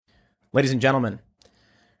Ladies and gentlemen,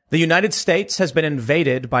 the United States has been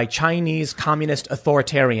invaded by Chinese communist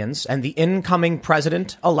authoritarians, and the incoming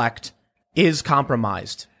president-elect is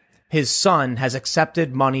compromised. His son has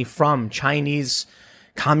accepted money from Chinese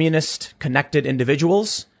communist-connected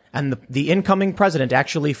individuals, and the incoming president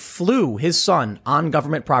actually flew his son on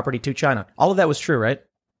government property to China. All of that was true, right?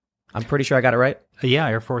 I'm pretty sure I got it right. Yeah,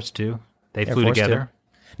 Air Force too. They Air flew Force together.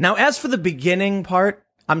 Two. Now, as for the beginning part,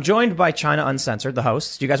 I'm joined by China Uncensored, the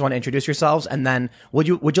hosts. Do you guys want to introduce yourselves? And then would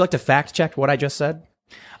you like to fact check what I just said?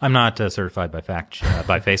 I'm not certified by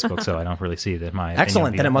Facebook, so I don't really see that my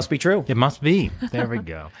Excellent. Then it must be true. It must be. There we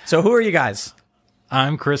go. So who are you guys?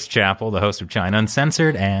 I'm Chris Chappell, the host of China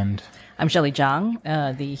Uncensored, and I'm Shelley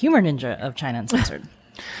Zhang, the humor ninja of China Uncensored.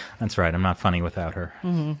 that's right. I'm not funny without her.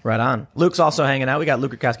 Mm-hmm. Right on. Luke's also hanging out. We got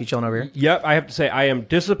Luke Rukowski chilling over here. Yep, I have to say I am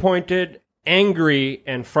disappointed, angry,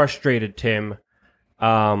 and frustrated, Tim.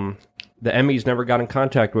 The Emmys never got in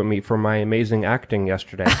contact with me for my amazing acting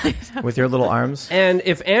yesterday. With your little arms. And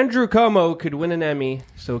if Andrew Cuomo could win an Emmy,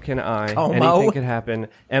 so can I. Cuomo. Anything could happen.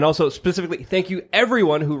 And also, specifically, thank you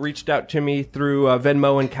everyone who reached out to me through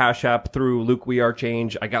Venmo and Cash App, through Luke We Are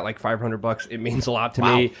Change. I got like $500. It means a lot to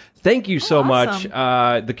me. Thank you so much.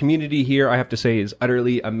 The community here, I have to say, is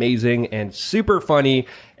utterly amazing and super funny.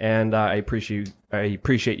 And I appreciate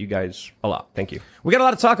you guys a lot. Thank you. We got a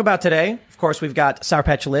lot to talk about today. Of course, we've got Sour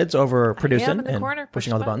Patch Lids over producing in the and corner,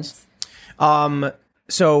 pushing all the buttons.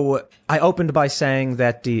 So I opened by saying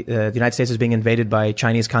that the United States is being invaded by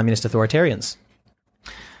Chinese communist authoritarians.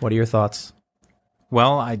 What are your thoughts?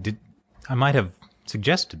 Well, I might have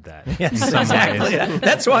suggested that. Yes, exactly.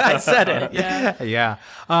 That's why I said it. Yeah.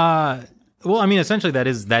 Well, I mean, essentially, that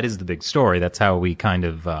is the big story. That's how we kind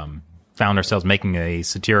of found ourselves making a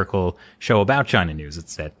satirical show about China news.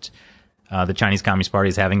 It's that the Chinese Communist Party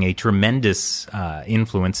is having a tremendous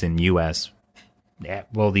influence in U.S.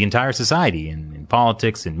 The entire society, in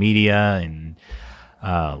politics, in media, in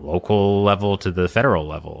local level to the federal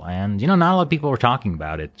level. And, not a lot of people were talking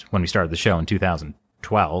about it when we started the show in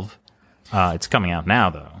 2012. It's coming out now,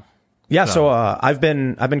 though. Yeah, so I've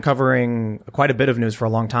been covering quite a bit of news for a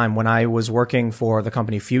long time. When I was working for the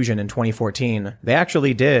company Fusion in 2014, they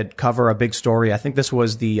actually did cover a big story. I think this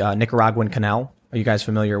was the Nicaraguan Canal. Are you guys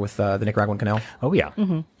familiar with the Nicaraguan Canal? Oh, yeah.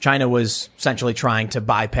 Mm-hmm. China was essentially trying to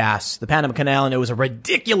bypass the Panama Canal, and it was a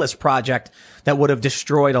ridiculous project that would have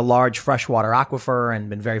destroyed a large freshwater aquifer and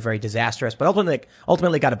been very, very disastrous, but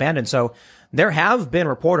ultimately got abandoned. So there have been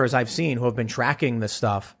reporters I've seen who have been tracking this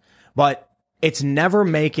stuff, but it's never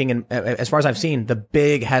making, as far as I've seen, the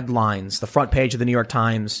big headlines, the front page of the New York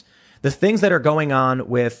Times, the things that are going on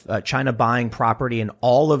with China buying property in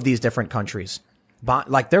all of these different countries.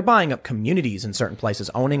 Like they're buying up communities in certain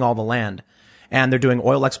places, owning all the land. And they're doing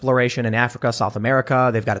oil exploration in Africa, South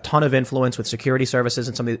America. They've got a ton of influence with security services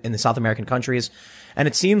in the South American countries. And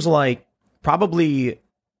it seems like probably,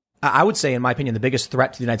 I would say, in my opinion, the biggest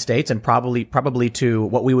threat to the United States and probably to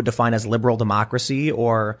what we would define as liberal democracy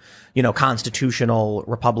or, constitutional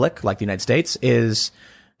republic like the United States is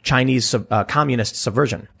Chinese communist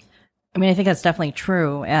subversion. I mean, I think that's definitely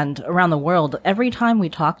true. And around the world, every time we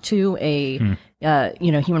talk to a,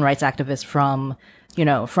 human rights activist from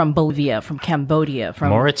Bolivia, from Cambodia, from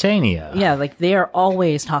Mauritania. Yeah, like they are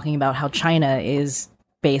always talking about how China is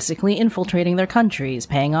basically infiltrating their countries,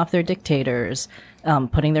 paying off their dictators,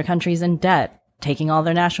 putting their countries in debt, taking all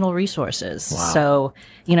their national resources. Wow. So,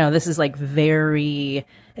 this is like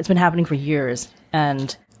it's been happening for years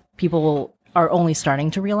and people are only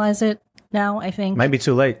starting to realize it now, I think. Might be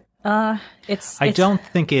too late. I don't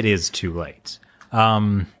think it is too late.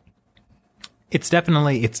 It's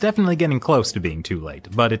definitely getting close to being too late,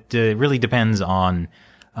 but it really depends on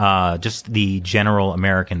just the general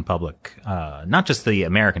American public, not just the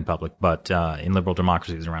American public, but in liberal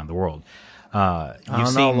democracies around the world. I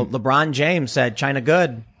don't know. LeBron James said China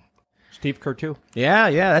good. Steve Kerr too.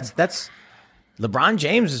 Yeah. That's LeBron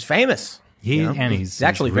James is famous. He's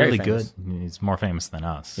actually really very famous. good. He's more famous than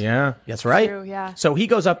us. Yeah, that's right. True, yeah. So he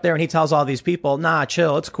goes up there and he tells all these people, "Nah,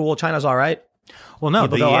 chill. It's cool. China's all right." Well, no,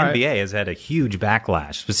 People the go, "All NBA right." has had a huge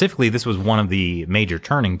backlash. Specifically, this was one of the major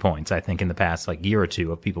turning points, I think, in the past year or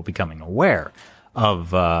two of people becoming aware of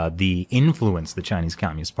the influence the Chinese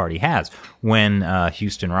Communist Party has. When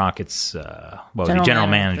Houston Rockets, the general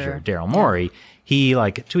manager Daryl Morey, he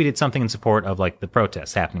tweeted something in support of the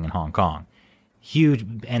protests happening in Hong Kong. Huge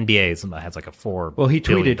NBA has a $4 Well, he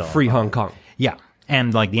billion tweeted free Hong Kong. Yeah.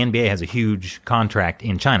 And the NBA has a huge contract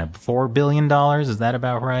in China. $4 billion. Is that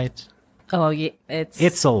about right? Oh, yeah.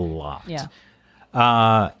 It's a lot. Yeah.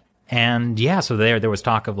 So there was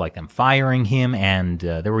talk of them firing him. And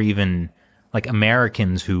there were even like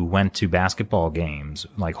Americans who went to basketball games,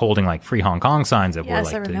 like holding like Free Hong Kong signs that were Yes,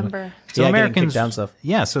 like, I remember. So Yeah, getting Americans, kicked down stuff.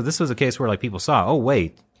 yeah. So this was a case where like people saw, oh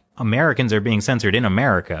wait, Americans are being censored in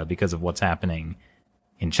America because of what's happening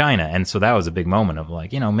in China, and so that was a big moment of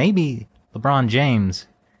like, maybe LeBron James,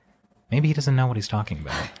 maybe he doesn't know what he's talking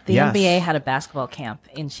about. The Yes. NBA had a basketball camp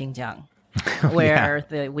in Xinjiang where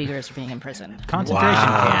the Uyghurs are being imprisoned. Concentration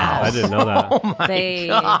camps. I didn't know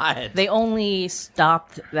that. They only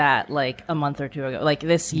stopped that like a month or two ago, like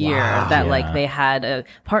this year. That Yeah. like they had a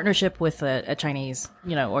partnership with a Chinese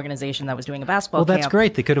organization that was doing a basketball. Well, that's camp.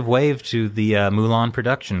 great. They could have waved to the Mulan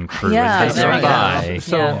production crew Yeah, as they there went you go. by.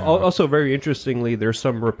 So Yeah. also very interestingly, there's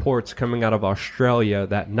some reports coming out of Australia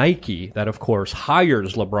that Nike, that of course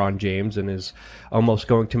hires LeBron James and is almost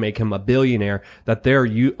going to make him a billionaire, that they're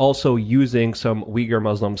also using some Uyghur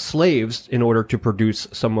Muslim slaves in order to produce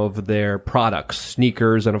some of their products,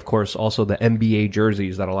 sneakers, and of course also the NBA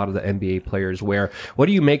jerseys that a lot of the NBA players wear. What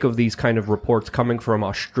do you make of these kind of reports coming from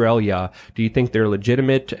Australia? Do you think they're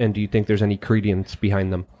legitimate, and do you think there's any credence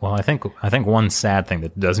behind them? Well, I think one sad thing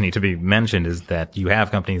that does need to be mentioned is that you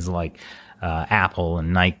have companies like Apple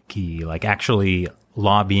and Nike like actually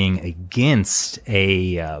lobbying against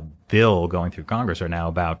a bill going through Congress right now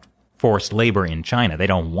about forced labor in China. They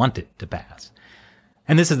don't want it to pass.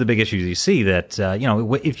 And this is the big issue you see that,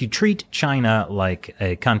 if you treat China like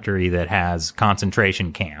a country that has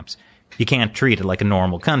concentration camps, you can't treat it like a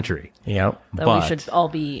normal country. Yep. That we should all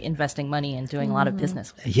be investing money and doing a lot of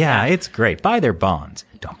business with. Yeah, it's great. Buy their bonds.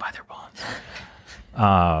 Don't buy their bonds.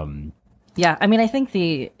 Yeah, I mean, I think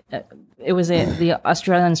it was the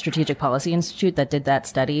Australian Strategic Policy Institute that did that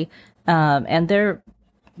study, and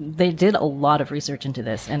they did a lot of research into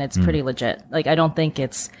this, and it's pretty legit. Like, I don't think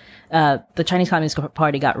it's the Chinese Communist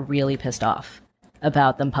Party got really pissed off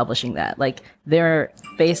about them publishing that. Like, they're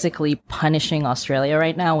basically punishing Australia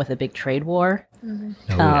right now with a big trade war.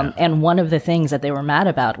 And one of the things that they were mad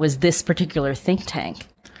about was this particular think tank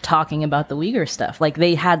talking about the Uyghur stuff. Like,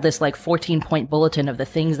 they had this like 14-point bulletin of the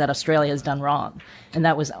things that Australia has done wrong, and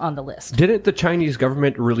that was on the list. Didn't the Chinese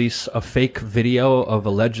government release a fake video of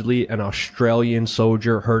allegedly an Australian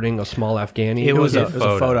soldier hurting a small Afghani? It was a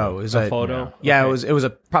photo. photo. It was A photo? Yeah, it was a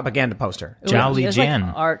propaganda poster. Zhao It was like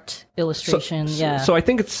Lijian. art illustration. Yeah. So I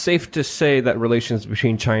think it's safe to say that relations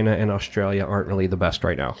between China and Australia aren't really the best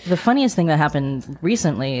right now. The funniest thing that happened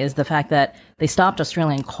recently is the fact that they stopped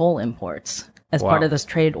Australian coal imports as part of this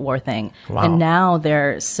trade war thing. And now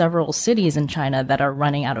there are several cities in China that are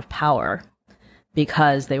running out of power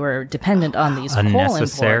because they were dependent on these coal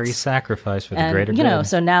Unnecessary imports. sacrifice for the And, greater good.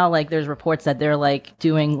 so now like there's reports that they're like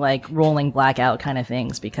doing like rolling blackout kind of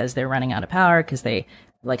things because they're running out of power because they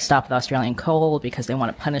like stopped the Australian coal because they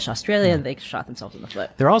want to punish Australia. They shot themselves in the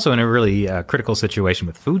foot. They're also in a really critical situation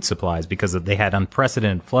with food supplies because they had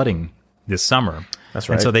unprecedented flooding this summer. That's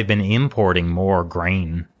right. And so they've been importing more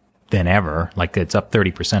grain than ever. Like it's up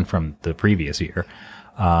 30% from the previous year.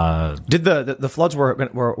 Did the floods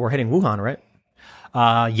were hitting Wuhan, right?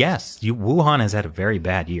 Yes, Wuhan has had a very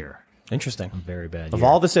bad year. Interesting. Very bad Of year.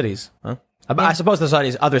 all the cities, huh? I suppose there's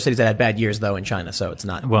other cities that had bad years though in China, so it's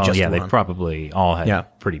not Well, just yeah, Wuhan. they probably all had Yeah.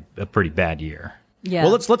 a pretty bad year. Yeah.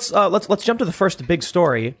 Well, let's jump to the first big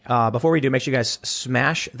story. Before we do, make sure you guys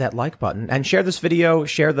smash that like button and share this video,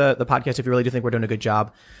 share the podcast if you really do think we're doing a good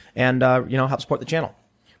job, and help support the channel.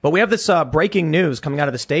 But we have this breaking news coming out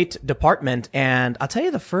of the State Department, and I'll tell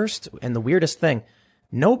you the first and the weirdest thing.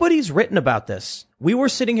 Nobody's written about this. We were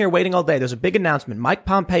sitting here waiting all day. There's a big announcement. Mike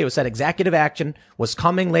Pompeo said executive action was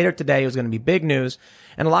coming later today. It was going to be big news.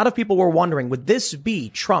 And a lot of people were wondering, would this be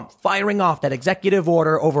Trump firing off that executive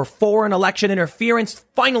order over foreign election interference,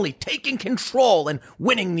 finally taking control and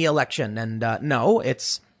winning the election? And no,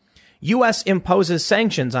 it's U.S. imposes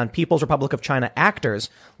sanctions on People's Republic of China actors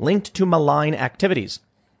linked to malign activities.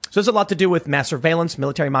 So this has a lot to do with mass surveillance,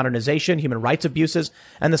 military modernization, human rights abuses,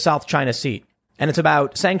 and the South China Sea. And it's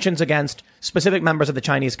about sanctions against specific members of the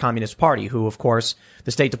Chinese Communist Party, who, of course,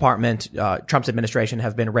 the State Department, Trump's administration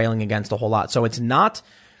have been railing against a whole lot. So it's not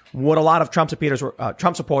what a lot of Trump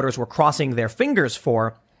supporters were crossing their fingers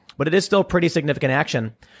for, but it is still pretty significant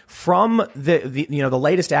action. From the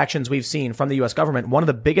latest actions we've seen from the U.S. government, one of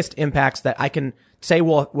the biggest impacts that I can say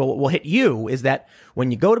will hit you is that when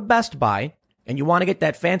you go to Best Buy and you want to get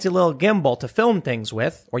that fancy little gimbal to film things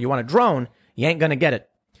with, or you want a drone, you ain't going to get it.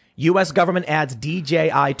 U.S. government adds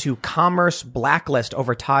DJI to commerce blacklist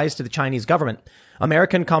over ties to the Chinese government.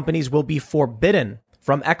 American companies will be forbidden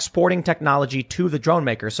from exporting technology to the drone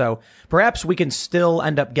maker. So perhaps we can still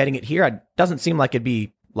end up getting it here. It doesn't seem like it'd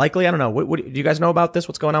be likely. I don't know. What do you guys know about this?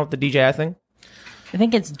 What's going on with the DJI thing? I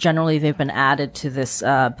think it's generally they've been added to this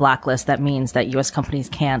blacklist. That means that U.S. companies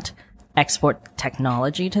can't export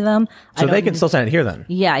technology to them. So they can still send it here then.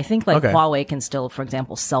 Yeah, I think like Okay. Huawei can still, for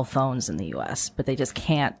example, sell phones in the U.S., but they just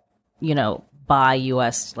can't, buy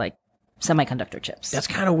U.S. like semiconductor chips. That's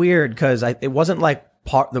kind of weird because it wasn't like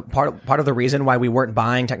part of the reason why we weren't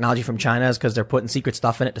buying technology from China is because they're putting secret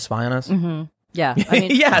stuff in it to spy on us. Yeah, I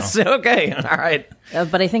mean, Yes. Okay. All right.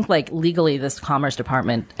 but I think like legally, this Commerce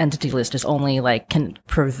Department entity list is only like can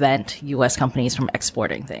prevent U.S. companies from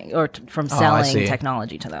exporting things or from selling see.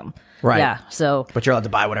 technology to them. Right. Yeah. So But you're allowed to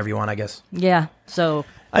buy whatever you want, I guess. yeah. So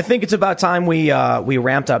I think it's about time we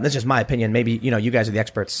ramped up. This is just my opinion. Maybe, you guys are the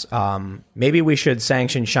experts. Maybe we should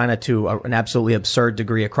sanction China to an absolutely absurd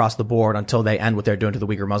degree across the board until they end what they're doing to the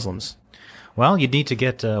Uyghur Muslims. Well, you'd need to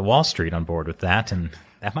get Wall Street on board with that, and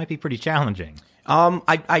that might be pretty challenging.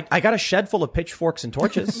 I got a shed full of pitchforks and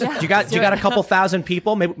torches. You got a couple thousand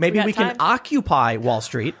people. Maybe we can time. occupy Wall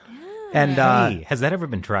Street. And Hey, has that ever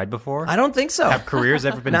been tried before? I don't think so. Have careers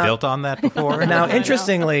ever been built on that before? Now,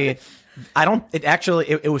 interestingly,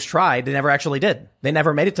 it was tried. They never actually did. They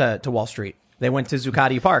never made it to Wall Street. They went to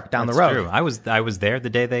Zuccotti Park down That's the road. true. I was there the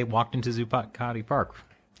day they walked into Zuccotti Park.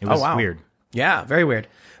 It was wow. weird. Yeah, very weird.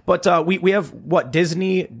 But we have what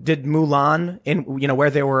Disney did Mulan in where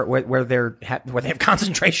they have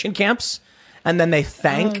concentration camps, and then they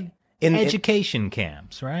thank in Education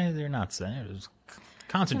camps, right? They're not saying it was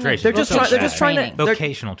concentration. They're just trying to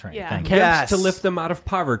vocational training. Yeah. Thank you. Yes. Camps to lift them out of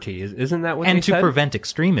poverty. Isn't that what And they to said? prevent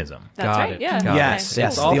extremism. That's Got right. it. Yeah. Got it. Yes,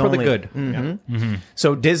 yes. It's all the for only- the good. Mm-hmm.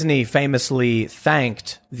 So Disney famously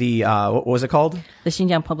thanked the what was it called? the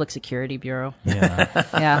Xinjiang Public Security Bureau. Yeah.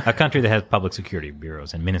 Yeah. A country that has public security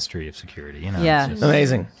bureaus and Ministry of Security. Yeah. it's just-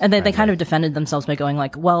 Amazing. And they kind of defended themselves by going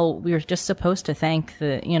like, well, we were just supposed to thank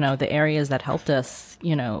the areas that helped us,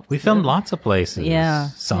 we filmed lots of places. Yeah,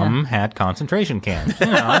 Some had concentration camps.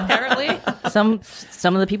 Apparently. some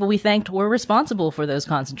of the people we thanked were responsible for those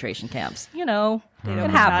concentration camps. It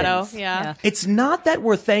happens. Shadow, yeah. It's not that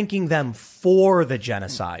we're thanking them for the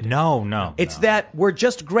genocide. No. It's that we're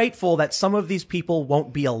just grateful that some of these people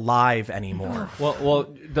won't be alive anymore. Well,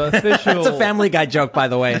 the official It's a Family Guy joke, by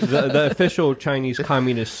the way. the official Chinese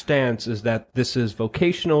Communist stance is that this is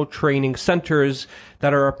vocational training centers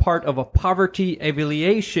that are a part of a poverty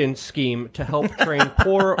alleviation scheme to help train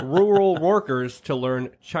poor rural workers to learn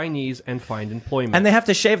Chinese and find employment. And they have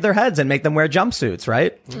to shave their heads and make them wear jumpsuits,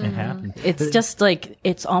 right? It happened. It's just like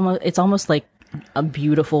it's almost like a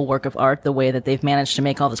beautiful work of art the way that they've managed to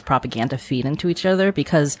make all this propaganda feed into each other,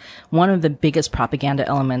 because one of the biggest propaganda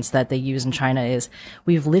elements that they use in China is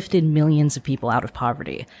we've lifted millions of people out of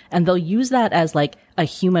poverty, and they'll use that as like a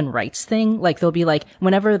human rights thing. Like they'll be like,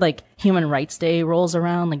 whenever like Human Rights Day rolls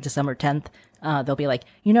around, like December 10th, they'll be like,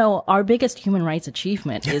 our biggest human rights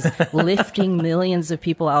achievement is lifting millions of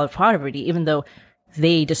people out of poverty, even though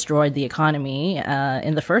they destroyed the economy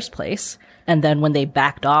in the first place. And then when they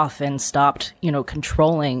backed off and stopped,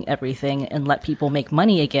 controlling everything and let people make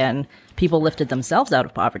money again, people lifted themselves out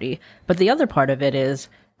of poverty. But the other part of it is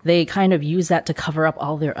they kind of use that to cover up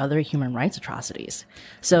all their other human rights atrocities.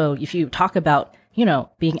 So if you talk about,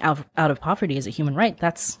 being out of poverty as a human right,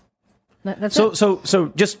 that's it.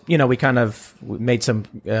 So just, we kind of made some,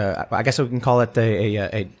 I guess we can call it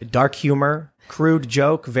a dark humor, crude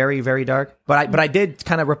joke, very, very dark. But I did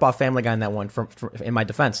kind of rip off Family Guy in that one in my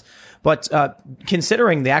defense. But,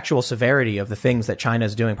 considering the actual severity of the things that China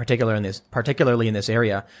is doing, particularly in this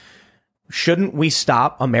area, shouldn't we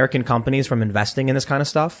stop American companies from investing in this kind of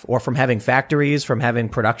stuff, or from having factories, from having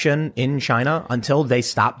production in China until they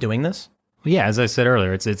stop doing this? Yeah, as I said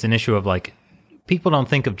earlier, it's an issue of like, people don't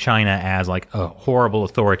think of China as like a horrible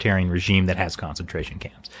authoritarian regime that has concentration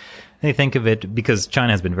camps. They think of it because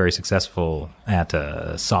China has been very successful at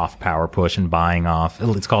a soft power push and buying off.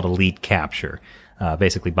 It's called elite capture,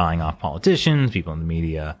 basically buying off politicians, people in the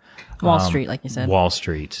media, Wall Street, like you said. Wall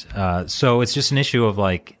Street. So it's just an issue of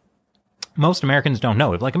like, most Americans don't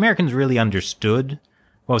know. If like Americans really understood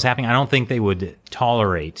what was happening, I don't think they would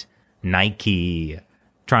tolerate Nike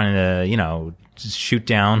trying to, shoot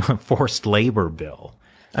down a forced labor bill.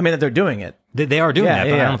 I mean, they're doing it. They are doing that,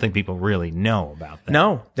 but yeah. I don't think people really know about that.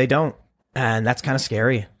 No, they don't. And that's kind of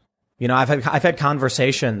scary. I've had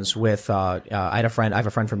conversations with, I have a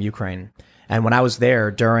friend from Ukraine. And when I was there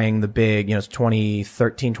during the big,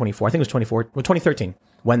 2013, 24, I think it was 2013,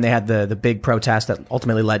 when they had the big protest that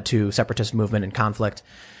ultimately led to separatist movement and conflict.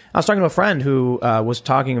 I was talking to a friend who, was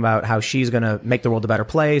talking about how she's going to make the world a better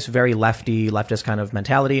place, very leftist kind of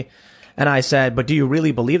mentality. And I said, but do you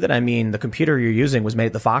really believe that? I mean, the computer you're using was made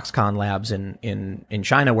at the Foxconn labs in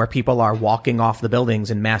China, where people are walking off the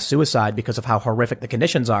buildings in mass suicide because of how horrific the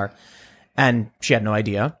conditions are. And she had no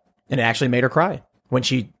idea. And it actually made her cry when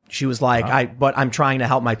she She was like, but I'm trying to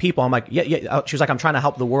help my people. I'm like, yeah. She was like, I'm trying to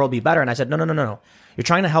help the world be better. And I said, no. You're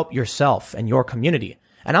trying to help yourself and your community.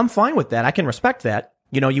 And I'm fine with that. I can respect that.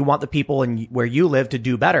 You want the people in where you live to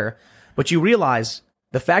do better, but you realize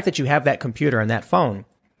the fact that you have that computer and that phone,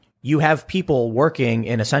 you have people working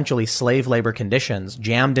in essentially slave labor conditions,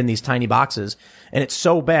 jammed in these tiny boxes. And it's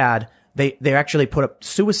so bad. They actually put up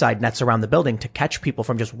suicide nets around the building to catch people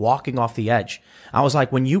from just walking off the edge. I was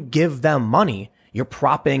like, when you give them money, you're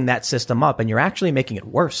propping that system up and you're actually making it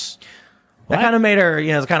worse. That kind of made her,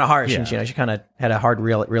 it's kind of harsh. Yeah. And she kind of had a hard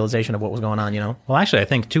realization of what was going on, Well, actually, I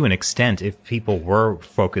think to an extent, if people were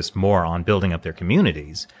focused more on building up their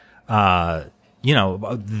communities, the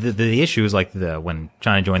issues like when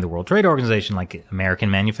China joined the World Trade Organization, like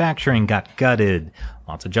American manufacturing got gutted,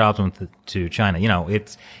 lots of jobs went to China.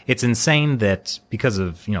 It's insane that because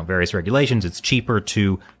of, various regulations, it's cheaper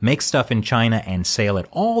to make stuff in China and sail it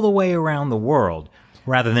all the way around the world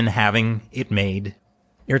rather than having it made.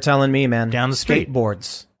 You're telling me, man. Down the street.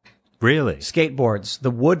 Skateboards. Really? Skateboards.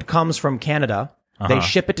 The wood comes from Canada. They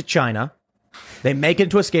ship it to China. They make it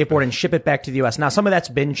into a skateboard and ship it back to the U.S. Now, some of that's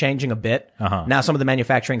been changing a bit. Now, some of the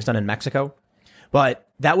manufacturing's done in Mexico. But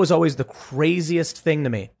that was always the craziest thing to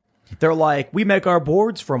me. They're like, we make our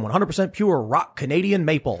boards from 100% pure rock Canadian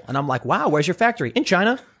maple. And I'm like, wow, where's your factory? In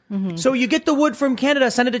China. So you get the wood from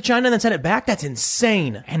Canada, send it to China, and then send it back? That's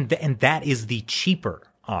insane. And that is the cheaper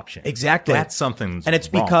option. Exactly. That's something. And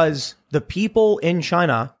it's wrong. Because the people in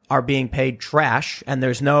China are being paid trash, and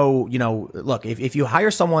there's no, look, if you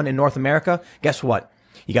hire someone in North America, guess what?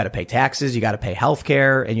 You got to pay taxes, you got to pay health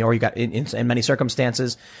care, and you got in many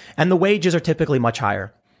circumstances, and the wages are typically much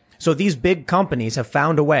higher. So these big companies have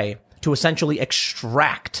found a way to essentially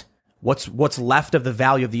extract what's left of the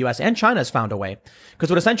value of the U.S. and China has found a way. Because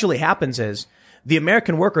what essentially happens is the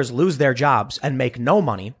American workers lose their jobs and make no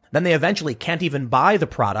money. Then they eventually can't even buy the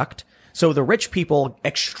product. So the rich people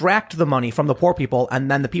extract the money from the poor people, and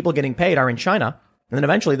then the people getting paid are in China. And then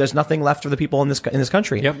eventually there's nothing left for the people in this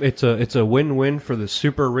country. Yep, it's a win-win for the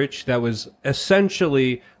super rich. That was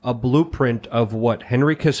essentially a blueprint of what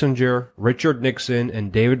Henry Kissinger, Richard Nixon, and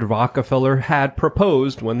David Rockefeller had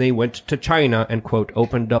proposed when they went to China and, quote,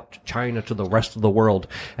 opened up China to the rest of the world.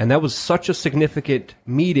 And that was such a significant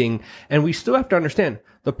meeting. And we still have to understand,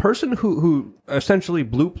 the person who essentially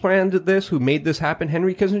blue-planned this, who made this happen,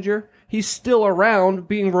 Henry Kissinger, he's still around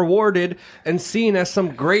being rewarded and seen as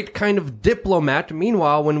some great kind of diplomat.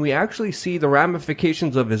 Meanwhile, when we actually see the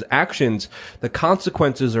ramifications of his actions, the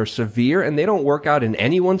consequences are severe and they don't work out in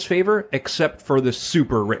anyone's favor except for the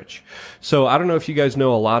super rich. So I don't know if you guys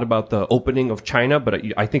know a lot about the opening of China, but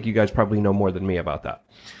I think you guys probably know more than me about that.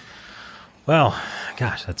 Well,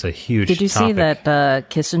 gosh, that's a huge Did you topic. see that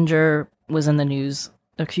Kissinger was in the news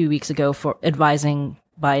a few weeks ago for advising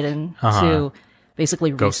Biden to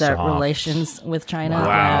basically Go reset soft. relations with China?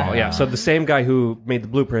 Wow. Yeah. So the same guy who made the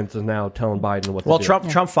blueprints is now telling Biden what to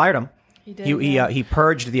do. Trump fired him. He did. He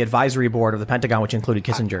purged the advisory board of the Pentagon, which included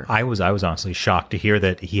Kissinger. I was honestly shocked to hear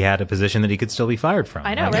that he had a position that he could still be fired from.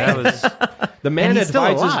 I know, Like, right? that was, The man And he's still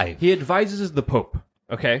advises. alive. He advises the Pope.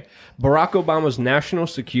 Okay, Barack Obama's national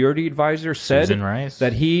security advisor said Susan Rice?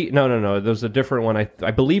 that he no. There's a different one.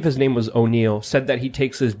 I believe his name was O'Neill. Said that he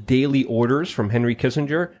takes his daily orders from Henry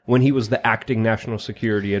Kissinger when he was the acting national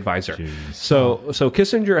security advisor. So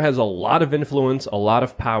Kissinger has a lot of influence, a lot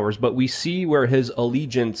of powers, but we see where his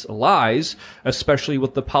allegiance lies, especially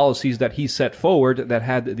with the policies that he set forward that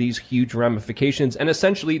had these huge ramifications and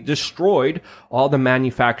essentially destroyed all the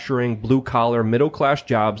manufacturing, blue collar, middle class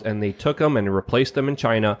jobs, and they took them and replaced them in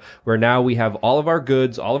China, where now we have all of our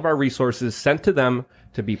goods, all of our resources sent to them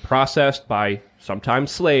to be processed by sometimes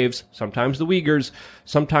slaves, sometimes the Uyghurs,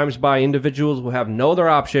 sometimes by individuals who have no other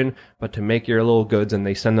option but to make your little goods, and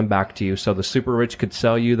they send them back to you so the super rich could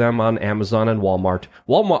sell you them on Amazon and Walmart.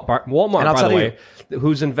 Walmart, by the way,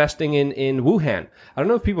 who's investing in Wuhan. I don't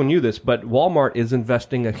know if people knew this, but Walmart is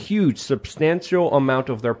investing a huge, substantial amount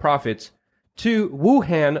of their profits to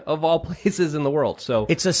Wuhan, of all places in the world. So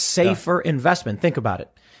It's a safer investment. Think about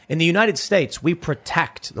it. In the United States, we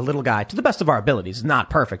protect the little guy to the best of our abilities. Not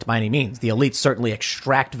perfect by any means. The elites certainly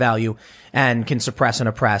extract value and can suppress and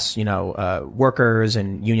oppress, workers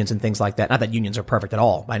and unions and things like that. Not that unions are perfect at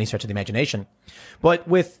all by any stretch of the imagination. But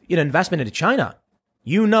with investment into China,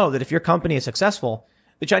 you know that if your company is successful,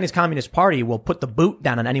 the Chinese Communist Party will put the boot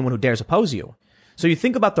down on anyone who dares oppose you. So you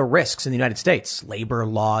think about the risks in the United States, labor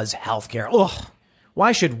laws, healthcare. Ugh.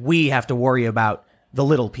 Why should we have to worry about the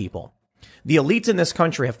little people? The elites in this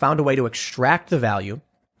country have found a way to extract the value,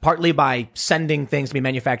 partly by sending things to be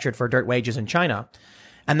manufactured for dirt wages in China.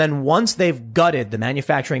 And then once they've gutted the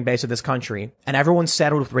manufacturing base of this country and everyone's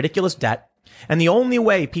saddled with ridiculous debt, And the only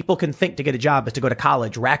way people can think to get a job is to go to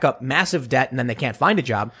college, rack up massive debt, and then they can't find a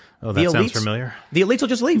job. Oh, that sounds familiar. The elites will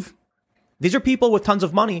just leave. These are people with tons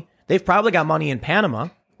of money. They've probably got money in Panama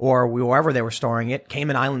or wherever they were storing it,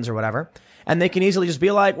 Cayman Islands or whatever. And they can easily just be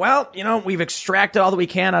like, well, we've extracted all that we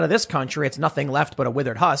can out of this country. It's nothing left but a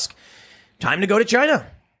withered husk. Time to go to China.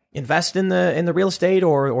 Invest in the real estate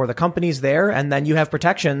or the companies there, and then you have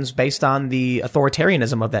protections based on the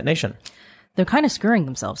authoritarianism of that nation. They're kind of screwing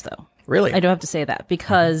themselves, though. Really? I do have to say that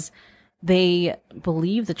because they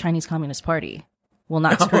believe the Chinese Communist Party will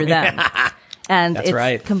not screw them. And That's it's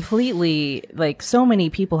right. completely like so many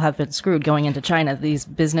people have been screwed going into China. These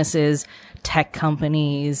businesses, tech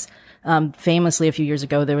companies. Famously, a few years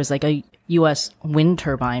ago, there was like a U.S. wind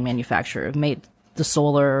turbine manufacturer made the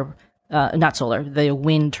the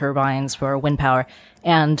wind turbines for wind power.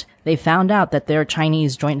 And they found out that their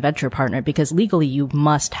Chinese joint venture partner, because legally you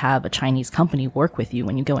must have a Chinese company work with you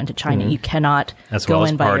when you go into China. You cannot go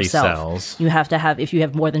in by yourself. Cells. You have to have, if you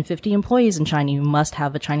have more than 50 employees in China, you must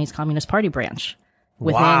have a Chinese Communist Party branch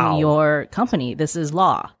within your company. This is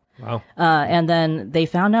law. Wow. And then they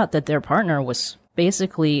found out that their partner was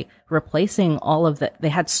basically replacing all of that. They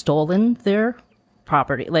had stolen their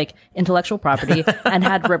property, like intellectual property, and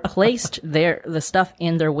had replaced the stuff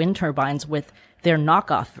in their wind turbines with their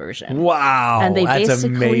knockoff version. Wow. And they that's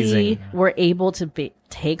basically amazing. were able to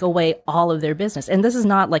take away all of their business. And this is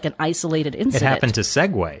not like an isolated incident. It happened to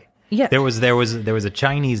Segway. Yeah. There was a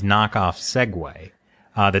Chinese knockoff Segway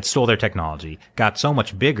that stole their technology, got so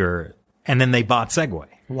much bigger, and then they bought Segway.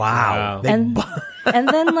 Wow. And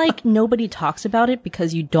then like nobody talks about it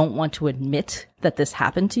because you don't want to admit that this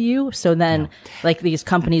happened to you. So then like these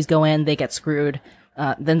companies go in, they get screwed.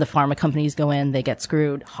 Then the pharma companies go in, they get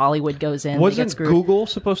screwed. Hollywood goes in, they get Wasn't screwed. Google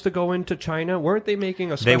supposed to go into China? Weren't they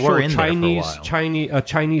making a special were in there for a while.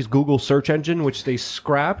 Chinese Google search engine, which they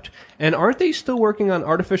scrapped? And aren't they still working on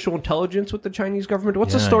artificial intelligence with the Chinese government?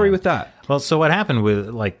 What's the story with that? Well, so what happened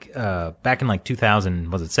with back in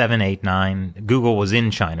 2000, was it 7, 8, 9? Google was in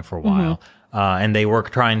China for a while. And they were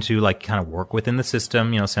trying to kind of work within the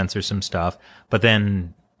system, censor some stuff. But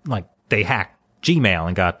then they hacked Gmail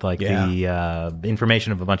and got the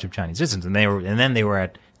information of a bunch of Chinese citizens, and then they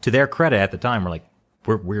were to their credit at the time, were like,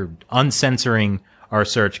 we're uncensoring our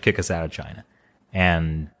search, kick us out of China.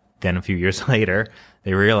 And then a few years later,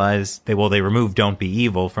 they realized they removed "Don't Be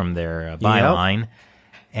Evil" from their byline,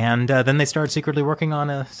 and then they started secretly working on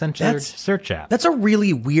a censored search app. That's a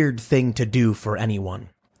really weird thing to do for anyone.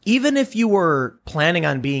 Even if you were planning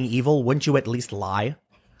on being evil, wouldn't you at least lie?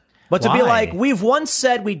 But to be like, we've once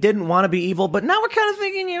said we didn't want to be evil, but now we're kind of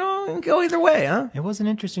thinking, go either way, huh? It was an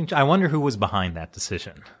interesting. I wonder who was behind that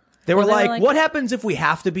decision. They were like, what happens if we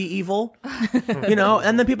have to be evil?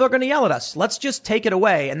 And then people are going to yell at us. Let's just take it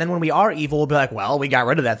away. And then when we are evil, we'll be like, well, we got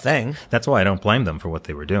rid of that thing. That's why I don't blame them for what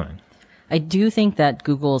they were doing. I do think that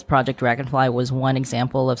Google's Project Dragonfly was one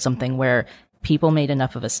example of something where people made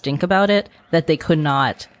enough of a stink about it that they could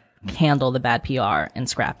not handle the bad PR and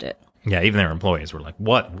scrapped it. Yeah, even their employees were like,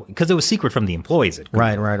 what? Because it was secret from the employees at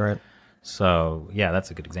Google. Right. So, yeah, that's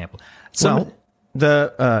a good example. Go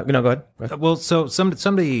ahead. Well, so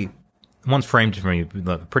somebody once framed it for me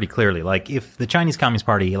pretty clearly. Like, if the Chinese Communist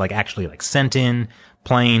Party, actually, sent in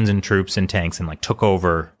planes and troops and tanks and, took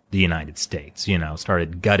over the United States,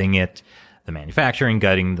 started gutting it, the manufacturing,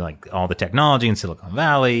 gutting, all the technology in Silicon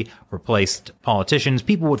Valley, replaced politicians,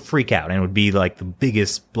 people would freak out and it would be, the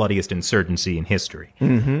biggest, bloodiest insurgency in history.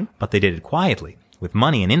 Mm-hmm. But they did it quietly, with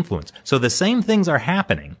money and influence. So the same things are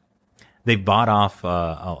happening. They've bought off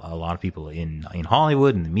a lot of people in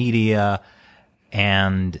Hollywood and the media,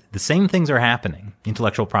 and the same things are happening.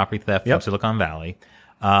 Intellectual property theft from Silicon Valley.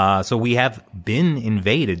 So we have been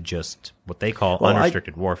invaded, just what they call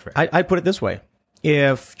unrestricted warfare. I'd put it this way.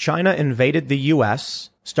 If China invaded the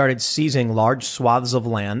U.S., started seizing large swaths of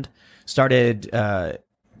land, started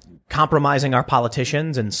compromising our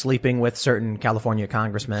politicians and sleeping with certain California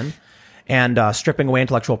congressmen, and stripping away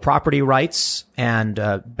intellectual property rights, and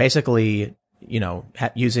basically,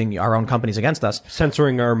 using our own companies against us,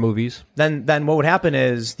 censoring our movies, then what would happen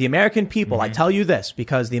is the American people, I tell you this,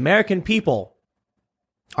 because the American people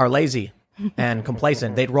are lazy and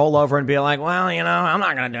complacent. They'd roll over and be like, well, I'm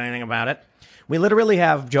not going to do anything about it. We literally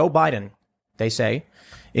have Joe Biden, they say,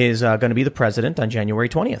 is going to be the president on January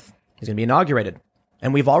 20th. He's going to be inaugurated.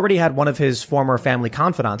 And we've already had one of his former family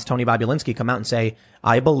confidants, Tony Bobulinski, come out and say,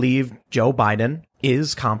 I believe Joe Biden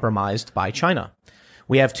is compromised by China.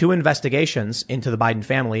 We have 2 investigations into the Biden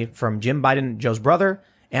family from Jim Biden, Joe's brother,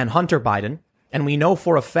 and Hunter Biden. And we know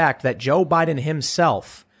for a fact that Joe Biden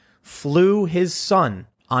himself flew his son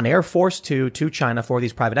on Air Force Two to China for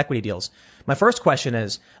these private equity deals. My first question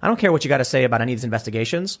is, I don't care what you got to say about any of these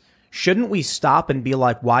investigations. Shouldn't we stop and be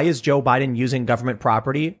like, why is Joe Biden using government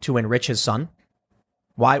property to enrich his son?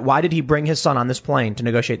 Why did he bring his son on this plane to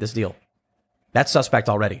negotiate this deal? That's suspect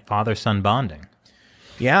already. Father-son bonding.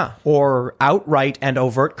 Yeah. Or outright and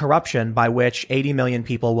overt corruption by which 80 million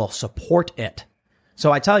people will support it.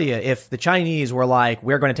 So I tell you, if the Chinese were like,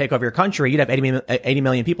 we're going to take over your country, you'd have 80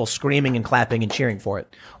 million people screaming and clapping and cheering for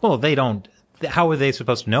it. Well, they don't. How were they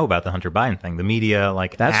supposed to know about the Hunter Biden thing? The media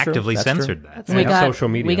actively censored that. We got social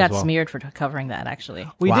media we got as well. smeared for covering that, actually.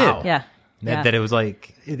 We Wow. did. Yeah. That it was that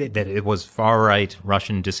it was far-right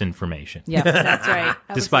Russian disinformation. Yeah. That's right.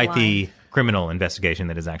 That was Despite line. the criminal investigation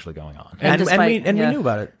that is actually going on. And we yeah. knew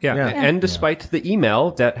about it. Yeah. And despite the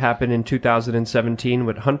email that happened in 2017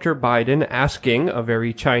 with Hunter Biden asking a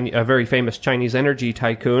very famous Chinese energy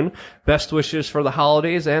tycoon best wishes for the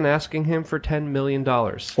holidays and asking him for $10 million.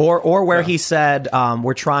 Or where he said,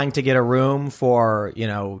 we're trying to get a room for,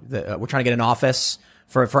 we're trying to get an office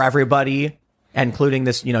for everybody, including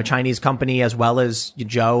this, Chinese company as well as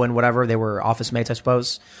Joe and whatever. They were office mates, I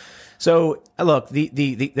suppose. So look,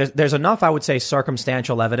 there's enough, I would say,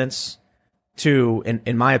 circumstantial evidence to,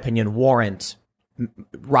 in my opinion, warrant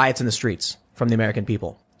riots in the streets from the American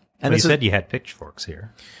people. And Well, you said you had pitchforks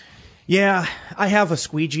here. yeah, I have a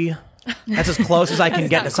squeegee. That's as close as I can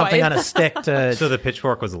get to something quite. on a stick to. So the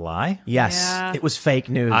pitchfork was a lie? Yes, Yeah. it was fake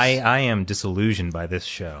news. I am disillusioned by this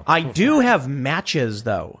show. I do have matches,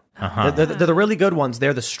 though. They're the really good ones.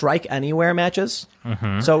 They're the Strike Anywhere matches.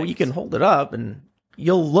 So you can hold it up and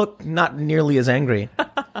you'll look not nearly as angry.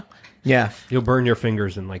 Yeah. You'll burn your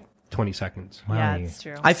fingers in like 20 seconds. Yeah, it's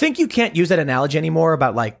true. I think you can't use that analogy anymore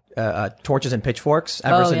about torches and pitchforks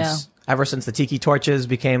ever since the tiki torches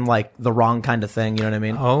became like the wrong kind of thing. You know what I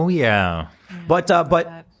mean? Oh, yeah. But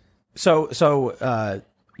I'm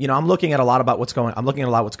looking at a lot what's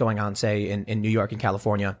going on, say in New York and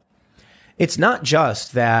California. It's not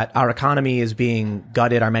just that our economy is being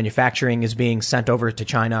gutted, our manufacturing is being sent over to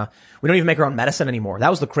China. We don't even make our own medicine anymore. That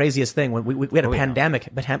was the craziest thing when we had a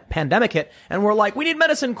pandemic hit, and we're like, we need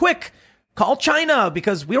medicine quick. Call China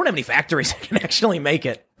because we don't have any factories that can actually make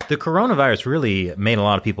it. The coronavirus really made a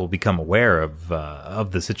lot of people become aware of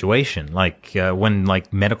the situation. When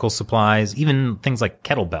medical supplies, even things like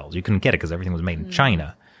kettlebells, you couldn't get it because everything was made in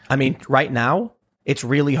China. I mean, right now, it's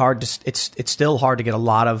really hard it's still hard to get a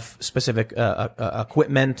lot of specific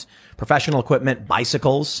equipment, professional equipment,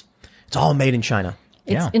 bicycles. It's all made in China.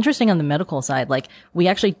 It's interesting on the medical side. Like, we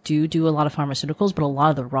actually do a lot of pharmaceuticals, but a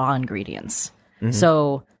lot of the raw ingredients.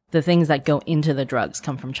 So the things that go into the drugs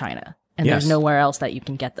come from China, and Yes. there's nowhere else that you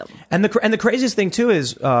can get them. And the craziest thing too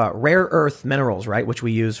is rare earth minerals, right? Which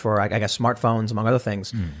we use for, I guess, smartphones, among other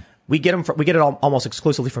things. We get it almost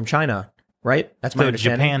exclusively from China, right? That's my So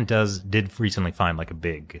understanding. Japan did recently find a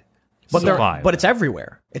big supply. But it's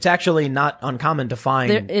everywhere. It's actually not uncommon to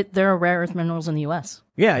find. There are rare earth minerals in the U.S.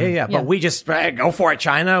 Yeah. But we just go for it,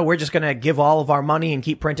 China. We're just going to give all of our money and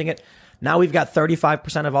keep printing it. Now we've got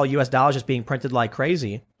 35% of all U.S. dollars just being printed like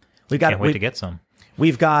crazy. Can't wait to get some.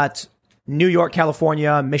 We've got New York,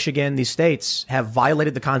 California, Michigan. These states have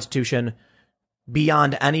violated the Constitution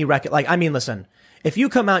beyond any record. Listen, if you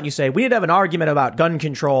come out and you say, we need to have an argument about gun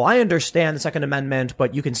control, I understand the Second Amendment,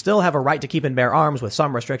 but you can still have a right to keep and bear arms with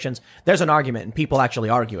some restrictions. There's an argument, and people actually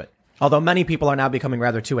argue it. Although many people are now becoming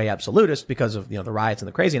rather too absolutist because of the riots and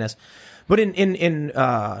the craziness. But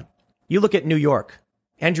you look at New York,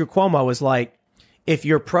 Andrew Cuomo is like, if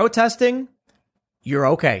you're protesting, you're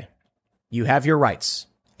okay. You have your rights.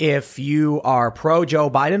 If you are pro Joe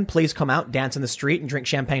Biden, please come out, dance in the street, and drink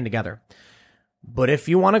champagne together. But if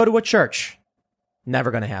you want to go to a church, never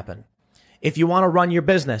going to happen. If you want to run your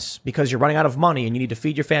business because you're running out of money and you need to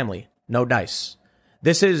feed your family, no dice.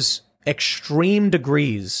 This is extreme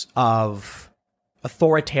degrees of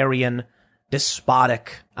authoritarian,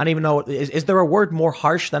 despotic. I don't even know. Is there a word more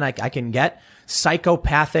harsh than I can get?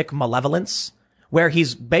 Psychopathic malevolence, where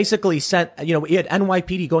he's basically sent, he had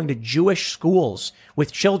NYPD going to Jewish schools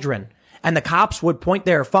with children, and the cops would point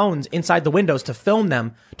their phones inside the windows to film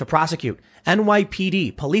them to prosecute.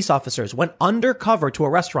 NYPD police officers went undercover to a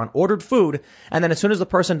restaurant, ordered food, and then as soon as the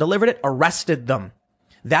person delivered it, arrested them.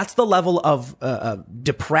 That's the level of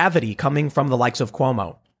depravity coming from the likes of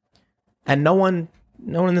Cuomo. And no one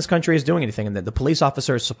in this country is doing anything, and the police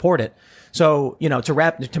officers support it. So,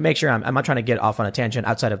 to make sure I'm not trying to get off on a tangent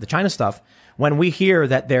outside of the China stuff, when we hear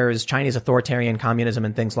that there's Chinese authoritarian communism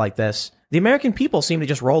and things like this, the American people seem to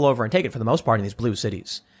just roll over and take it for the most part in these blue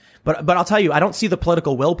cities. But I'll tell you, I don't see the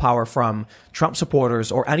political willpower from Trump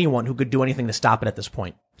supporters or anyone who could do anything to stop it at this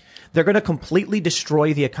point. They're going to completely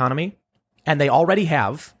destroy the economy and they already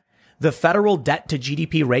have, the federal debt to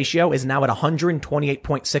GDP ratio is now at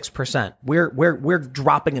 128.6%. We're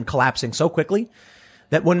dropping and collapsing so quickly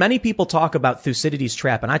that when many people talk about Thucydides'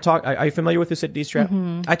 trap, and are you familiar with Thucydides' trap?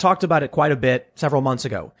 Mm-hmm. I talked about it quite a bit several months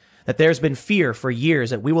ago, that there's been fear for years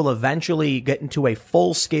that we will eventually get into a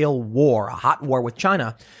full-scale war, a hot war with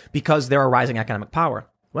China, because they're a rising economic power.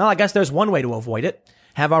 Well, I guess there's one way to avoid it.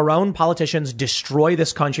 Have our own politicians destroy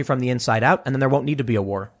this country from the inside out, and then there won't need to be a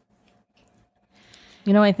war.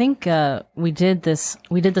 You know, I think we did this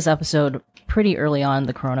episode pretty early on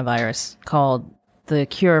the coronavirus called "The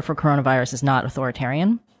Cure for Coronavirus is Not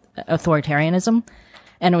Authoritarianism,"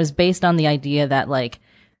 and it was based on the idea that like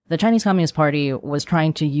the Chinese Communist Party was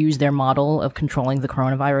trying to use their model of controlling the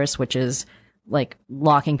coronavirus, which is like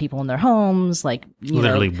locking people in their homes, like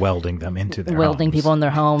literally welding them into their welding homes. people in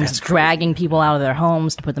their homes, dragging people out of their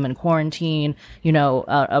homes to put them in quarantine,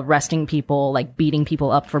 arresting people, like beating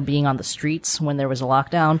people up for being on the streets when there was a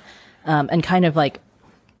lockdown, and kind of like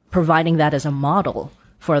providing that as a model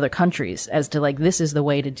for other countries as to like, this is the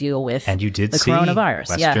way to deal with and you did the see coronavirus.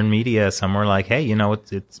 Western media somewhere like, hey,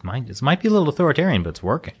 it might be a little authoritarian, but it's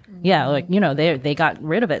working. Yeah. Like, they got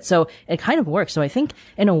rid of it. So it kind of works. So I think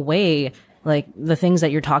in a way, like the things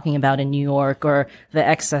that you're talking about in New York or the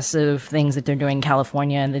excessive things that they're doing in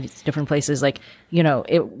California and the different places, like,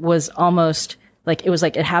 it was almost like,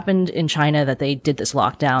 it happened in China that they did this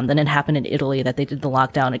lockdown. Then it happened in Italy that they did the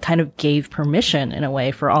lockdown. It kind of gave permission in a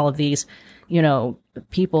way for all of these,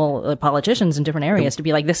 people, politicians in different areas to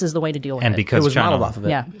be like, this is the way to deal with and it. Because it was China, modeled off of it.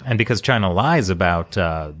 Yeah. And because China lies about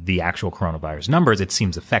the actual coronavirus numbers, it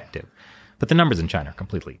seems effective. But the numbers in China are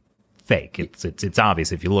completely fake. It's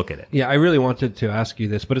obvious if you look at it. Yeah, I really wanted to ask you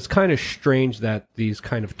this, but it's kind of strange that these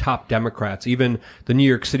kind of top Democrats, even the New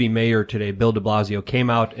York City mayor today, Bill de Blasio, came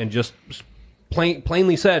out and just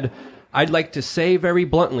plainly said, I'd like to say very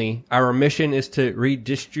bluntly, our mission is to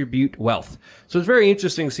redistribute wealth. So it's very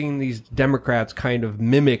interesting seeing these Democrats kind of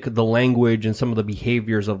mimic the language and some of the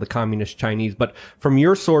behaviors of the communist Chinese. But from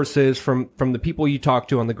your sources, from the people you talk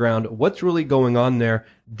to on the ground, what's really going on there?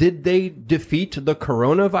 Did they defeat the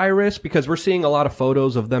coronavirus? Because we're seeing a lot of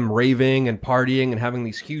photos of them raving and partying and having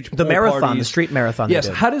these huge The marathon, parties. the street marathon. Yes.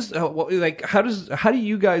 They did. How do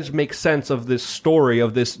you guys make sense of this story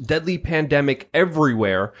of this deadly pandemic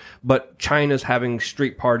everywhere, but China's having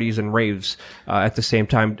street parties and raves at the same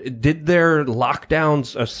time? Did their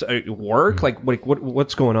lockdowns work? Like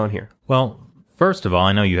what's going on here? Well, first of all,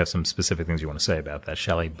 I know you have some specific things you want to say about that,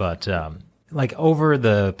 Shelley, but like over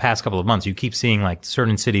the past couple of months, you keep seeing like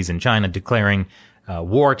certain cities in China declaring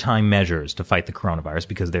wartime measures to fight the coronavirus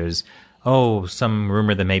because there's some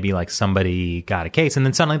rumor that maybe like somebody got a case, and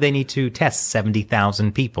then suddenly they need to test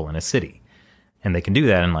 70,000 people in a city, and they can do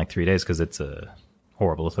that in like 3 days because it's a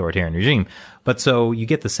horrible authoritarian regime. But so you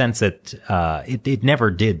get the sense that it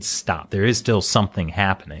never did stop. There is still something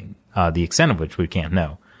happening, the extent of which we can't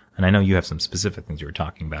know. And I know you have some specific things you were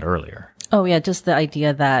talking about earlier. Oh yeah, just the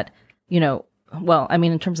idea that, well, I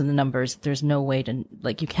mean, in terms of the numbers, there's no way to,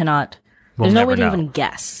 like, you cannot, there's no way to even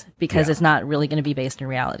guess because it's not really going to be based in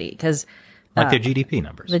reality because like their GDP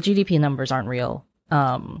numbers. The GDP numbers aren't real.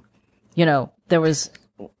 There was,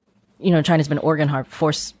 China's been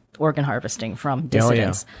forced organ harvesting from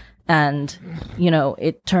dissidents. Oh, yeah. And,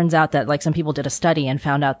 it turns out that like some people did a study and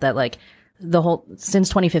found out that like since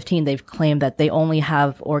 2015, they've claimed that they only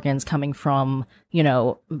have organs coming from,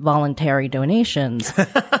 voluntary donations,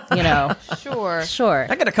 Sure.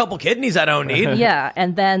 I got a couple kidneys I don't need. Yeah.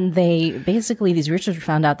 And then these researchers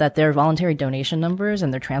found out that their voluntary donation numbers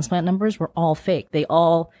and their transplant numbers were all fake. They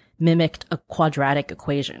all mimicked a quadratic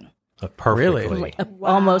equation. Perfectly. Really?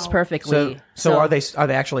 Almost perfectly. So are they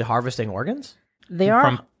actually harvesting organs? They are.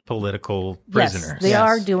 From political prisoners. Yes, they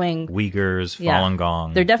are doing Uyghurs, Falun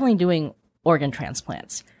Gong. They're definitely doing organ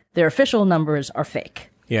transplants. Their official numbers are fake.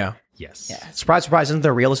 Yeah. Yes. Yeah. Surprise, isn't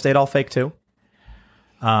their real estate all fake too?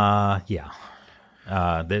 Yeah.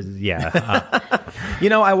 I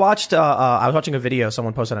watched, I was watching a video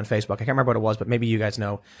someone posted on Facebook. I can't remember what it was, but maybe you guys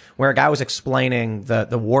know, where a guy was explaining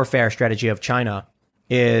the warfare strategy of China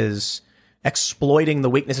is exploiting the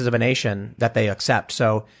weaknesses of a nation that they accept.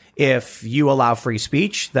 So if you allow free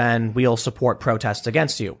speech, then we'll support protests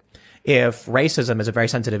against you. If racism is a very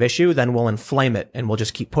sensitive issue, then we'll inflame it and we'll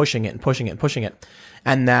just keep pushing it and pushing it and pushing it.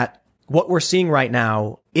 And that what we're seeing right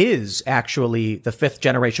now is actually the fifth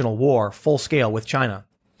generational war full scale with China.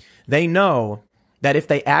 They know that if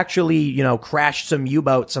they actually, crashed some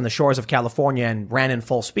U-boats on the shores of California and ran in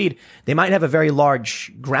full speed, they might have a very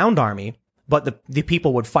large ground army, but the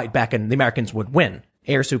people would fight back and the Americans would win.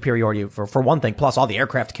 Air superiority for one thing, plus all the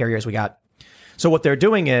aircraft carriers we got. So what they're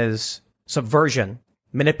doing is subversion.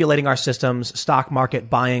 manipulating our systems, stock market,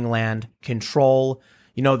 buying land, control.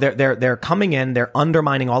 You know, they're coming in, they're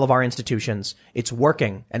undermining all of our institutions. It's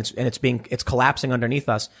working and it's collapsing underneath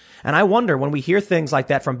us. And I wonder when we hear things like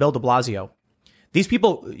that from Bill de Blasio, these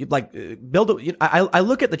people like I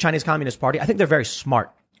look at the Chinese Communist Party. I think they're very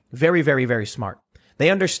smart, very, very, very smart. They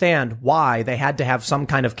understand why they had to have some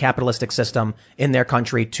kind of capitalistic system in their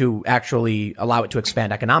country to actually allow it to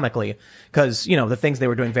expand economically. Because, you know, the things they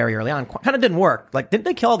were doing very early on kind of didn't work. Like, didn't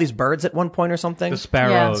they kill all these birds at one point or something? The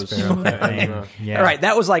sparrows. Yeah. All right.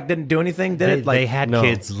 That was like, didn't do anything, did it? Like, they had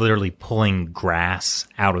kids literally pulling grass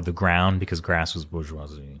out of the ground because grass was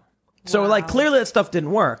bourgeoisie. So, like, clearly that stuff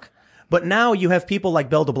didn't work. But now you have people like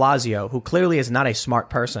Bill de Blasio, who clearly is not a smart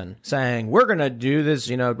person, saying, we're going to do this,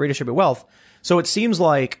 you know, redistribute wealth. So it seems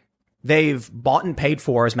like they've bought and paid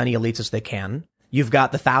for as many elites as they can. You've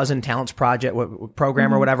got the 1,000 Talents Project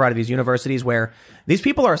program or whatever out of these universities where these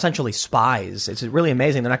people are essentially spies. It's really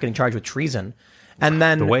amazing. They're not getting charged with treason. And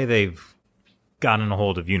then the way they've gotten a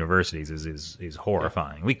hold of universities is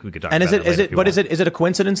horrifying. We could talk and about is it a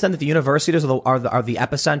coincidence then that the universities are the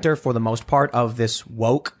epicenter for the most part of this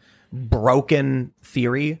woke, broken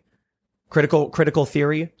theory? Critical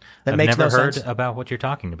theory that makes no sense. I've never heard about what you're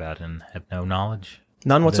talking about and have no knowledge.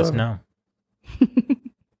 None whatsoever. No.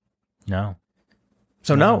 No.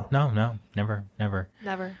 So no. Never. Never.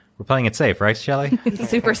 We're playing it safe, right, Shelley?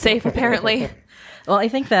 Super safe, apparently. Well, I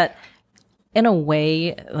think that in a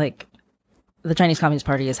way, like the Chinese Communist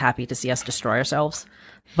Party is happy to see us destroy ourselves,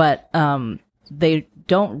 but they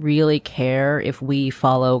don't really care if we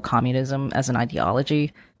follow communism as an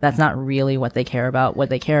ideology. That's not really what they care about. What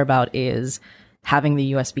they care about is having the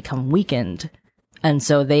U.S. become weakened. And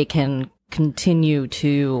so they can continue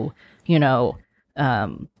to, you know,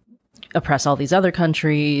 oppress all these other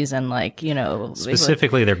countries and like, you know.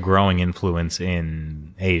 Specifically, their growing influence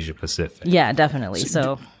in Asia Pacific. Yeah, definitely.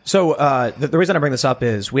 So the reason I bring this up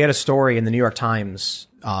is we had a story in the New York Times.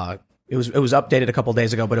 It was updated a couple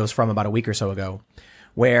days ago, but it was from about a week or so ago,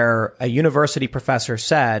 where a university professor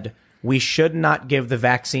said, we should not give the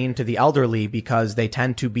vaccine to the elderly because they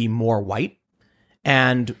tend to be more white,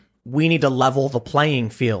 and we need to level the playing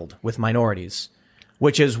field with minorities,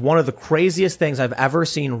 which is one of the craziest things I've ever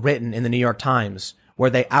seen written in the New York Times, where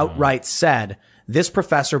they outright said, this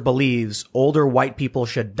professor believes older white people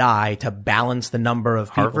should die to balance the number of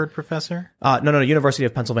people. Harvard professor? No, University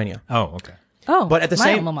of Pennsylvania. Oh, okay. Oh, but at the my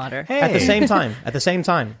same alma mater. at the same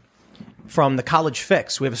time, from the College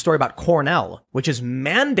Fix, we have a story about Cornell, which is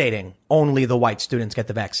mandating only the white students get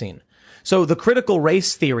the vaccine. So the critical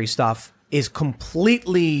race theory stuff is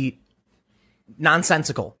completely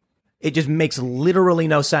nonsensical. It just makes literally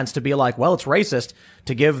no sense to be like, well, it's racist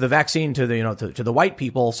to give the vaccine to the, you know, to the white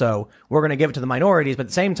people, so we're going to give it to the minorities. But at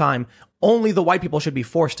the same time, only the white people should be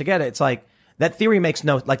forced to get it. It's like that theory makes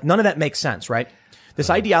none of that makes sense, right? This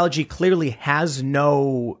ideology clearly has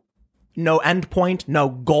no end point, no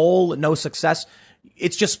goal, no success.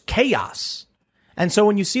 It's just chaos. And so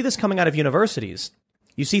when you see this coming out of universities,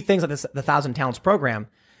 you see things like this, the 1,000 Talents program.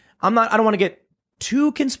 I don't want to get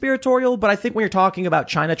too conspiratorial, but I think when you're talking about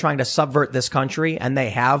China trying to subvert this country and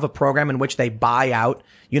they have a program in which they buy out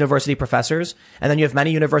university professors, and then you have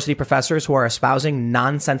many university professors who are espousing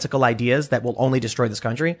nonsensical ideas that will only destroy this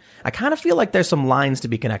country, I kind of feel like there's some lines to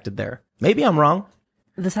be connected there. Maybe I'm wrong.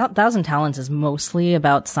 The 1,000 Talents is mostly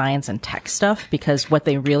about science and tech stuff because what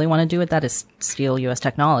they really want to do with that is steal U.S.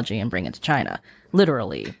 technology and bring it to China.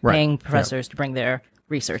 Literally, paying professors to bring their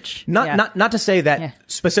research. Not to say that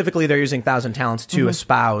specifically they're using 1,000 Talents to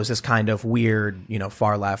espouse this kind of weird, you know,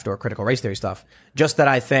 far left or critical race theory stuff. Just that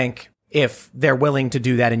I think if they're willing to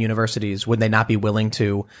do that in universities, would they not be willing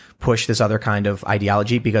to push this other kind of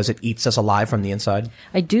ideology because it eats us alive from the inside?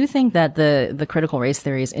 I do think that the critical race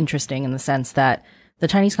theory is interesting in the sense that the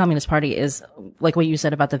Chinese Communist Party is like what you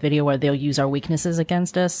said about the video where they'll use our weaknesses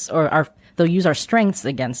against us, or they'll use our strengths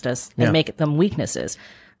against us and make them weaknesses.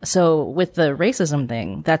 So with the racism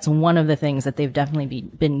thing, that's one of the things that they've definitely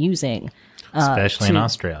been using. Especially in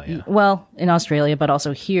Australia. Well, in Australia, but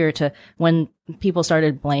also here when people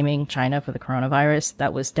started blaming China for the coronavirus,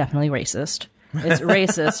 that was definitely racist. It's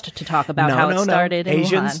racist to talk about how it started in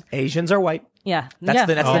Wuhan. Asians are white. Yeah. That's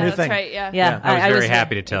the new that's thing. right, yeah. I was very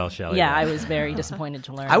happy to tell Shelley. Yeah, that. I was very disappointed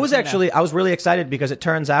to learn. I was really excited because it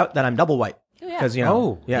turns out that I'm double white. Because, you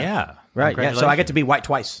know. Right. Yeah. So I get to be white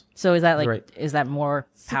twice. So is that is that more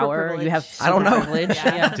power? Privilege. You have I don't know. privilege?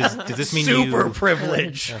 Does this mean Super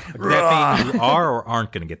privilege. Does that mean you are or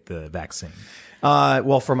aren't going to get the vaccine?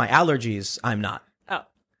 Well, for my allergies, I'm not. Oh.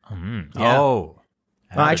 Yeah. Oh.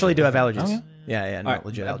 I actually do have allergies. Okay. Yeah, All right,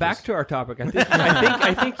 legit allergies. back to our topic.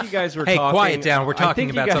 I think you guys were Hey, talking... quiet down. We're I talking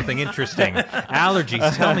think you about guys- something interesting.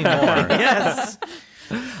 Allergies. Tell me more. Yes.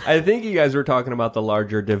 I think you guys were talking about the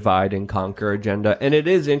larger divide and conquer agenda, and it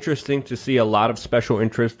is interesting to see a lot of special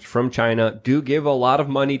interests from China do give a lot of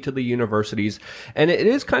money to the universities, and it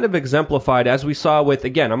is kind of exemplified as we saw with,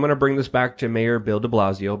 again, I'm going to bring this back to Mayor Bill de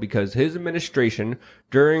Blasio, because his administration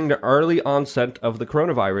during the early onset of the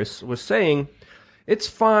coronavirus was saying, it's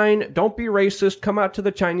fine. Don't be racist. Come out to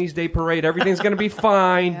the Chinese Day Parade. Everything's going to be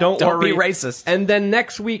fine. Don't worry. be racist. And then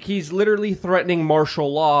next week, he's literally threatening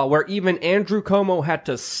martial law, where even Andrew Cuomo had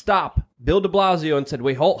to stop Bill de Blasio and said,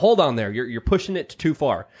 wait, hold on there. You're pushing it too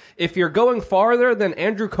far. If you're going farther than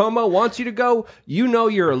Andrew Cuomo wants you to go, you know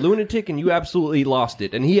you're a lunatic and you absolutely lost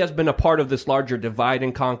it. And he has been a part of this larger divide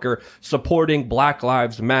and conquer, supporting Black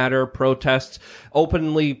Lives Matter protests,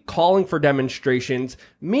 openly calling for demonstrations.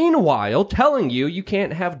 Meanwhile, telling you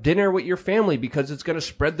can't have dinner with your family because it's going to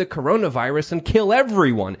spread the coronavirus and kill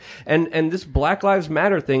everyone. And this Black Lives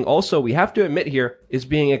Matter thing also, we have to admit here, is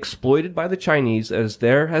being exploited by the Chinese, as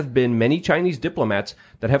there have been many Chinese diplomats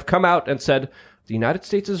that have come out and said, the United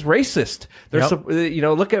States is racist.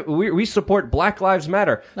 Look at, we support Black Lives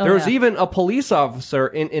Matter. There was even a police officer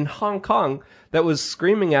in Hong Kong that was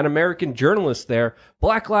screaming at American journalists there,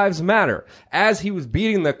 Black Lives Matter, as he was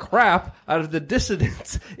beating the crap out of the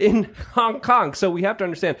dissidents in Hong Kong. So we have to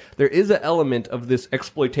understand there is an element of this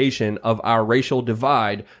exploitation of our racial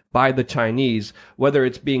divide by the Chinese, whether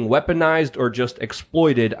it's being weaponized or just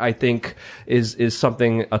exploited, I think is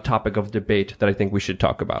something, a topic of debate that I think we should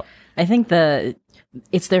talk about. I think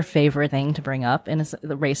it's their favorite thing to bring up, and it's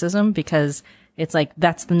the racism, because it's like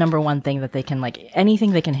that's the number one thing that they can, like,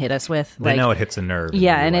 anything they can hit us with. They like, know it hits a nerve.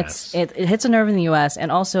 Yeah, in the and US. it hits a nerve in the U.S. and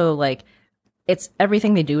also like it's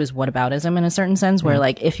everything they do is whataboutism in a certain sense. Where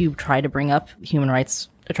like if you try to bring up human rights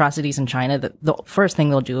atrocities in China, the first thing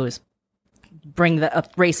they'll do is bring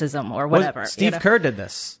up racism or whatever. Steve Kerr did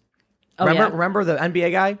this. Oh, Remember the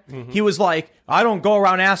NBA guy? He was like, I don't go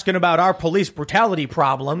around asking about our police brutality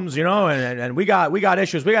problems, and we got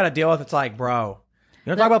issues we got to deal with. It's like, bro, you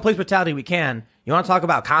want to talk about police brutality? We can. You want to talk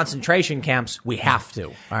about concentration camps? We have to.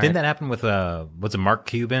 All right? Didn't that happen with was it Mark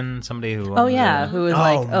Cuban? Somebody who Oh yeah, who was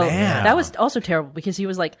like, man. that was also terrible because he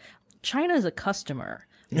was like, China is a customer.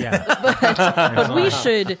 Yeah. But we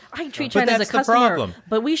should. I treat China as a that's the customer, problem.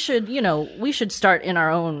 but we should start in our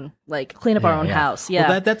own, like, clean up our own house. Yeah,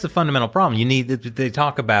 Well, that's a fundamental problem. They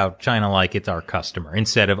talk about China like it's our customer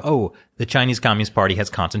instead of, the Chinese Communist Party has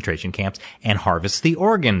concentration camps and harvests the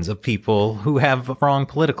organs of people who have wrong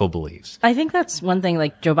political beliefs. I think that's one thing.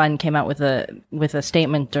 Like Joe Biden came out with a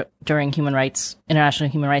statement during International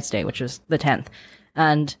Human Rights Day, which was the 10th,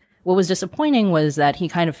 and what was disappointing was that he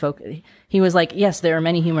kind of he was like, yes, there are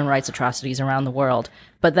many human rights atrocities around the world,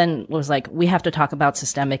 but then was like, we have to talk about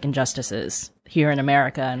systemic injustices here in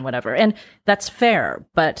America and whatever. And that's fair,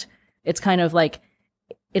 but it's kind of like,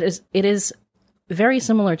 it is very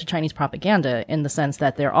similar to Chinese propaganda in the sense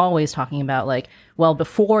that they're always talking about like, well,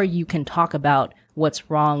 before you can talk about what's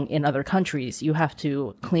wrong in other countries, you have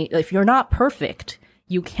to if you're not perfect,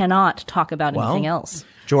 you cannot talk about anything else.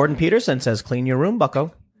 Jordan Peterson says, clean your room,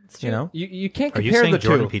 bucko. You can't Are compare you saying the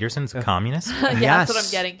Jordan two. Peterson's a communist? Yeah, Yes. that's what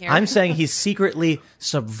I'm getting here. I'm saying he's secretly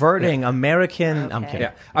subverting American. I'm kidding.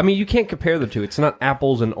 Yeah. I mean, you can't compare the two. It's not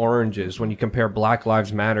apples and oranges when you compare Black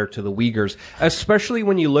Lives Matter to the Uyghurs, especially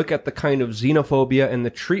when you look at the kind of xenophobia and the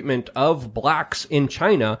treatment of blacks in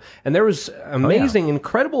China. And there was amazing,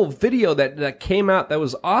 incredible video that came out that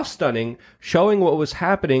was awe-stunning, showing what was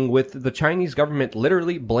happening with the Chinese government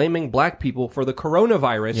literally blaming black people for the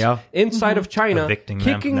coronavirus inside of China, Evicting them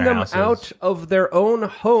kicking from their them houses. out of their own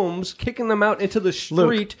homes, kicking them out into the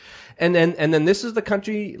street. And then this is the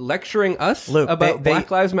country lecturing us Luke, about they- Black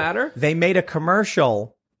Lives Matter. They made a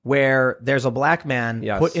commercial where there's a black man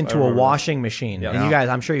Yes, put I into a remember. washing machine, and Yeah. you guys,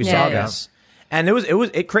 I'm sure you Yeah, saw yeah. this. And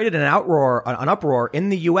it created an uproar in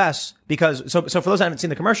the U.S. because so for those that haven't seen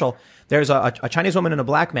the commercial, there's a Chinese woman and a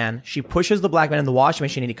black man. She pushes the black man in the washing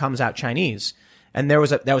machine, and he comes out Chinese. And there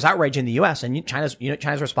was outrage in the U.S. And China's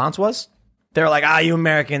response was, they're like, you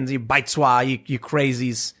Americans, you baitsua, you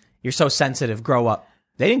crazies, you're so sensitive, grow up.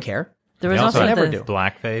 They didn't care. There was They also never the do.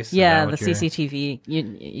 Blackface. Is yeah, that the what you're- CCTV.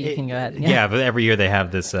 You can go ahead. Yeah, but every year they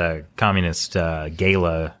have this communist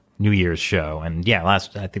gala New Year's show, and I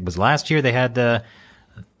think it was last year they had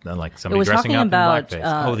like It somebody was dressing talking up about in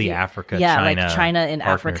blackface. The Africa, yeah, China, like China in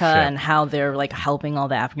Africa partnership. and how they're like helping all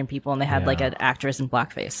the African people, and they had like an actress in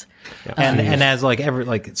blackface. And as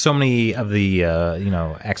like so many of the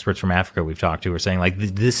experts from Africa we've talked to are saying like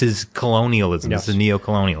this is colonialism, Yes. this is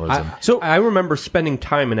neo-colonialism. So I remember spending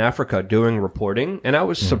time in Africa doing reporting, and I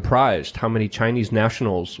was surprised how many Chinese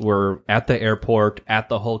nationals were at the airport, at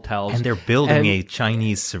the hotels, and they're building And- a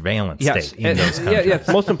Chinese surveillance Yes, state in those countries.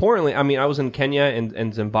 yeah. Most importantly, I mean, I was in Kenya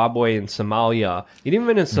and Zimbabwe and Somalia. And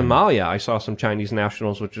even in Somalia, I saw some Chinese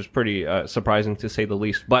nationals, which was pretty surprising to say the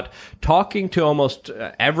least. But talking to almost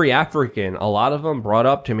every African, a lot of them brought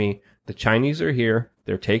up to me, the Chinese are here.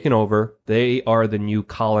 They're taking over. They are the new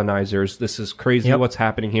colonizers. This is crazy what's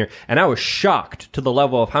happening here. And I was shocked to the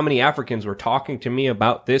level of how many Africans were talking to me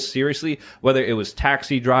about this seriously, whether it was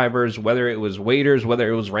taxi drivers, whether it was waiters,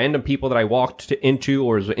 whether it was random people that I walked into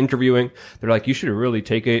or was interviewing. They're like, you should really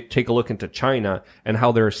take a look into China and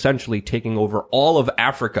how they're essentially taking over all of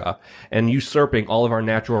Africa and usurping all of our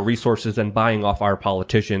natural resources and buying off our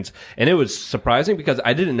politicians. And it was surprising because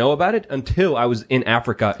I didn't know about it until I was in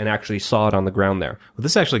Africa and actually saw it on the ground there. Well,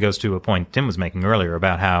 this actually goes to a point Tim was making earlier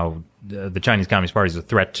about how the Chinese Communist Party is a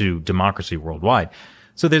threat to democracy worldwide.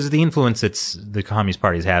 So there's the influence that the Communist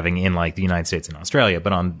Party is having in like the United States and Australia,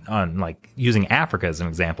 but on like using Africa as an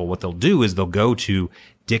example, what they'll do is they'll go to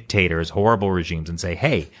dictators, horrible regimes, and say,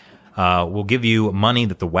 "Hey, we'll give you money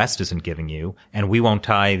that the West isn't giving you, and we won't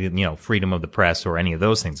tie freedom of the press or any of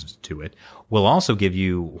those things to it. We'll also give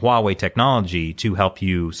you Huawei technology to help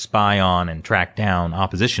you spy on and track down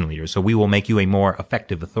opposition leaders. So we will make you a more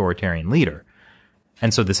effective authoritarian leader."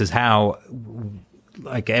 And so this is how,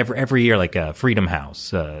 like every year, like a Freedom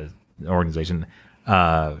House organization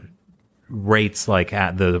rates like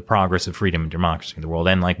at the progress of freedom and democracy in the world,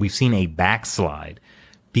 and like we've seen a backslide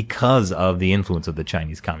because of the influence of the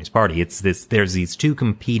Chinese Communist Party. There's these two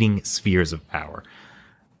competing spheres of power.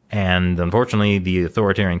 And unfortunately, the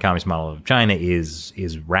authoritarian communist model of China is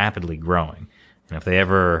rapidly growing. And if they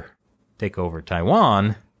ever take over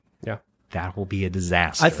Taiwan, that will be a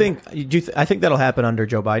disaster. I think that'll happen under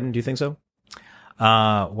Joe Biden. Do you think so?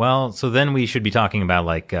 Well, so then we should be talking about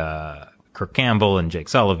like Kirk Campbell and Jake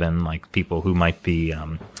Sullivan, like people who might be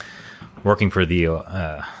working for the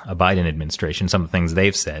a Biden administration, some of the things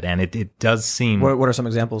they've said. And it does seem... What are some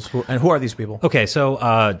examples? And who are these people? Okay,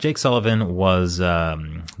 so Jake Sullivan was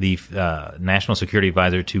the national security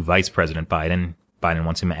advisor to Vice President Biden. Biden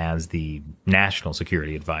wants him as the national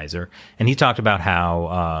security advisor. And he talked about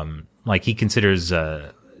how like he considers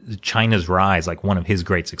China's rise like one of his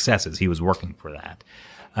great successes. He was working for that.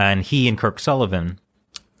 And he and Kirk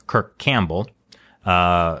Campbell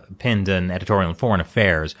penned an editorial in Foreign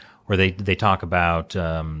Affairs where they talk about,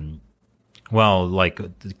 like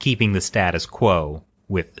keeping the status quo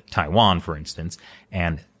with Taiwan, for instance.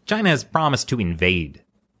 And China has promised to invade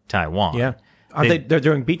Taiwan. Yeah. They're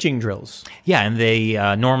doing beaching drills. Yeah, and they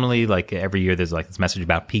normally, like every year, there's like this message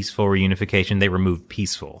about peaceful reunification. They removed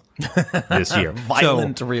peaceful this year.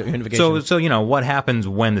 Violent reunification. So what happens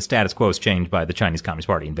when the status quo is changed by the Chinese Communist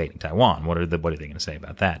Party invading Taiwan? What are they going to say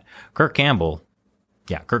about that? Kirk Campbell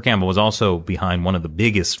was also behind one of the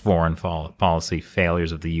biggest foreign policy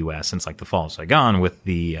failures of the U.S. since like the fall of Saigon with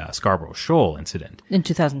the Scarborough Shoal incident In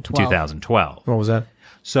 2012. What was that?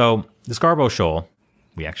 So the Scarborough Shoal,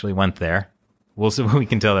 we actually went there. We'll see. We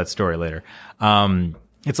can tell that story later.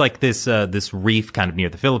 It's like this reef kind of near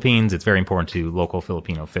the Philippines. It's very important to local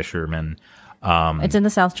Filipino fishermen. It's in the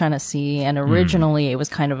South China Sea, and originally it was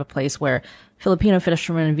kind of a place where Filipino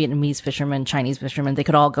fishermen, Vietnamese fishermen, Chinese fishermen, they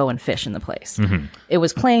could all go and fish in the place. Mm-hmm. It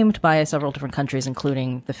was claimed by several different countries,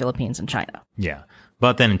 including the Philippines and China. Yeah.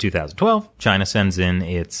 But then in 2012, China sends in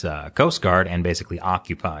its Coast Guard and basically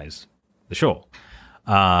occupies the shoal.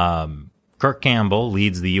 Kirk Campbell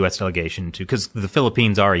leads the U.S. delegation because the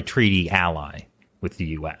Philippines are a treaty ally with the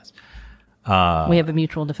U.S. We have a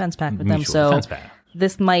mutual defense pact with them, so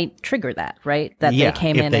this might trigger that, right? That they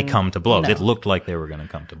came in if they come to blows. It looked like they were going to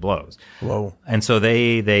come to blows. Whoa. And so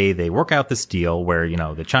they work out this deal where,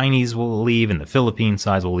 the Chinese will leave and the Philippine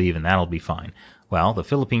side will leave, and that'll be fine. Well, the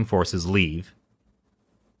Philippine forces leave.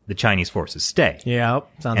 The Chinese forces stay. Yeah,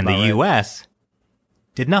 sounds and about the right. U.S.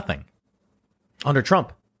 did nothing. Under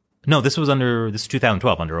Trump. No, this is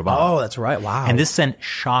 2012 under Obama. Oh, that's right. Wow. And this sent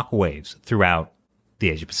shockwaves throughout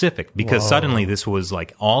the Asia Pacific because suddenly this was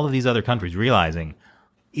like all of these other countries realizing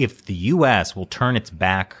if the U.S. will turn its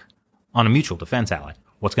back on a mutual defense ally,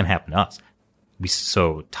 what's going to happen to us?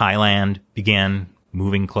 So Thailand began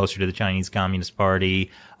moving closer to the Chinese Communist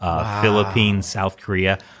Party, Philippines, South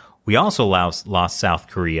Korea. We also lost South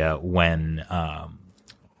Korea when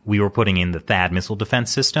we were putting in the THAAD missile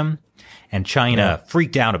defense system, and China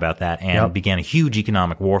freaked out about that and began a huge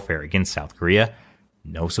economic warfare against South Korea.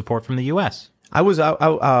 No support from the U.S. We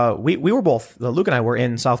were both, Luke and I were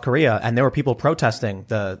in South Korea, and there were people protesting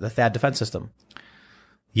the THAAD defense system.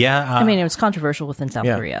 Yeah. I mean, it was controversial within South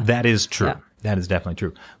Korea. That is true. Yeah. That is definitely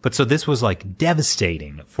true. But so this was like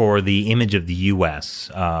devastating for the image of the U.S.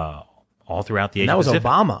 All throughout the Asia And that was Pacific.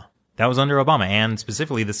 Obama. That was under Obama. And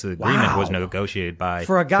specifically, this agreement Wow. was negotiated by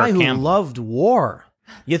For a guy Kirk who Campbell. loved war.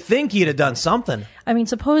 You'd think he'd have done something. I mean,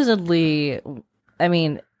 supposedly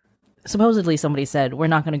somebody said, we're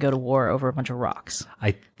not going to go to war over a bunch of rocks.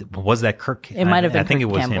 Was that Kirk? It might have been I think Kirk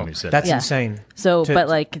it was Campbell. him who said That's Yeah. insane. So, To- but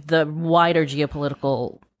like the wider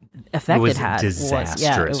geopolitical effect it was had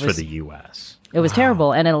disastrous for the U.S. It was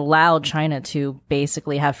terrible, and it allowed China to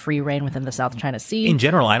basically have free reign within the South China Sea. In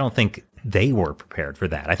general, I don't think they were prepared for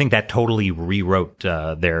that. I think that totally rewrote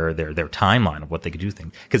their timeline of what they could do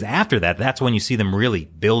things. Because after that, that's when you see them really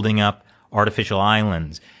building up artificial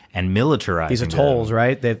islands and militarizing These atolls, them.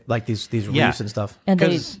 right? They've like these Yeah. reefs and stuff. and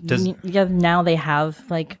now they have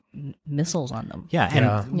like missiles on them. Yeah,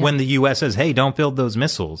 and when the U.S. says, "Hey, don't build those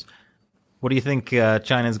missiles," what do you think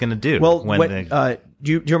China's going to do? Well, when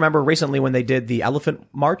do you remember recently when they did the Elephant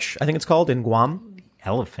March? I think it's called in Guam.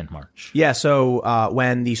 Elephant March? Yeah. So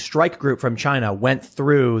when the strike group from China went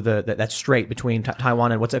through that strait between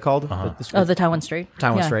Taiwan and what's it called? The Taiwan Strait.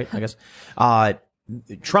 Taiwan Yeah. Strait, I guess.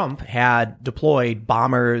 Trump had deployed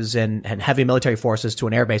bombers and heavy military forces to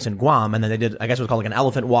an airbase in Guam, and then they did, I guess it was called like an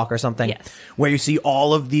elephant walk or something, Yes. where you see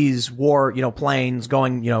all of these war, planes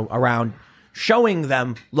going, around, showing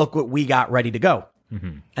them, look what we got ready to go.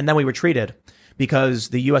 Mm-hmm. And then we retreated because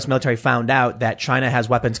the U.S. military found out that China has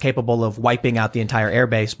weapons capable of wiping out the entire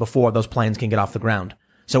airbase before those planes can get off the ground.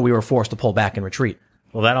 So we were forced to pull back and retreat.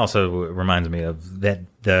 Well, that also reminds me of that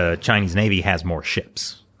the Chinese Navy has more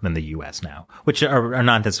ships than the U.S. now, which are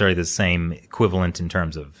not necessarily the same equivalent in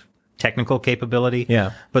terms of technical capability.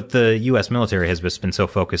 Yeah. But the U.S. military has just been so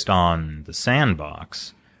focused on the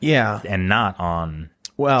sandbox Yeah. and not on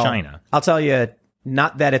Well, China. I'll tell you,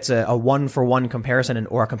 not that it's a one-for-one comparison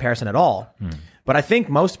or a comparison at all, but I think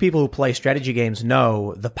most people who play strategy games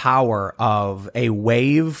know the power of a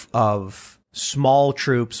wave of small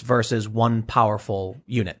troops versus one powerful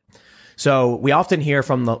unit. So we often hear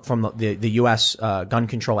from the U.S. Gun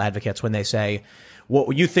control advocates when they say,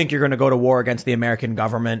 "Well, you think you're going to go to war against the American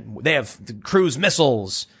government? They have cruise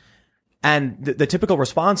missiles," and the typical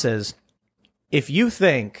response is, if you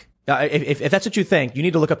think. If that's what you think, you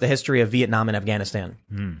need to look up the history of Vietnam and Afghanistan.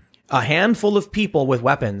 A handful of people with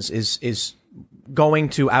weapons is going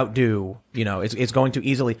to outdo, it's going to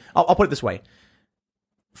easily. I'll put it this way: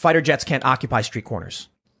 fighter jets can't occupy street corners.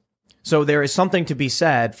 So there is something to be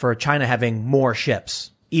said for China having more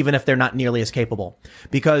ships, even if they're not nearly as capable.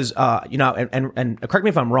 Because, and correct me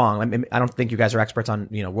if I'm wrong. I don't think you guys are experts on,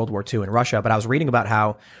 World War II and Russia, but I was reading about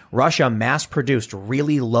how Russia mass produced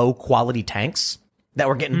really low quality tanks that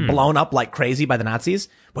were getting blown up like crazy by the Nazis,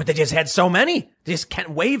 but they just had so many. They just can't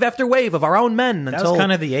wave after wave of our own men That until was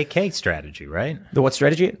kind of the AK strategy, right? the what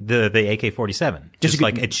strategy? The AK-47, Just just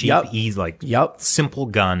like a cheap, Yup. easy, Yup. simple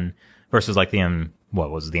gun versus like the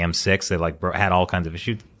M6? They had all kinds of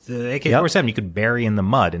issues. The AK-47 you could bury in the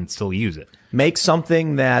mud and still use it. Make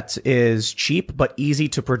something that is cheap but easy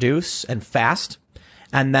to produce and fast.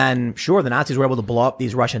 And then, sure, the Nazis were able to blow up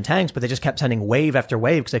these Russian tanks, but they just kept sending wave after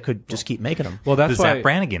wave because they could just keep making them. Well, that's The why Zap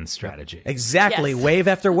Brannigan strategy. Exactly. Yes. Wave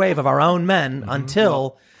after wave of our own men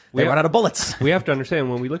until they run out of bullets. we have to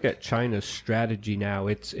understand when we look at China's strategy now,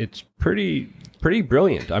 it's pretty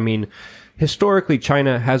brilliant. I mean, historically,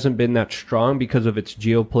 China hasn't been that strong because of its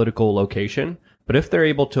geopolitical location. But if they're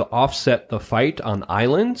able to offset the fight on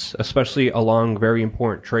islands, especially along very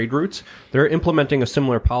important trade routes, they're implementing a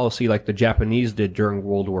similar policy like the Japanese did during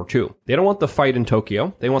World War II. They don't want the fight in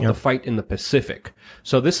Tokyo. They want the fight in the Pacific.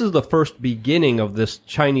 So this is the first beginning of this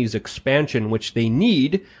Chinese expansion, which they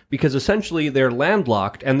need because essentially they're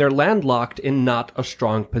landlocked, and they're landlocked in not a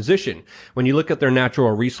strong position. When you look at their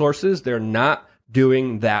natural resources, they're not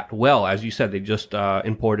doing that well. As you said, they just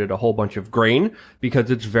imported a whole bunch of grain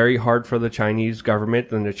because it's very hard for the Chinese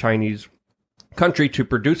government and the Chinese country to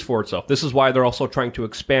produce for itself. This is why they're also trying to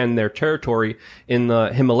expand their territory in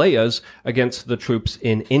the Himalayas against the troops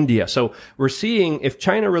in India. So we're seeing if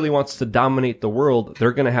China really wants to dominate the world,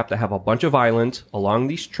 they're going to have a bunch of islands along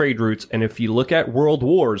these trade routes. And if you look at world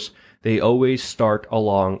wars, they always start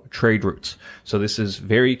along trade routes. So this is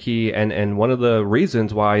very key and one of the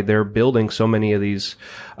reasons why they're building so many of these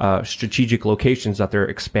strategic locations that they're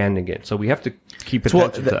expanding in. So we have to keep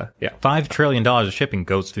attention to that. Yeah. $5 trillion of shipping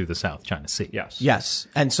goes through the South China Sea. Yes. Yes.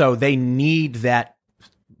 And so they need that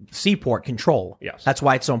seaport control. Yes. That's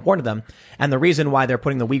why it's so important to them. And the reason why they're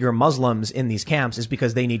putting the Uyghur Muslims in these camps is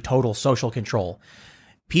because they need total social control.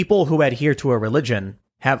 People who adhere to a religion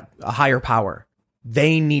have a higher power.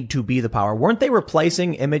 They need to be the power. Weren't they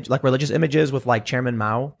replacing religious images with like Chairman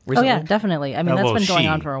Mao recently? Oh yeah, definitely. I mean, that's been going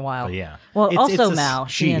on for a while. Yeah. Well, It's also a- Mao,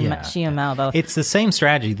 Xi and Mao both. It's the same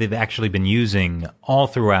strategy they've actually been using all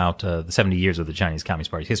throughout the 70 years of the Chinese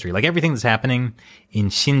Communist Party's history. Like everything that's happening in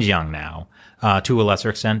Xinjiang now, to a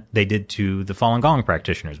lesser extent, they did to the Falun Gong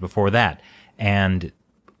practitioners before that. And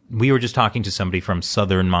we were just talking to somebody from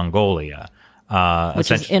southern Mongolia.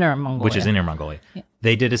 Which is Inner Mongolia. Which is Inner Mongolia. Yeah.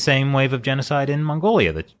 They did a same wave of genocide in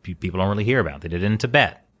Mongolia that people don't really hear about. They did it in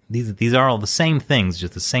Tibet. These are all the same things,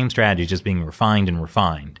 just the same strategy, just being refined and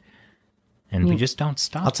refined. And we just don't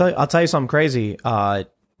stop. I'll tell you something crazy.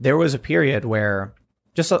 There was a period where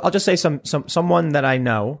I'll just say someone that I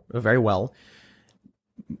know very well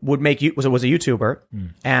was a YouTuber,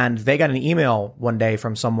 and they got an email one day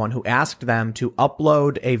from someone who asked them to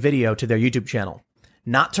upload a video to their YouTube channel.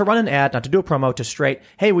 Not to run an ad, not to do a promo, to straight,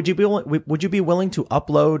 hey, would you be willing to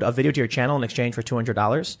upload a video to your channel in exchange for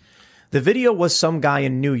 $200? The video was some guy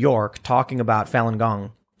in New York talking about Falun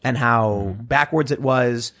Gong and how backwards it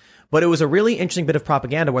was. But it was a really interesting bit of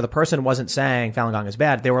propaganda where the person wasn't saying Falun Gong is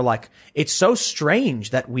bad. They were like, it's so strange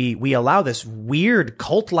that we allow this weird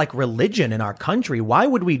cult-like religion in our country. Why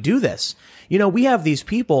would we do this? You know, we have these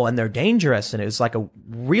people and they're dangerous. And it was like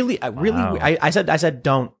I said,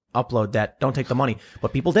 don't upload that. Don't take the money.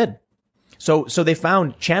 But people did. So they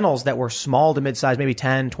found channels that were small to mid-size, maybe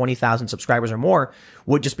 10, 20,000 subscribers or more,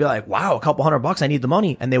 would just be like, wow, a couple $100, I need the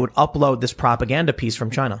money. And they would upload this propaganda piece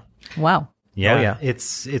from China. Wow. Yeah, Oh, yeah.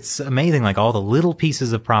 It's amazing, like all the little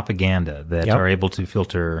pieces of propaganda that Yep. are able to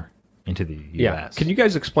filter into the U.S. Yeah. Can you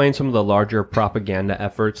guys explain some of the larger propaganda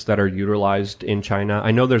efforts that are utilized in China? I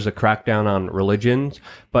know there's a crackdown on religions,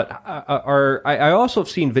 but I also have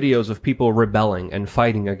seen videos of people rebelling and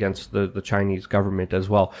fighting against the Chinese government as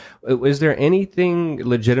well. Is there anything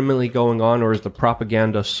legitimately going on, or is the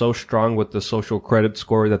propaganda so strong with the social credit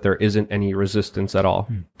score that there isn't any resistance at all?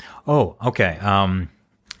 Oh, okay.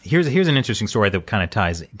 Here's an interesting story that kind of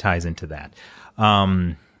ties into that.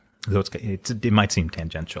 Though it might seem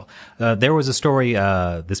tangential. There was a story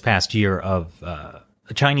this past year of a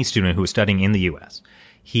Chinese student who was studying in the U.S.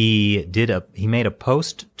 He made a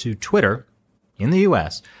post to Twitter in the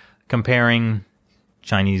U.S. comparing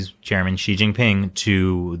Chinese Chairman Xi Jinping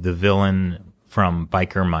to the villain from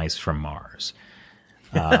Biker Mice from Mars.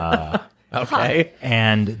 Okay.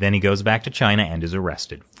 And then he goes back to China and is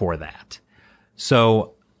arrested for that.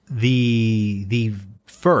 So the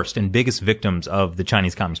first and biggest victims of the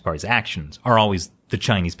Chinese Communist Party's actions are always the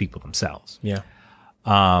Chinese people themselves. Yeah.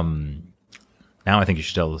 Now I think you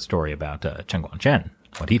should tell the story about Chen Guangchen,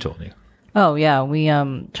 what he told you. Oh yeah,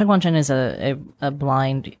 Chen Guangchen is a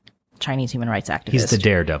blind Chinese human rights activist. He's the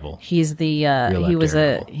daredevil. He's the he was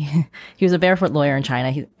a barefoot lawyer in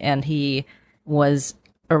China, and he was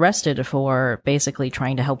arrested for basically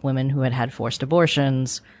trying to help women who had forced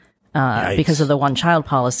abortions because of the one child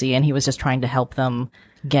policy, and he was just trying to help them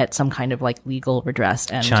get some kind of like legal redress.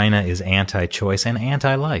 And China is anti-choice and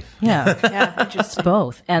anti-life. yeah, Yeah, interesting.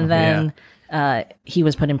 both. And then he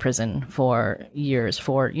was put in prison for years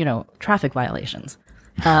for traffic violations.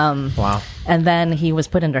 Wow. And then he was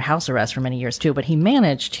put under house arrest for many years too, but he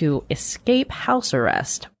managed to escape house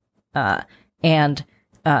arrest and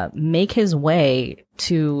make his way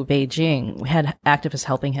to Beijing. We had activists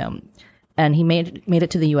helping him, and he made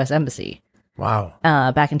it to the U.S. Embassy Wow.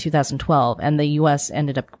 back in 2012, and the U.S.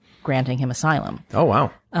 ended up granting him asylum. Oh,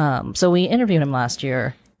 wow. So we interviewed him last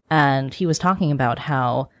year, and he was talking about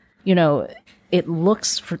how, it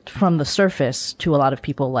looks from the surface to a lot of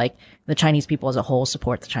people like the Chinese people as a whole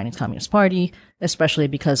support the Chinese Communist Party, especially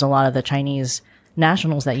because a lot of the Chinese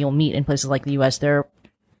nationals that you'll meet in places like the U.S., they're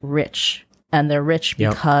rich. And they're rich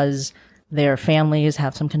because their families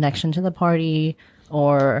have some connection to the party,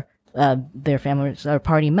 or their families are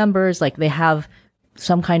party members. Like they have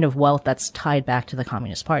some kind of wealth that's tied back to the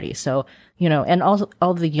Communist Party. So, and also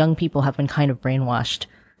all the young people have been kind of brainwashed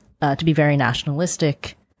to be very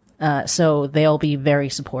nationalistic. So they'll be very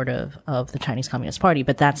supportive of the Chinese Communist Party,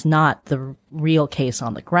 but that's not the real case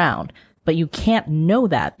on the ground. But you can't know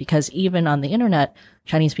that because even on the internet,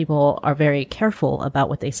 Chinese people are very careful about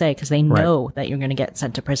what they say because they know that you're going to get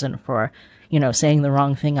sent to prison for, saying the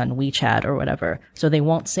wrong thing on WeChat or whatever. So they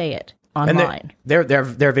won't say it online. And there are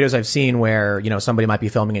videos I've seen where, somebody might be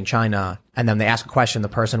filming in China and then they ask a question, the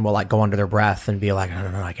person will like go under their breath and be like,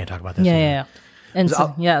 no, I can't talk about this. Yeah. And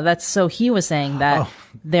so he was saying that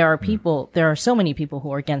there are so many people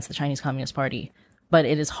who are against the Chinese Communist Party but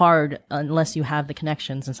it is hard unless you have the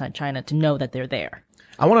connections inside China to know that they're there.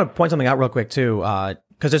 I want to point something out real quick too,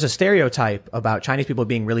 because there's a stereotype about Chinese people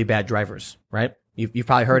being really bad drivers, right? You've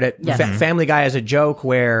probably heard it. Yes. Family Guy has a joke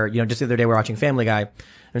where, just the other day we were watching Family Guy.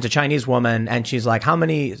 There's a Chinese woman and she's like, how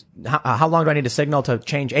long do I need to signal to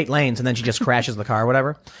change 8 lanes? And then she just crashes the car or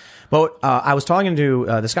whatever. But, I was talking to,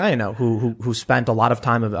 this guy I know who spent a lot of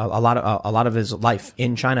time a lot of his life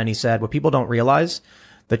in China. And he said, what people don't realize,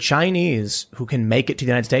 the Chinese who can make it to the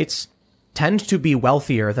United States tend to be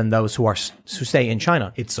wealthier than those who stay in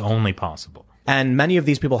China. It's only possible. And many of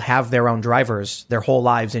these people have their own drivers their whole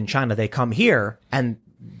lives in China. They come here and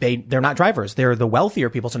they're not drivers. They're the wealthier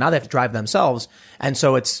people. So now they have to drive themselves. And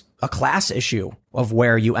so it's a class issue of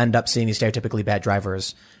where you end up seeing these stereotypically bad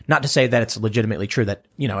drivers. Not to say that it's legitimately true that,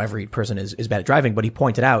 every person is bad at driving, but he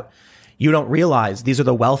pointed out, you don't realize these are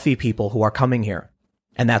the wealthy people who are coming here.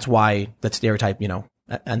 And that's why that stereotype,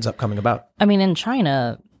 ends up coming about. I mean, in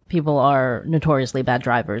China, people are notoriously bad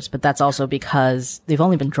drivers, but that's also because they've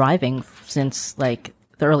only been driving since like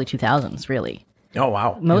the early 2000s, really. Oh,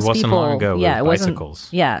 wow. Most it wasn't people, long ago with it wasn't- bicycles.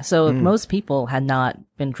 Yeah, so most people had not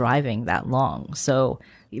been driving that long. So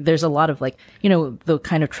there's a lot of the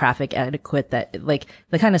kind of traffic etiquette that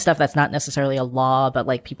the kind of stuff that's not necessarily a law, but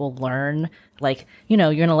people learn, you're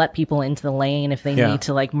going to let people into the lane if they Yeah. need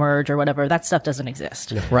to merge or whatever. That stuff doesn't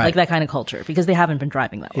exist. Right. That kind of culture because they haven't been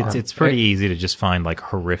driving that long. It's pretty easy to just find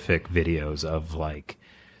horrific videos of like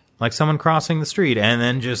someone crossing the street and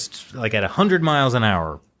then just at 100 miles an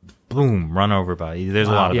hour, boom, run over by. There's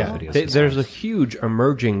a lot of those videos. There's a huge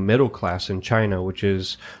emerging middle class in China, which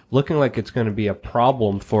is looking like it's going to be a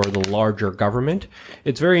problem for the larger government.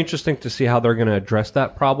 It's very interesting to see how they're going to address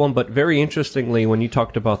that problem. But very interestingly, when you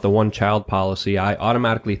talked about the one-child policy, I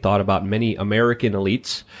automatically thought about many American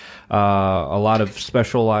elites, a lot of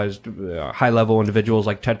specialized high-level individuals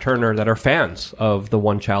like Ted Turner that are fans of the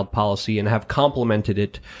one-child policy and have complimented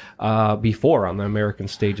it before on the American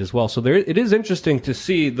stage as well. So it is interesting to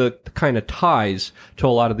see the kind of ties to a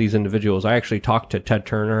lot of these individuals. I actually talked to Ted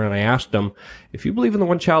Turner and I asked him, if you believe in the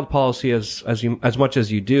one-child policy as much as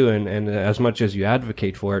you do and as much as you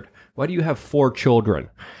advocate for it, why do you have 4 children?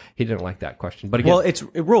 He didn't like that question. But again, Well, it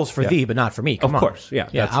rules for thee, but not for me. Come of on. course, yeah,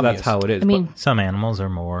 that's obvious. how it is. I mean, Some animals are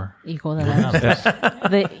more. equal than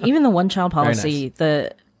others. Even the one-child policy,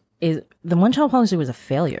 the one-child policy was a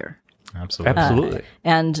failure. Absolutely. absolutely.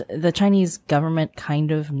 And the Chinese government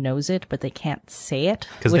kind of knows it, but they can't say it.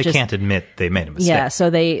 Because they can't admit they made a mistake. Yeah, so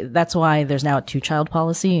that's why there's now a 2-child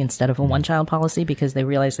policy instead of a 1-child policy, because they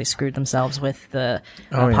realize they screwed themselves with the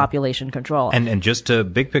population control. And just to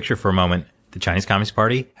big picture for a moment, the Chinese Communist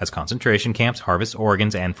Party has concentration camps, harvests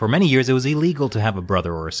organs, and for many years it was illegal to have a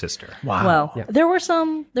brother or a sister. Wow. Well, there were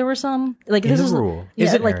some this the is rule. Yeah,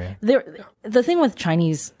 Is it like the thing with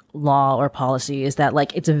Chinese law or policy is that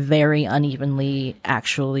it's very unevenly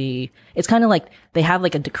it's kind of like they have a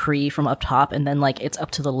decree from up top and then it's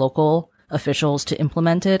up to the local officials to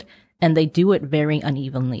implement it. And they do it very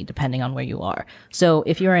unevenly depending on where you are. So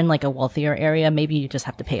if you're in a wealthier area, maybe you just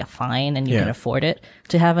have to pay a fine and you can afford it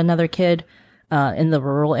to have another kid. In the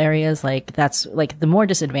rural areas, that's the more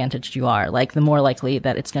disadvantaged you are, the more likely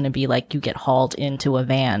that it's going to be you get hauled into a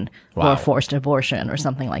van or a forced abortion or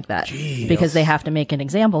something like that. Jeez. Because they have to make an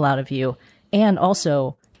example out of you. And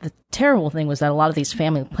also the terrible thing was that a lot of these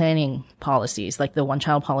family planning policies, like the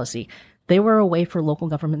 1-child policy, they were a way for local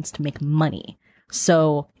governments to make money.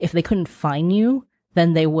 So if they couldn't fine you,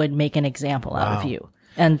 then they would make an example out of you.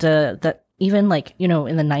 And that even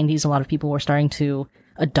in the 90s, a lot of people were starting to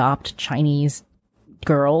adopt Chinese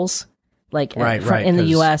girls, in the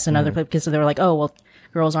U.S. and other places, because they were oh, well,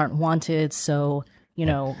 girls aren't wanted, so we're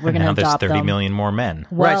going to Now there's adopt 30 them. million more men.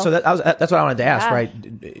 Right. Well, So that's what I wanted to ask,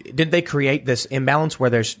 right? Did they create this imbalance where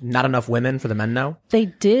there's not enough women for the men now? They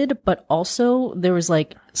did, but also there was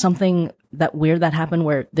something that weird that happened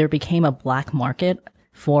where there became a black market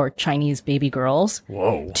for Chinese baby girls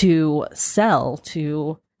to sell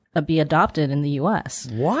to be adopted in the U.S.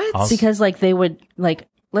 What? Because they would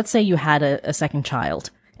let's say you had a second child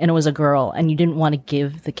and it was a girl and you didn't want to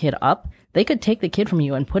give the kid up, they could take the kid from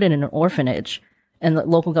you and put it in an orphanage. And the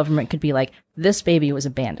local government could be this baby was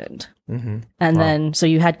abandoned. Mm-hmm. And then, so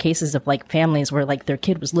you had cases of families where their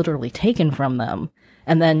kid was literally taken from them.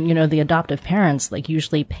 And then, the adoptive parents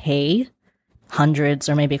usually pay hundreds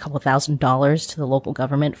or maybe a couple $1,000s to the local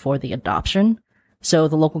government for the adoption. So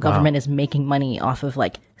the local government is making money off of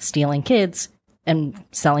stealing kids and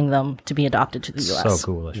selling them to be adopted to the U.S. So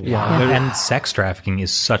cool. And sex trafficking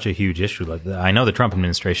is such a huge issue. I know the Trump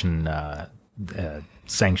administration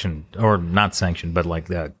sanctioned, or not sanctioned, but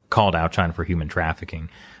called out China for human trafficking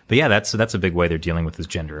But yeah, that's a big way they're dealing with this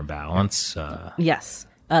gender imbalance. Yes.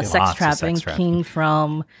 Lots Sex of trafficking sex trafficking. came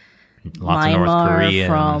from Lots of North Myanmar, Koreans.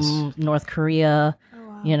 from North Korea,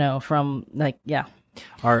 from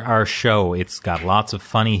Our show, it's got lots of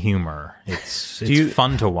funny humor. It's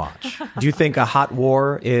fun to watch. Do you think a hot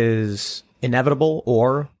war is inevitable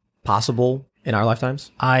or possible in our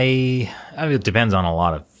lifetimes? I mean, it depends on a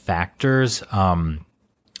lot of factors. I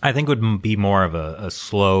think it would be more of a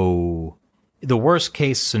slow. The worst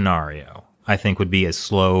case scenario, I think, would be a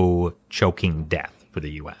slow choking death for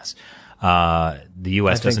the U.S. The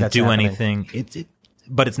U.S. doesn't do anything.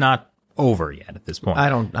 But it's not over yet at this point. I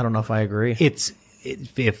don't know if I agree.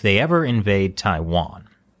 If they ever invade Taiwan,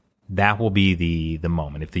 that will be the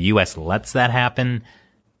moment. If the U.S. lets that happen,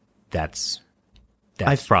 that's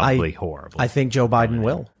probably horrible. I think Joe Biden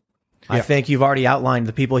will. Yeah. I think you've already outlined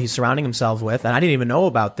the people he's surrounding himself with, and I didn't even know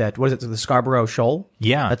about that. What is it, the Scarborough Shoal?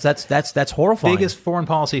 Yeah, that's horrifying. Biggest foreign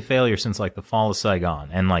policy failure since like the fall of Saigon,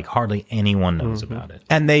 and like hardly anyone knows about it.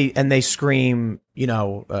 And they scream,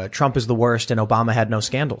 Trump is the worst, and Obama had no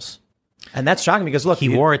scandals, and that's shocking because look, he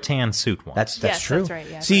wore a tan suit once. That's yes, true. That's right,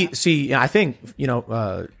 yeah, See, I think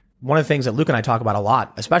one of the things that Luke and I talk about a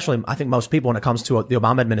lot, especially I think most people when it comes to the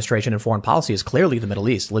Obama administration and foreign policy, is clearly the Middle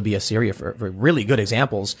East, Libya, Syria, for really good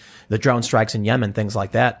examples. The drone strikes in Yemen, things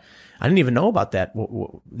like that. I didn't even know about that.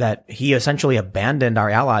 That he essentially abandoned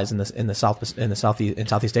our allies in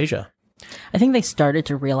Southeast Asia. I think they started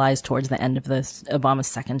to realize towards the end of Obama's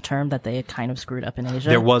second term that they had kind of screwed up in Asia.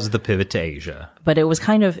 There was the pivot to Asia, but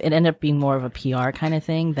it ended up being more of a PR kind of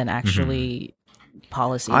thing than actually.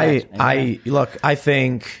 Policy. I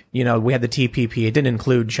think, we had the TPP. It didn't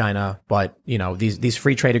include China, but, these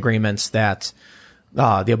free trade agreements that, the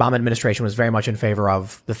Obama administration was very much in favor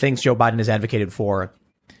of, the things Joe Biden has advocated for.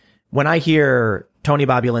 When I hear Tony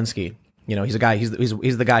Bobulinski, he's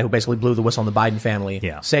the guy who basically blew the whistle on the Biden family,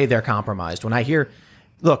 say they're compromised. When I hear,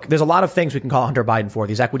 look, there's a lot of things we can call Hunter Biden for,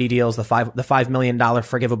 these equity deals, the $5 million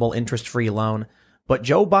forgivable interest-free loan. But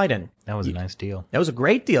Joe Biden. That was a nice deal. That was a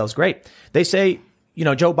great deal. It was great. They say,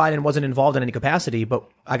 Joe Biden wasn't involved in any capacity, but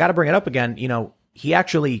I got to bring it up again. He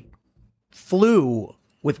actually flew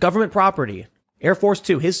with government property, Air Force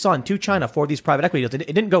Two, his son, to China for these private equity deals.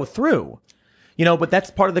 It didn't go through, but that's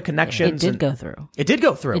part of the connections. It did go through. It did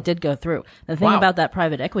go through. It did go through. The thing about that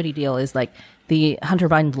private equity deal is like the Hunter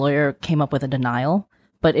Biden's lawyer came up with a denial.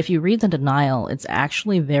 But if you read the denial, it's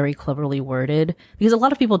actually very cleverly worded because a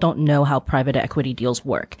lot of people don't know how private equity deals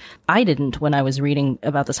work. I didn't when I was reading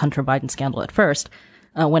about this Hunter Biden scandal at first,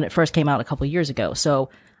 when it first came out a couple of years ago.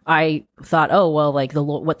 So I thought, oh, well, like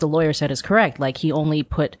what the lawyer said is correct. Like he only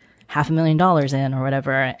put $500,000 in or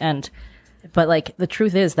whatever. But like the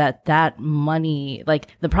truth is that money, like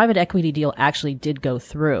the private equity deal actually did go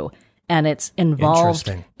through, and it's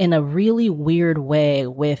involved in a really weird way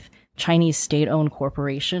with Chinese state-owned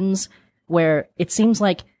corporations, where it seems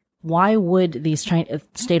like why would these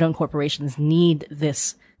state-owned corporations need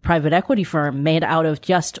this private equity firm made out of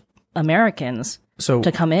just Americans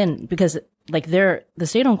to come in? Because like the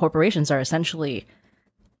state-owned corporations are essentially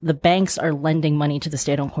the banks are lending money to the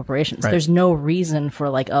state-owned corporations. Right. There's no reason for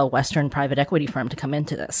like a Western private equity firm to come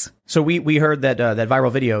into this. So we heard that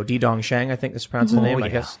viral video, Di Dongsheng, I think this is pronounced the name, I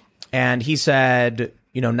guess. And he said,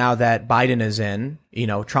 now that Biden is in,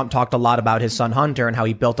 Trump talked a lot about his son Hunter and how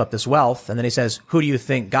he built up this wealth. And then he says, who do you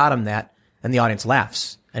think got him that? And the audience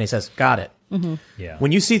laughs. And he says, got it. Mm-hmm. Yeah.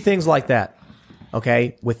 When you see things like that,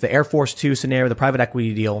 okay, with the Air Force Two scenario, the private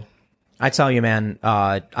equity deal, I tell you, man,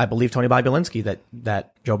 I believe Tony Bobulinski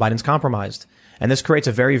that Joe Biden's compromised. And this creates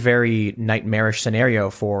a very, very nightmarish scenario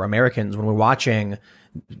for Americans when we're watching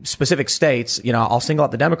specific states. I'll single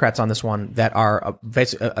out the Democrats on this one that are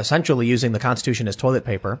essentially using the Constitution as toilet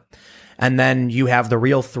paper. And then you have the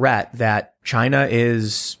real threat that China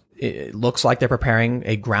it looks like they're preparing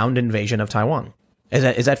a ground invasion of Taiwan.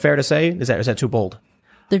 Is that fair to say? Is that too bold?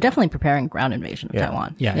 They're definitely preparing ground invasion of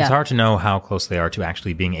Taiwan. Yeah, it's hard to know how close they are to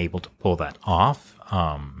actually being able to pull that off.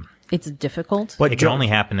 It's difficult. But it can only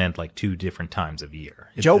happen at like 2 different times of year.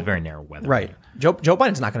 It's a very narrow weather. Right. Joe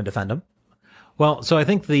Biden's not going to defend him. Well, so I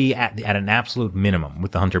think at an absolute minimum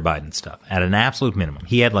with the Hunter Biden stuff, at an absolute minimum,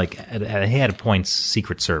 he had a points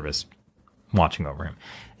Secret Service watching over him.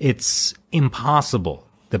 It's impossible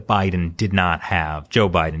that Joe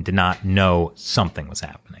Biden did not know something was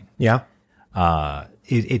happening. Yeah.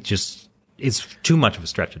 It just is too much of a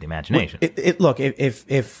stretch of the imagination. Look,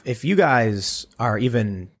 if you guys are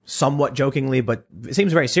even somewhat jokingly, but it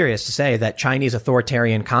seems very serious to say that Chinese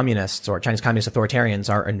authoritarian communists or Chinese communist authoritarians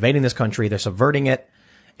are invading this country, they're subverting it,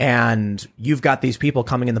 and you've got these people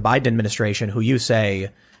coming in the Biden administration who you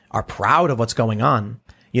say are proud of what's going on.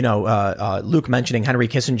 Luke mentioning Henry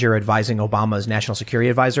Kissinger advising Obama's national security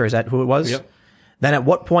advisor. Is that who it was? Yep. Then at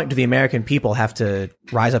what point do the American people have to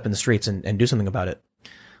rise up in the streets and do something about it?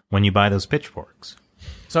 When you buy those pitchforks.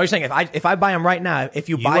 So you're saying if I buy them right now, if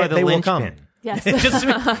you buy are it, the they will linchpin. come. Yes.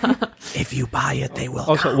 If you buy it, they will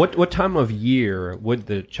Also, come. what time of year would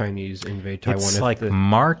the Chinese invade Taiwan? It's if like the,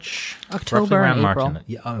 March, October roughly around and March. April.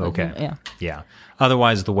 Yeah, oh, okay. Yeah.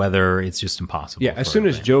 Otherwise, the weather, it's just impossible. Yeah, as for soon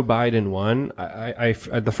as everybody. Joe Biden won,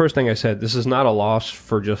 the first thing I said, this is not a loss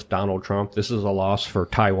for just Donald Trump. This is a loss for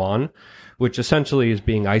Taiwan, which essentially is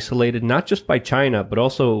being isolated not just by China, but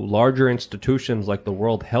also larger institutions like the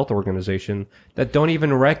World Health Organization that don't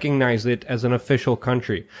even recognize it as an official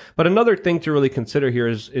country. But another thing to really consider here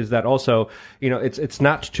is that also, it's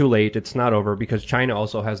not too late. It's not over because China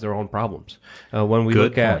also has their own problems. When we Good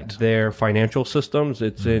look point. at their financial systems,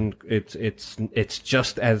 it's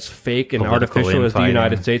just as fake and Political artificial as the infighting.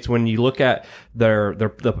 United States. When you look at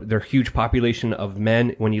their huge population of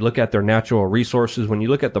men, when you look at their natural resources, when you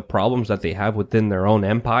look at the problems that they have within their own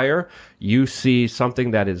empire, you see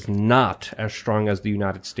something that is not as strong as the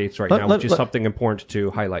United States right now, which is something important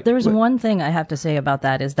to highlight. There's one thing I have to say about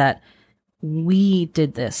that is that we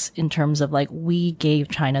did this in terms of like we gave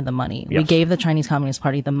China the money. We Yes. gave the Chinese Communist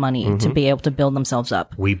Party the money to be able to build themselves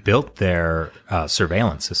up. we built their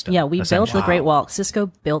surveillance system. Yeah, we built the essentially. Great Wall.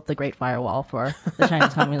 Cisco built the Great Firewall for the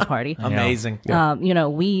Chinese Communist Party. Amazing.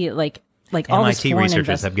 We like all this MIT foreign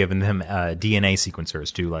researchers have given them DNA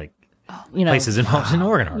sequencers to you know, places involved in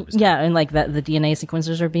organ harvesting. yeah, and like that the DNA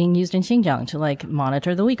sequencers are being used in Xinjiang to like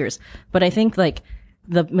monitor the Uyghurs. But I think like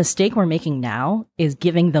the mistake we're making now is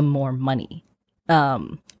giving them more money.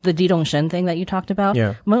 The Di Dongshen thing that you talked about.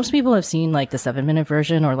 Yeah. Most people have seen like the 7-minute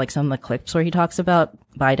version or like some of the clips where he talks about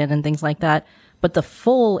Biden and things like that. But the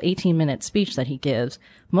full 18-minute speech that he gives,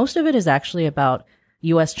 most of it is actually about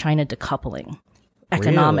U.S.-China decoupling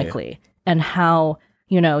economically and how,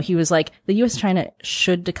 he was like, the U.S.-China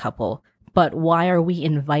should decouple, but why are we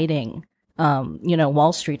inviting,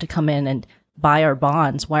 Wall Street to come in and buy our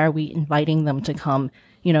bonds? Why are we inviting them to come,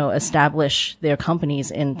 establish their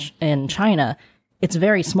companies in China? It's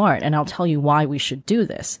very smart. And I'll tell you why we should do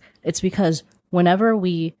this. It's because whenever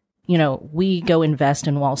we go invest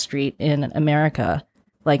in Wall Street in America,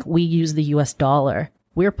 like we use the US dollar,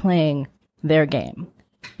 we're playing their game.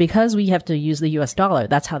 Because we have to use the US dollar,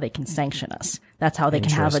 that's how they can sanction us. That's how they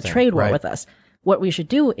can have a Interesting. trade war Right. with us. What we should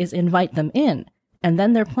do is invite them in, and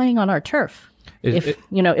then they're playing on our turf.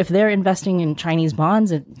 If they're investing in Chinese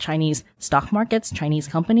bonds and Chinese stock markets, Chinese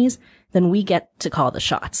companies, then we get to call the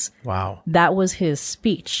shots. Wow. That was his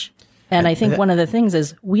speech. And I think one of the things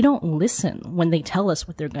is we don't listen when they tell us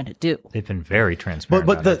what they're going to do. They've been very transparent.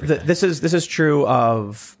 But about everything. this is true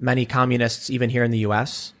of many communists, even here in the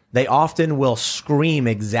U.S. They often will scream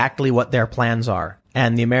exactly what their plans are,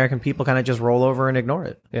 and the American people kind of just roll over and ignore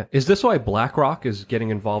it. Yeah. Is this why BlackRock is getting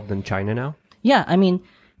involved in China now? Yeah, I mean,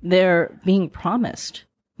 they're being promised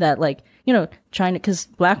that, China, because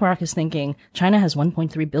BlackRock is thinking China has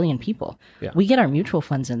 1.3 billion people. Yeah. We get our mutual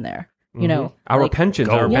funds in there. Our pensions,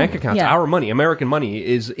 our Yeah, bank accounts, yeah. our money, American money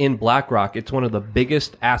is in BlackRock. It's one of the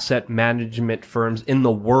biggest asset management firms in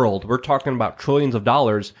the world. We're talking about trillions of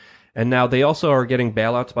dollars. And now they also are getting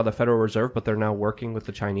bailouts by the Federal Reserve, but they're now working with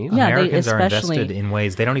the Chinese. Yeah, they Americans are especially- invested in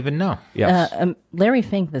ways they don't even know. Yes. Larry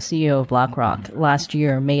Fink, the CEO of BlackRock, last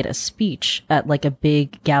year made a speech at like a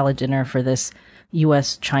big gala dinner for this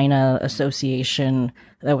U.S.-China association.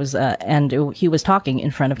 That was, he was talking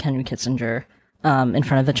in front of Henry Kissinger, in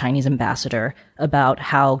front of the Chinese ambassador about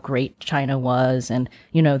how great China was, and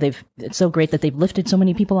it's so great that they've lifted so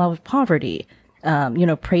many people out of poverty.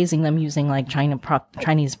 Praising them using like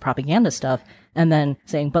Chinese propaganda stuff, and then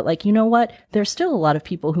saying, but like, you know what? There's still a lot of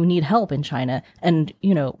people who need help in China, and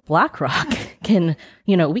BlackRock can,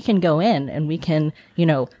 we can go in and we can,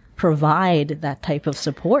 provide that type of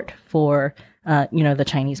support for, the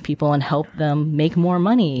Chinese people and help them make more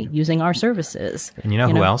money using our services. And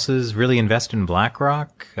who else is really invested in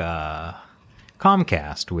BlackRock?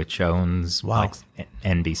 Comcast, which owns like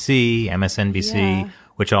NBC, MSNBC,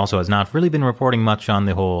 which also has not really been reporting much on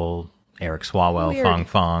the whole Eric Swalwell, Fang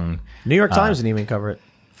Fang. New York Times didn't even cover it.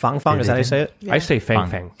 Fang Fang, is that how you say it? I say Fang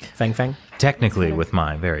Fang. Fang Fang. Technically, with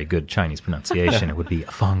my very good Chinese pronunciation, it would be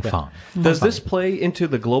Fang Fang. Does this play into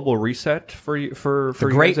the global reset for you you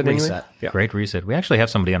Great guys in any way? Reset. Yeah. Great Reset. We actually have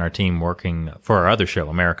somebody on our team working for our other show,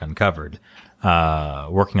 America Uncovered,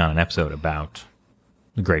 working on an episode about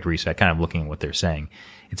the Great Reset, kind of looking at what they're saying.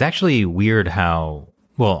 It's actually weird how,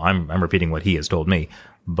 well, I'm repeating what he has told me,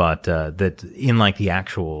 but that in like the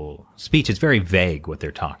actual speech, it's very vague what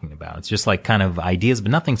they're talking about. It's just like kind of ideas,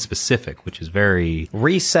 but nothing specific, which is very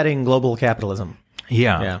Resetting global capitalism.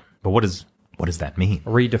 Yeah. Yeah. But what does that mean?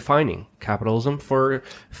 Redefining capitalism for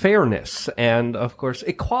fairness and, of course,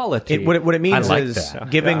 equality. What it means I like is that.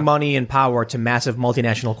 giving money and power to massive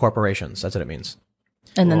multinational corporations. That's what it means.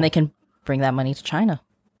 And then they can bring that money to China.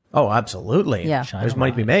 Oh, absolutely. Yeah. There's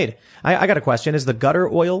money to be made. I got a question. Is the gutter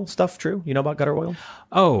oil stuff true? You know about gutter oil?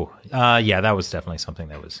 Oh, yeah, that was definitely something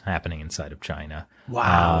that was happening inside of China.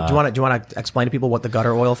 Wow. Do you want to explain to people what the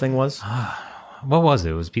gutter oil thing was? What was it?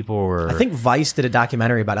 It was people were... I think Vice did a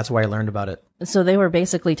documentary about it. That's where I learned about it. So they were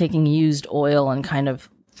basically taking used oil and kind of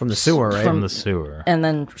From the sewer, right? from the sewer. and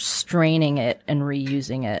then straining it and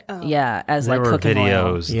reusing it. Yeah, as There like were cooking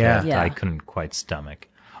oil. videos Yeah. that Yeah. I couldn't quite stomach.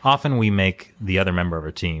 Often we make the other member of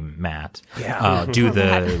our team, Matt, Yeah.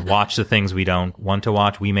 watch the things we don't want to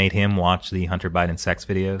watch. We made him watch the Hunter Biden sex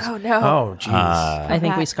videos. Oh no. Oh, jeez. I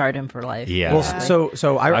think we scarred him for life. Yeah. Well,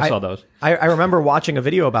 so I saw those. I remember watching a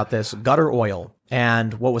video about this gutter oil,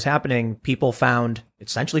 and what was happening. People found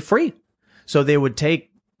essentially free, so they would take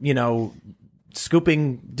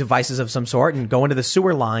scooping devices of some sort and go into the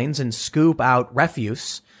sewer lines and scoop out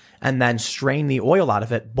refuse, and then strain the oil out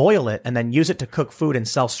of it, boil it, and then use it to cook food and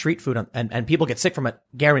sell street food, and people get sick from it,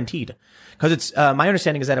 guaranteed. Because it's my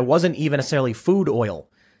understanding is that it wasn't even necessarily food oil.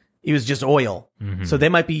 It was just oil. So they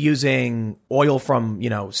might be using oil from,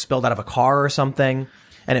 spilled out of a car or something,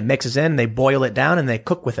 and it mixes in, they boil it down, and they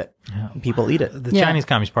cook with it. And people eat it. The Chinese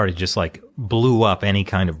Communist Party just like blew up any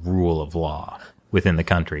kind of rule of law within the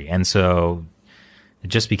country. And so it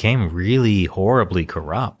just became really horribly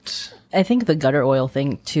corrupt. I think the gutter oil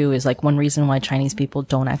thing too is like one reason why Chinese people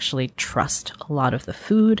don't actually trust a lot of the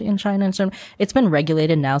food in China. And so it's been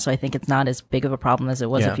regulated now, so I think it's not as big of a problem as it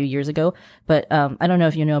was Yeah. a few years ago. But I don't know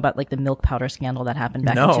if you know about like the milk powder scandal that happened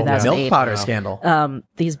back in No, 2008. milk powder scandal.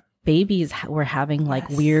 These babies were having like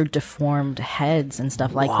weird deformed heads and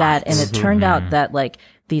stuff like that. And it turned out that like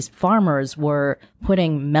these farmers were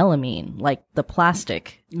putting melamine, like the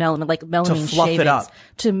plastic melamine, like melamine fluff it shavings up.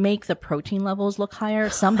 to make the protein levels look higher.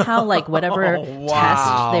 Somehow, like whatever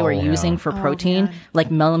test they were using for protein, like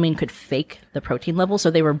melamine could fake the protein level.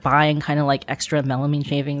 So they were buying kind of like extra melamine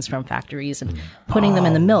shavings from factories and putting them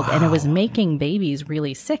in the milk. And it was making babies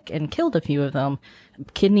really sick and killed a few of them.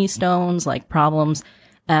 Kidney stones, like problems.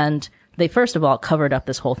 And they first of all covered up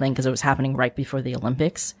this whole thing because it was happening right before the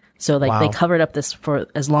Olympics. So like they covered up this for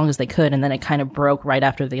as long as they could, and then it kind of broke right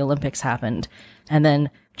after the Olympics happened. And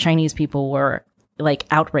then Chinese people were like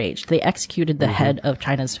outraged. They executed the head of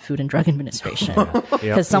China's Food and Drug Administration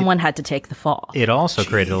because someone had to take the fall. It also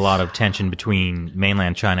created a lot of tension between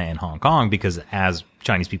mainland China and Hong Kong because as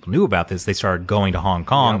Chinese people knew about this, they started going to Hong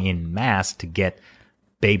Kong in mass to get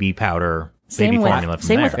baby powder, baby formula from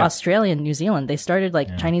Same there. with Australia and New Zealand. They started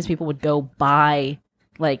like Chinese people would go buy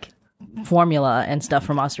like formula and stuff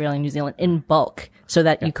from Australia and New Zealand in bulk so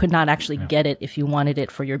that you could not actually get it if you wanted it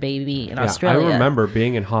for your baby in Australia. I remember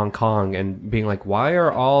being in Hong Kong and being like, why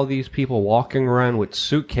are all these people walking around with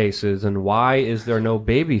suitcases and why is there no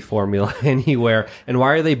baby formula anywhere and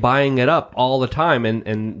why are they buying it up all the time?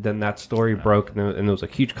 And then that story broke and there was a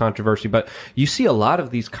huge controversy. But you see a lot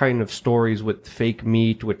of these kind of stories with fake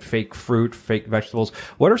meat, with fake fruit, fake vegetables.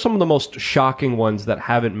 What are some of the most shocking ones that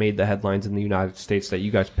haven't made the headlines in the United States that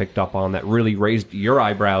you guys picked up on that really raised your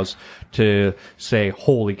eyebrows to say,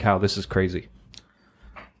 holy cow, this is crazy?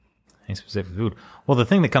 Any specific food? Well, the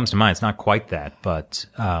thing that comes to mind, it's not quite that, but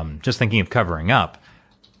just thinking of covering up,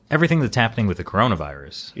 everything that's happening with the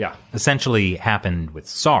coronavirus essentially happened with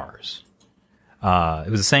SARS. It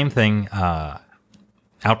was the same thing,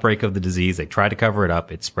 outbreak of the disease. They tried to cover it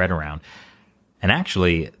up. It spread around. And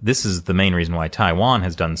actually, this is the main reason why Taiwan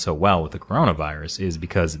has done so well with the coronavirus is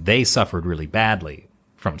because they suffered really badly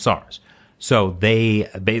from SARS. So they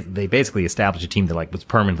basically established a team that like was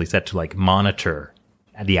permanently set to like monitor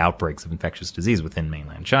the outbreaks of infectious disease within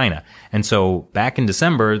mainland China. And so back in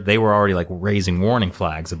December, they were already like raising warning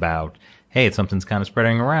flags about, hey, something's kind of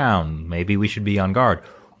spreading around. Maybe we should be on guard.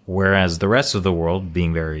 Whereas the rest of the world,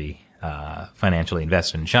 being very financially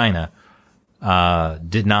invested in China,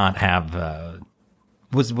 did not have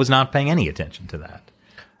was not paying any attention to that.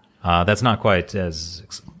 That's not quite as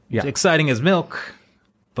exciting as milk,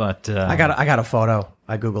 but I got a photo.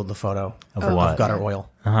 I googled the photo of gutter oil.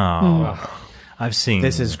 I've seen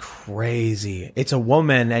This is crazy. It's a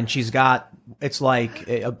woman, and she's got it's like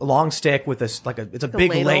a long stick with it's a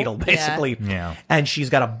big ladle basically. Yeah. And she's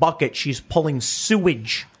got a bucket. She's pulling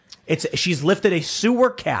sewage. She's lifted a sewer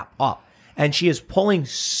cap up, and she is pulling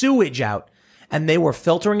sewage out. And they were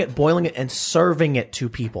filtering it, boiling it, and serving it to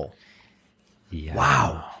people. Yeah.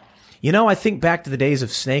 Wow. I think back to the days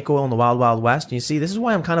of snake oil in the Wild Wild West. And you see, this is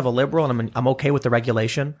why I'm kind of a liberal and I'm okay with the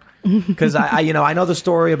regulation. Because I know the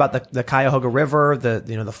story about the Cuyahoga River,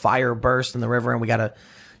 the fire burst in the river, and we got to,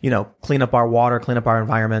 clean up our water, clean up our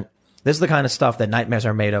environment. This is the kind of stuff that nightmares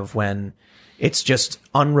are made of when it's just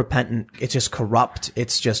unrepentant. It's just corrupt.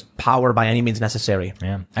 It's just power by any means necessary.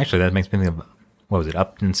 Yeah. Actually, that makes me think of, what was it,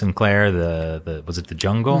 Upton Sinclair? Was it The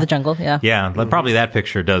Jungle? The Jungle, yeah. Yeah. Probably that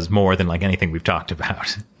picture does more than like anything we've talked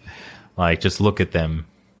about. Like, just look at them.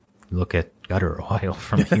 Look at gutter oil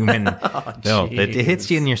from human. It hits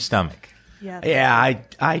you in your stomach. Yeah.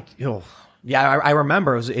 Yeah, I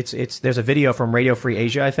remember. There's a video from Radio Free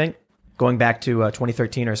Asia, I think, going back to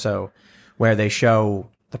 2013 or so, where they show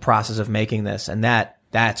the process of making this, and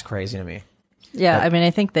that's crazy to me. Yeah, I mean,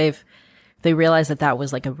 I think they realized that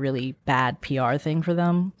was like a really bad PR thing for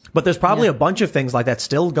them. But there's probably a bunch of things like that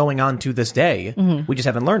still going on to this day. We just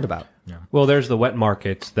haven't learned about. Yeah. Well, there's the wet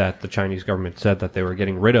markets that the Chinese government said that they were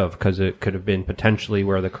getting rid of because it could have been potentially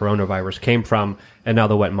where the coronavirus came from. And now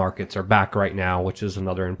the wet markets are back right now, which is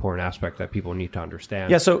another important aspect that people need to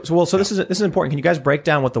understand. Yeah. So this is important. Can you guys break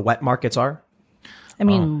down what the wet markets are? I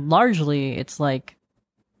mean, largely it's like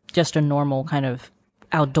just a normal kind of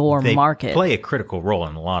outdoor They market. play a critical role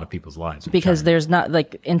in a lot of people's lives. Because there's not,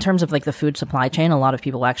 like, in terms of like the food supply chain, a lot of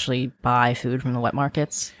people actually buy food from the wet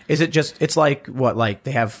markets. Is it just, it's like what, like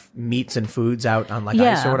they have meats and foods out on like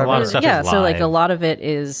ice or whatever? A lot of stuff yeah, is so like live. a lot of it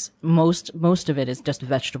is, most of it is just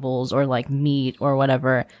vegetables or like meat or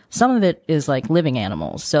whatever. Some of it is like living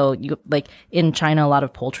animals. So you, like in China, a lot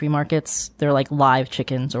of poultry markets, they're like live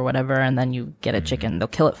chickens or whatever, and then you get a chicken, they'll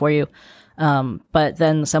kill it for you. But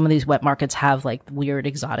then some of these wet markets have like weird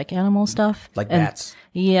exotic animal stuff. Like And- bats.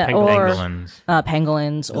 Yeah, Pangolins. or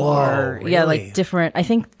pangolins, or yeah, really? like different. I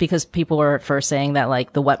think because people were at first saying that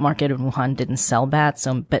like the wet market in Wuhan didn't sell bats,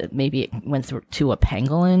 so but maybe it went through to a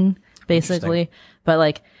pangolin basically. But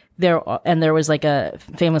like there was like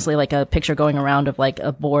famously like a picture going around of like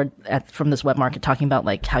a board from this wet market talking about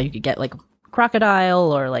like how you could get like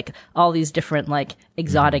crocodile or like all these different like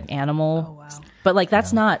exotic animal. Oh, wow. But like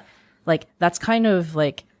that's not like that's kind of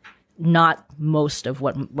like not most of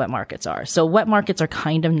what wet markets are. So wet markets are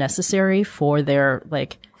kind of necessary for their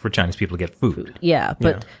like For Chinese people to get food. yeah,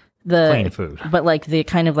 but Clean food. but like the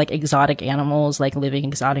kind of like exotic animals, like living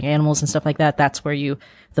exotic animals and stuff like that, that's where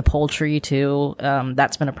the poultry too,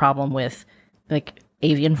 that's been a problem with like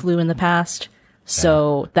avian flu in the past.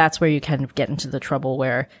 So that's where you kind of get into the trouble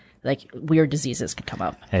where like weird diseases could come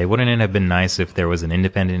up. Hey, wouldn't it have been nice if there was an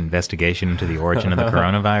independent investigation into the origin of the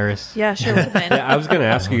coronavirus? Yeah, sure would have been. Yeah, I was going to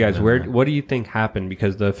ask you guys, what do you think happened?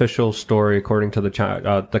 Because the official story, according to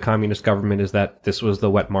the communist government, is that this was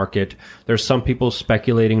the wet market. There's some people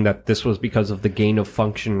speculating that this was because of the gain of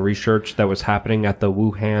function research that was happening at the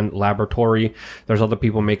Wuhan laboratory. There's other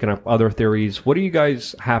people making up other theories. What do you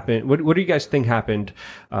guys What do you guys think happened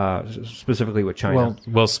specifically with China?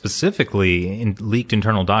 Well, specifically, leaked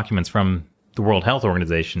internal documents from the World Health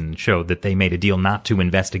Organization showed that they made a deal not to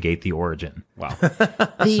investigate the origin. Wow.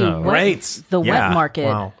 The Yeah. wet market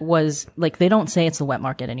Wow. was like, they don't say it's the wet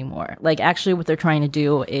market anymore. Like actually what they're trying to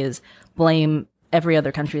do is blame every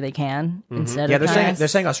other country they can instead Yeah, of they're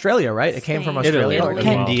saying Australia, right? It came from Spain. Australia. Italy. Or-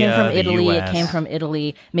 came India, from the Italy. It US. came from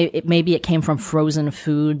Italy. Maybe it came from frozen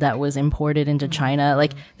food that was imported into China.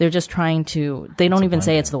 Like they're just trying to. They don't even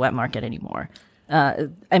say it's the wet market anymore. I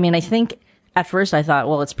mean, I think at first I thought,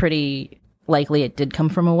 well, it's pretty likely it did come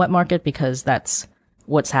from a wet market because that's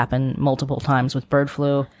what's happened multiple times with bird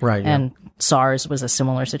flu. Right, yeah. And SARS was a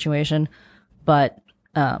similar situation, but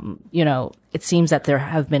it seems that there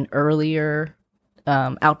have been earlier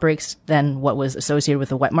outbreaks than what was associated with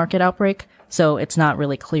the wet market outbreak. So it's not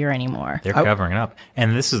really clear anymore. They're covering it up.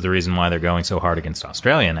 And this is the reason why they're going so hard against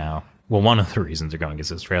Australia now. Well, one of the reasons they're going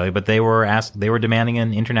against Australia, but they were demanding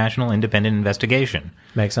an international independent investigation.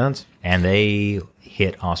 Makes sense. And they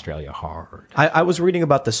hit Australia hard. I was reading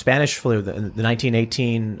about the Spanish flu, the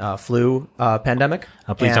 1918 flu pandemic.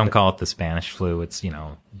 Please And- don't call it the Spanish flu. It's,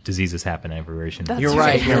 diseases happen everywhere. You're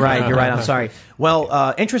right. You're right. I'm sorry.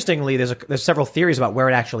 Well, interestingly, there's several theories about where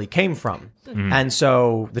it actually came from, and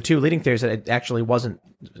so the two leading theories that it actually wasn't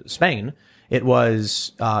Spain. It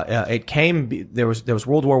was it came. There was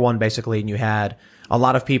World War I basically, and you had a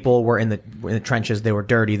lot of people were in the trenches. They were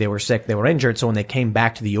dirty. They were sick. They were injured. So when they came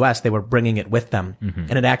back to the U.S., they were bringing it with them,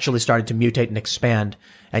 and it actually started to mutate and expand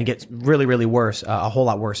and get really, really worse, a whole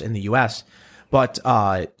lot worse in the U.S. But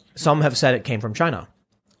some have said it came from China.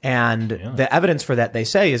 And the evidence for that, they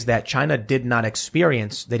say, is that China did not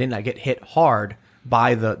get hit hard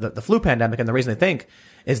by the flu pandemic. And the reason they think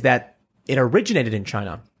is that it originated in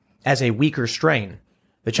China as a weaker strain.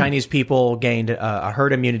 The Chinese people gained a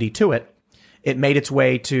herd immunity to it. It made its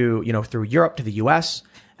way to, through Europe to the U.S.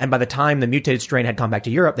 And by the time the mutated strain had come back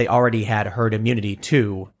to Europe, they already had herd immunity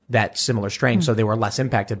to that similar strain. So they were less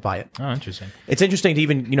impacted by it. Oh, interesting. It's interesting to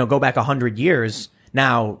even, go back 100 years.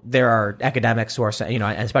 Now there are academics who are saying,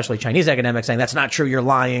 especially Chinese academics saying that's not true. You're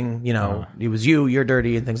lying. It was you're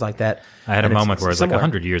dirty and things like that. I had and a moment where it's like similar.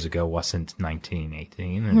 100 years ago wasn't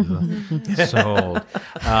 1918. And, so,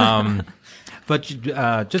 but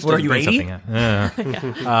just Were to you bring 80?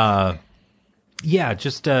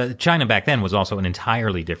 something China back then was also an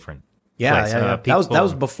entirely different place. That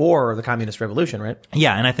was before the Communist Revolution, right?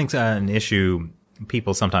 Yeah, and I think an issue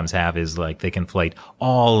people sometimes have is like they conflate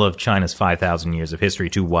all of China's 5,000 years of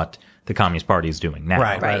history to what the Communist Party is doing now.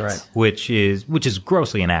 Right. Which is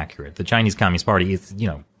grossly inaccurate. The Chinese Communist Party is,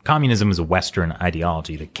 communism is a Western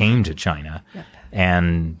ideology that came to China,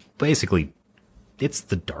 and basically it's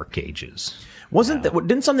the Dark Ages.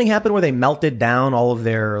 Didn't something happen where they melted down all of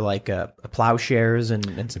their plowshares and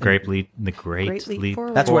The Great Leap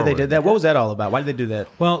Forward. that's where they Forward. did that? What was that all about? Why did they do that?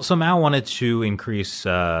 Well, so Mao wanted to increase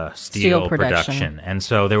steel Steel production. production. And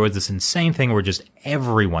so there was this insane thing where just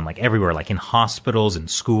everyone, everywhere, in hospitals and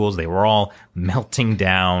schools, they were all melting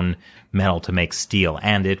down metal to make steel.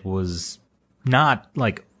 And it was not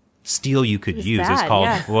steel you could use. It's bad, called,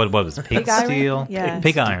 yeah. what was it? Pig iron? steel? Yeah.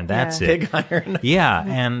 Pig iron, that's Yeah. it. Pig iron. Yeah,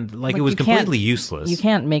 and it was you can't- completely useless. You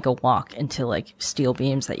can't make a walk into steel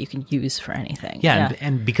beams that you can use for anything. Yeah,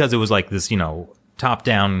 and because it was this,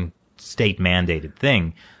 top-down state mandated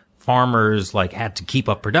thing, farmers had to keep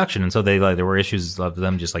up production, and so there were issues of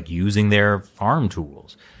them just using their farm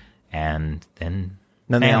tools, and then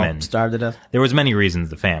Then they all famine. starved to death. There was many reasons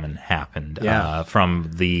the famine happened. Yeah.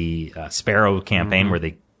 From the sparrow campaign where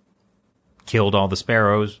they killed all the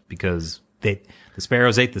sparrows because the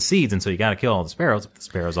sparrows ate the seeds, and so you got to kill all the sparrows. But the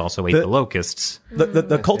sparrows also ate the locusts.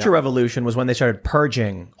 The Culture Revolution was when they started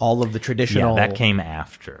purging all of the traditional. Yeah, that came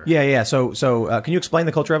after. Yeah. So can you explain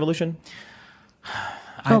the Culture Revolution?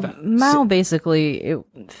 Well, Mao basically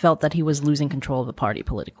felt that he was losing control of the party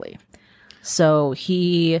politically. So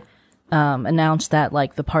he announced that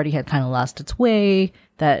the party had kind of lost its way,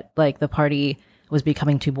 that the party was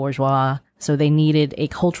becoming too bourgeois. So they needed a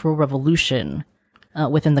cultural revolution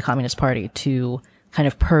within the Communist Party to kind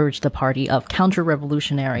of purge the party of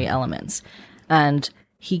counter-revolutionary elements. And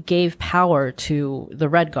he gave power to the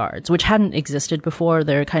Red Guards, which hadn't existed before.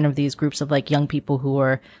 They're kind of these groups of young people who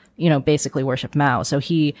were, basically worship Mao. So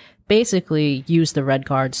he basically used the Red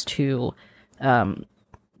Guards to,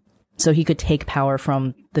 so he could take power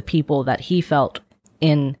from the people that he felt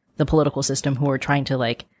in the political system who were trying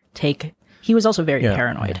to take. He was also very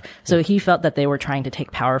paranoid. So he felt that they were trying to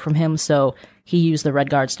take power from him. So he used the Red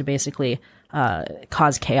Guards to basically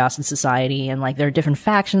cause chaos in society. And there are different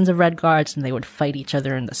factions of Red Guards, and they would fight each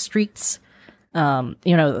other in the streets.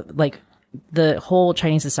 The whole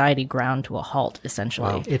Chinese society ground to a halt, essentially.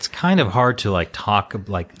 Wow. It's kind of hard to talk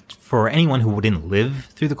for anyone who didn't live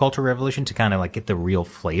through the Cultural Revolution to kind of get the real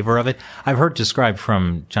flavor of it. I've heard described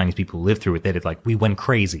from Chinese people who lived through it that it we went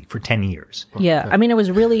crazy for 10 years. Yeah, I mean, it was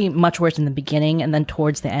really much worse in the beginning, and then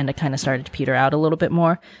towards the end, it kind of started to peter out a little bit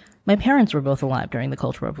more. My parents were both alive during the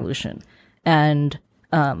Cultural Revolution, and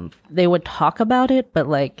they would talk about it, but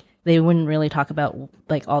they wouldn't really talk about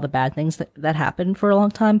all the bad things that happened for a long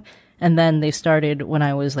time. And then they started, when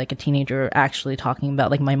I was a teenager, actually talking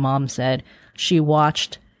about, my mom said she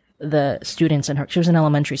watched the students she was in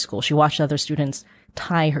elementary school. She watched other students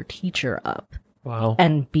tie her teacher up Wow.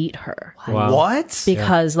 and beat her. Wow. What?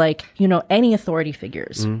 Because any authority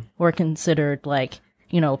figures were considered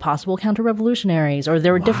possible counter-revolutionaries, or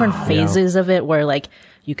there were different phases of it where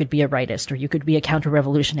you could be a rightist, or you could be a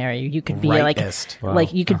counter-revolutionary, you could be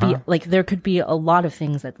Rightist. you could be there could be a lot of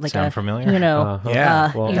things that Sound familiar?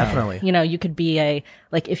 Yeah, you- definitely. you could be a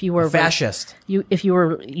if you were Fascist. if you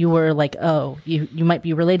were you might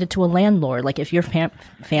be related to a landlord. If your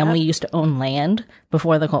family used to own land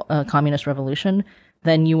before the communist revolution,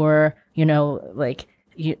 then you were you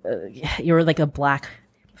were a black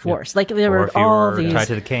force. There Or were if you all were these. tied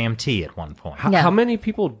to the KMT at one point. Yeah. How many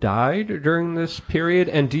people died during this period?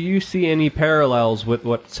 And do you see any parallels with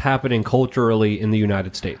what's happening culturally in the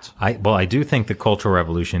United States? I do think the Cultural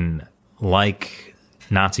Revolution, like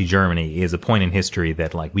Nazi Germany, is a point in history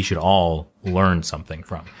that we should all learn something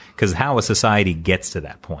from. Because how a society gets to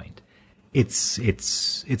that point, it's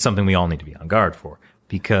something we all need to be on guard for.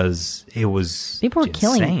 Because it was People were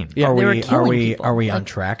killing- insane. Are They were we killing people. are we on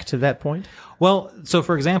track to that point? Well, so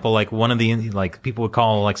for example, one of the people would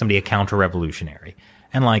call somebody a counter-revolutionary,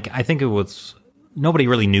 and I think it was nobody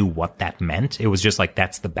really knew what that meant. It was just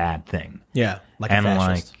that's the bad thing. Yeah, like and a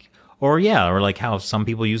fascist. Or like how some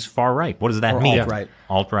people use far right. What does that mean? alt-right.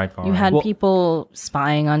 Alt-right, far You right. had people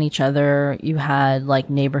spying on each other. You had like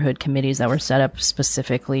neighborhood committees that were set up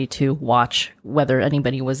specifically to watch whether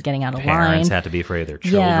anybody was getting out of Parents line. had to be afraid of their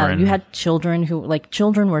children. Yeah, you had children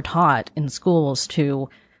children were taught in schools to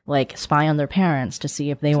like spy on their parents to see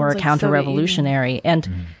if they were like counter-revolutionary. And,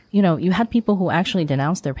 you had people who actually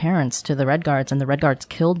denounced their parents to the Red Guards, and the Red Guards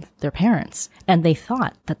killed their parents. And they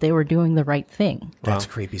thought that they were doing the right thing. That's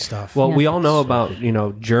creepy stuff. Well, we all know about,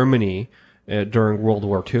 Germany during World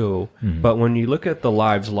War II, but when you look at the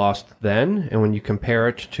lives lost then, and when you compare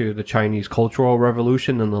it to the Chinese Cultural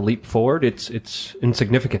Revolution and the leap forward, it's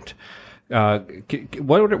insignificant.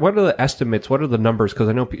 What are the estimates? What are the numbers? Because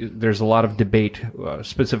I know there's a lot of debate,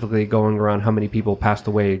 specifically going around how many people passed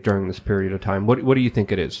away during this period of time. What do you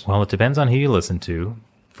think it is? Well, it depends on who you listen to.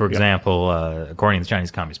 For example, according to the Chinese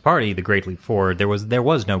Communist Party, the Great Leap Forward, there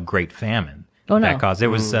was no Great Famine. Oh, no. That caused there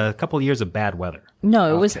was a couple of years of bad weather.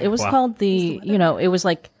 No, it was Wow. called it was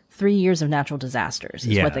like 3 years of natural disasters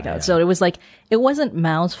is what they got. Yeah. So it was like, it wasn't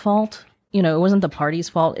Mao's fault. It wasn't the party's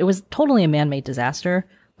fault. It was totally a man-made disaster.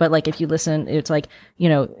 But like, if you listen, it's like,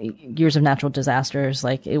 years of natural disasters,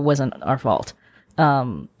 like it wasn't our fault.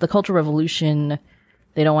 The Cultural Revolution,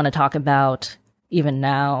 they don't want to talk about even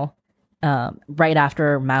now. Right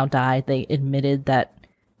after Mao died, they admitted that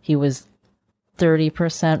he was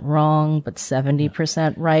 30% wrong, but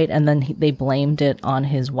 70% right. And then they blamed it on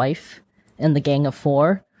his wife and the Gang of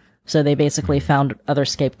Four. So they basically found other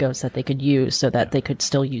scapegoats that they could use so that they could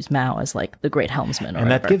still use Mao as like the great helmsman.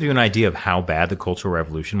 And that gives you an idea of how bad the Cultural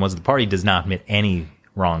Revolution was. The party does not admit any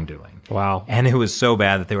wrongdoing. Wow. And it was so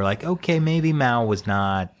bad that they were like, okay, maybe Mao was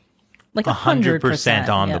not like 100%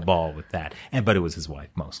 on yeah. the ball with that. But it was his wife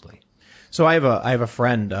mostly. So I have a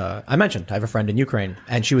friend, I have a friend in Ukraine,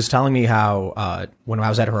 and she was telling me how, when I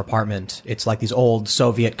was at her apartment, it's like these old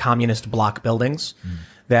Soviet communist block buildings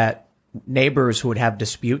that neighbors who would have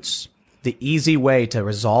disputes, the easy way to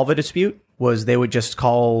resolve a dispute was they would just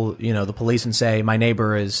call, the police and say, my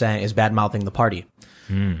neighbor is bad mouthing the party.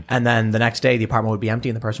 And then the next day the apartment would be empty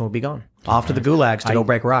and the person would be gone off to the gulags to go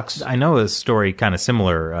break rocks. I know a story kind of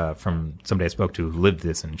similar, from somebody I spoke to who lived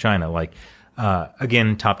this in China. Like,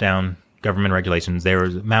 again, top down government regulations.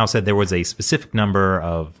 Mao said there was a specific number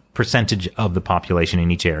of percentage of the population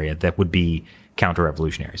in each area that would be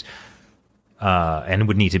counter-revolutionaries. And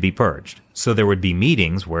would need to be purged. So there would be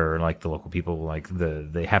meetings where, like, the local people,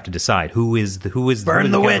 they have to decide who is the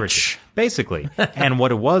Burn the witch, basically. And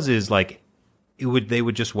what it was is like, they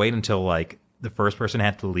would just wait until like the first person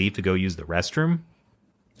had to leave to go use the restroom.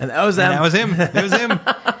 And that was them. And that was him. That was him.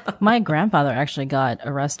 My grandfather actually got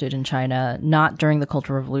arrested in China, not during the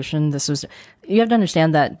Cultural Revolution. You have to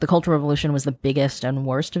understand that the Cultural Revolution was the biggest and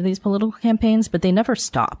worst of these political campaigns, but they never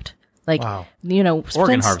stopped. Like, Wow.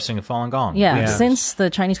 Organ harvesting of fallen gone. Yeah, since the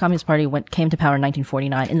Chinese Communist Party came to power in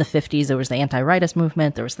 1949, in the 50s, there was the anti-rightist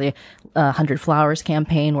movement. There was the 100 Flowers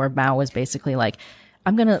campaign, where Mao was basically like,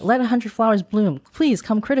 I'm going to let 100 flowers bloom. Please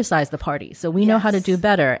come criticize the party so we know how to do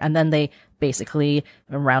better. And then they basically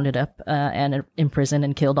rounded up and imprisoned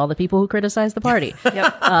and killed all the people who criticized the party.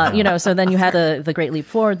 So then you had the Great Leap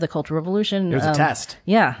Forward, the Cultural Revolution. It was a test.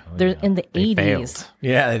 Yeah. In the They 80s. failed.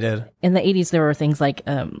 Yeah, they did. In the 80s, there were things like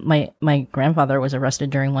my grandfather was arrested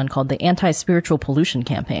during one called the Anti-Spiritual Pollution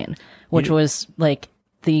Campaign, which was like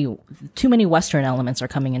too many Western elements are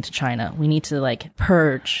coming into China. We need to like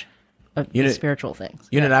purge the spiritual things.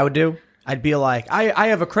 You know what I would do? I'd be like, I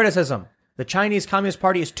have a criticism. The Chinese Communist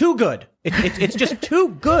Party is too good. It's just too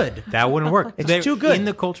good. That wouldn't work. It's too good. In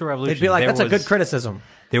the Cultural Revolution, They'd be like, there that's a was- good criticism.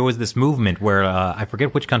 There was this movement where, I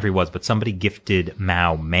forget which country it was, but somebody gifted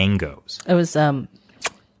Mao mangoes. It was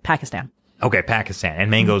Pakistan. Okay, Pakistan.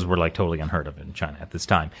 And mangoes were like totally unheard of in China at this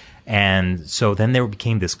time. And so then there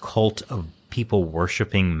became this cult of people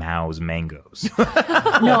worshiping Mao's mangoes.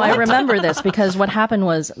 No, I remember this because what happened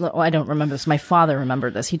was, I don't remember this. My father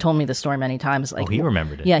remembered this. He told me the story many times. Like, Oh, he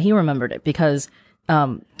remembered it. Yeah, he remembered it because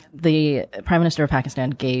the Prime Minister of Pakistan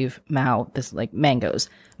gave Mao this like mangoes.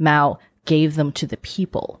 Mao gave them to the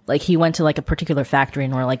people. Like, he went to like a particular factory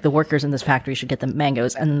and were like, the workers in this factory should get the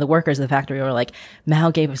mangoes. And then the workers of the factory were like,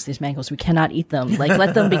 Mao gave us these mangoes. We cannot eat them. Like,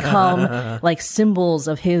 let them become like symbols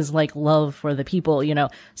of his like love for the people,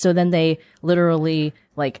 So then they literally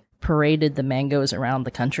like paraded the mangoes around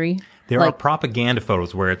the country. There are propaganda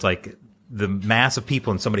photos where it's like the mass of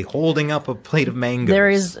people and somebody holding up a plate of mangoes. There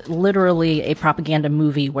is literally a propaganda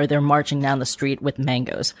movie where they're marching down the street with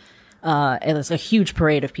mangoes. And it's a huge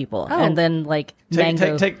parade of people. And then like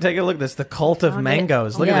mango. Take a look at this. The cult of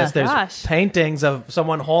mangoes. Look at Yeah. this. There's Gosh. paintings of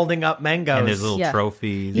someone holding up mangoes. And there's little Yeah.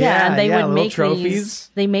 trophies. Yeah, and they would little make trophies. these.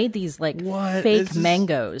 They made these like What? fake This is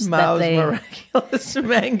mangoes that Mao's they. miraculous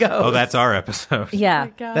mangoes. Oh, that's our episode. Yeah.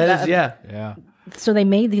 that is Yeah. So they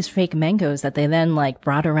made these fake mangoes that they then like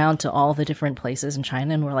brought around to all the different places in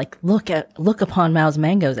China and were like, look upon Mao's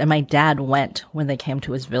mangoes. And my dad went when they came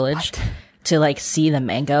to his village to like see the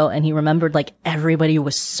mango. And he remembered like everybody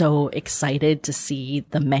was so excited to see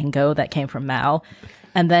the mango that came from Mao.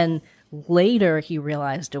 And then later he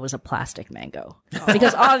realized it was a plastic mango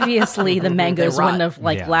because obviously the mangoes rot. wouldn't have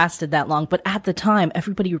like Yeah. lasted that long. But at the time,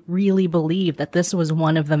 everybody really believed that this was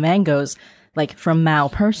one of the mangoes like from Mao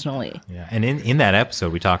personally. Yeah. And in that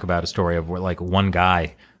episode, we talk about a story of where, like, one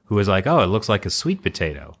guy who was like, oh, it looks like a sweet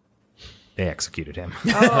potato. They executed him.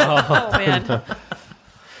 Oh man.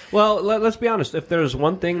 Well, let's be honest. If there's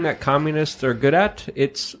one thing that communists are good at,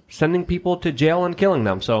 it's sending people to jail and killing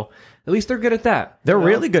them. So at least they're good at that. They're you know?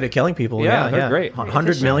 really good at killing people. Yeah, they're great.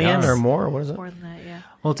 100 million Yeah. or more. What is it? More than that, yeah.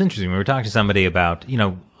 Well, it's interesting. We were talking to somebody about,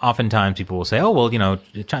 oftentimes people will say, oh, well,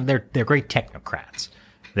 they're great technocrats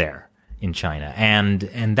there in China. And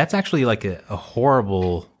that's actually like a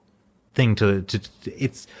horrible thing to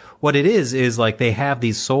it's what it is like they have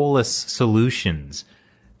these soulless solutions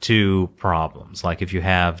to problems. Like if you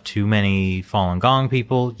have too many Falun Gong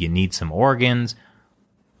people, you need some organs.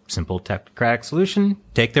 Simple technocratic solution,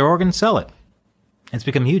 take their organs, sell it. It's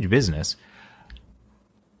become huge business.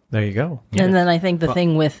 There you go. And then I think the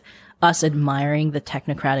thing with us admiring the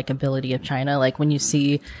technocratic ability of China, like when you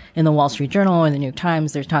see in the Wall Street Journal and the New York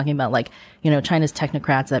Times, they're talking about like, China's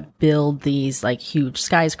technocrats that build these like huge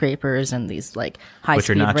skyscrapers and these like high Which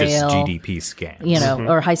are speed not rail, just GDP scams.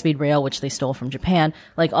 or high speed rail, which they stole from Japan,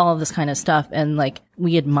 like all of this kind of stuff. And like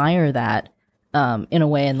we admire that, in a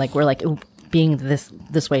way. And like, we're like, ooh, being this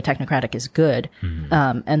way technocratic is good.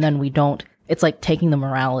 And then we don't, it's like taking the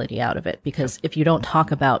morality out of it because if you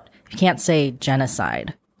can't say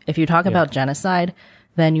genocide, if you talk about genocide,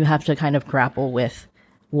 then you have to kind of grapple with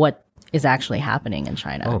what is actually happening in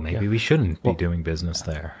China. Oh, maybe we shouldn't be doing business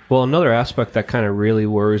there. Well, another aspect that kind of really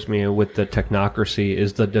worries me with the technocracy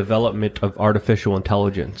is the development of artificial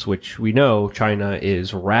intelligence, which we know China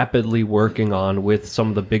is rapidly working on with some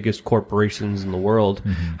of the biggest corporations in the world.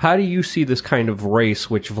 How do you see this kind of race,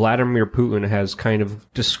 which Vladimir Putin has kind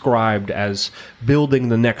of described as building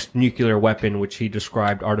the next nuclear weapon, which he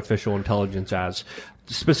described artificial intelligence as,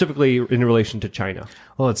 specifically in relation to China?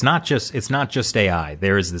 Well, it's not just AI.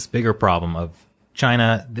 There is this bigger problem of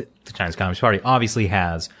China. The Chinese Communist Party obviously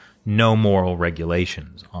has no moral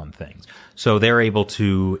regulations on things. So they're able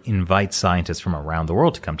to invite scientists from around the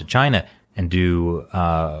world to come to China and do,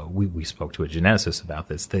 we spoke to a geneticist about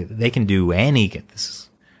this. They can do this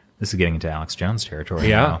is getting into Alex Jones territory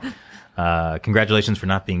Yeah. now. Congratulations for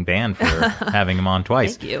not being banned for having him on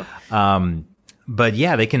twice. Thank you. But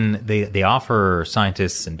yeah, they offer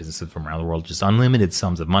scientists and businesses from around the world just unlimited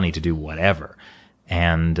sums of money to do whatever.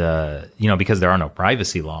 And, because there are no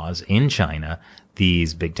privacy laws in China,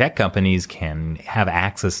 these big tech companies can have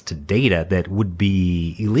access to data that would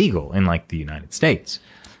be illegal in like the United States.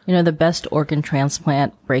 The best organ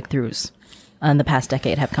transplant breakthroughs in the past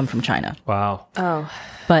decade have come from China. Wow.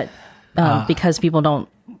 But because people don't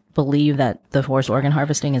believe that the forced organ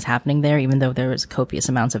harvesting is happening there, even though there is copious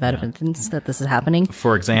amounts of evidence that this is happening.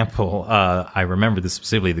 For example, I remember this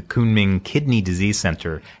specifically, the Kunming Kidney Disease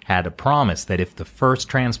Center had a promise that if the first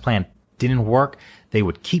transplant didn't work, they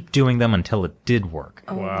would keep doing them until it did work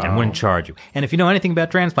and wouldn't charge you. And if you know anything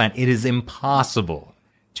about transplant, it is impossible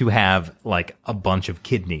to have like a bunch of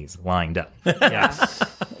kidneys lined up. Yes.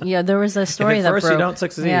 Yeah, there was a story at that first you broke. don't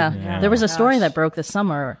succeed. Yeah, there was a story that broke this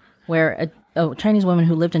summer where a Chinese woman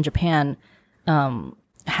who lived in Japan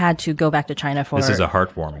had to go back to China for This is a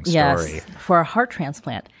heartwarming story. Yes, for a heart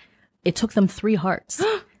transplant. It took them 3 hearts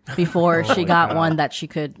before she got one that she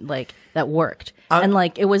could that worked. And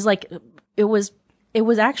it was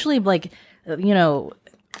actually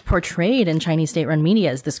portrayed in Chinese state-run media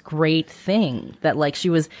as this great thing that she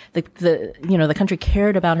was the country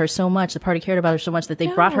cared about her so much, the party cared about her so much that they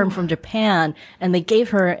brought her from Japan and they gave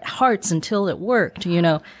her hearts until it worked,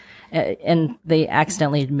 and they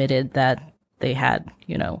accidentally admitted that they had,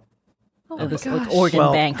 this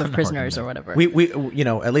organ bank of prisoners or whatever. We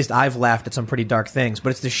at least I've laughed at some pretty dark things,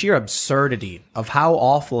 but it's the sheer absurdity of how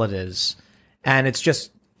awful it is, and it's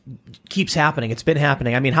just keeps happening. It's been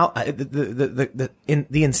happening. I mean, how the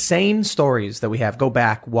insane stories that we have go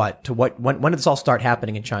back when did this all start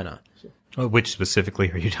happening in China? Which specifically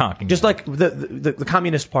are you talking Just about? like the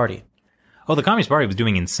Communist Party. Well, the Communist Party was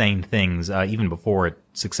doing insane things even before it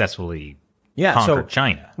successfully conquered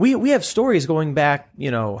China. We have stories going back,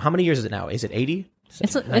 how many years is it now? Is it 80?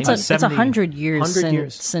 It's 70, 100 years, 100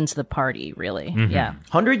 years. since the party, really. Mm-hmm. Yeah.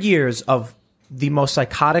 100 years of the most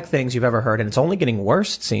psychotic things you've ever heard, and it's only getting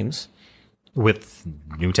worse, it seems. With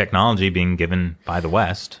new technology being given by the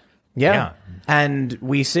West. Yeah. And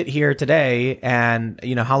we sit here today, and,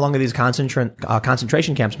 how long have these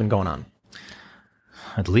concentration camps been going on?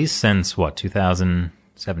 At least since,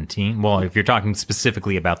 2017? Well, if you're talking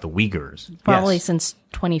specifically about the Uyghurs. Probably Yes. since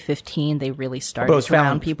 2015, they really But it started was to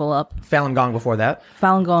round people up. Falun Gong before that.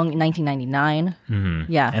 Falun Gong in 1999.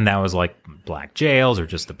 Mm-hmm. Yeah. And that was like black jails or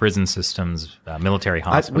just the prison systems, military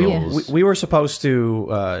hospitals. We were supposed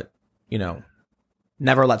to,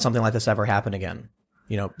 never let something like this ever happen again.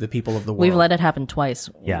 The people of the world. We've let it happen twice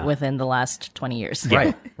Yeah. within the last 20 years.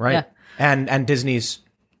 Right. Yeah. And Disney's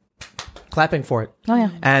clapping for it. Oh, yeah.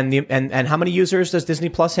 And how many users does Disney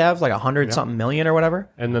Plus have? Like 100 something million or whatever?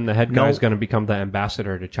 And then the head guy is going to become the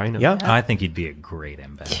ambassador to China. Yeah. I think he'd be a great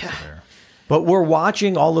ambassador. But we're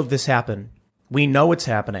watching all of this happen. We know it's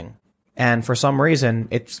happening. And for some reason,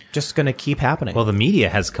 it's just going to keep happening. Well, the media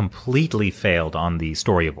has completely failed on the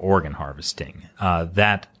story of organ harvesting.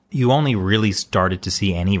 That you only really started to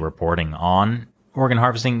see any reporting on organ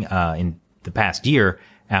harvesting in the past year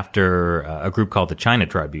after a group called the China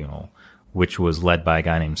Tribunal, which was led by a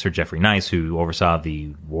guy named Sir Jeffrey Nice, who oversaw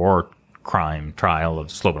the war crime trial of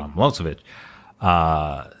Slobodan Milosevic.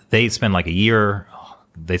 They spent like a year.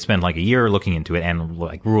 They spent like a year looking into it and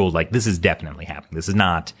ruled this is definitely happening. This is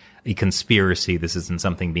not a conspiracy. This isn't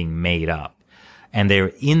something being made up. And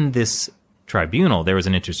they're in this tribunal. There was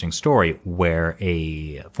an interesting story where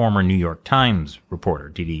a former New York Times reporter,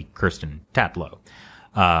 Didi Kirsten Tatlow,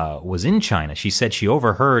 was in China. She said she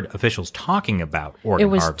overheard officials talking about organ It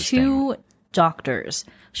was harvesting. 2 doctors.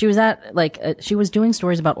 She was at she was doing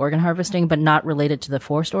stories about organ harvesting, but not related to the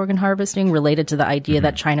forced organ harvesting, related to the idea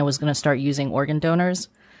that China was going to start using organ donors.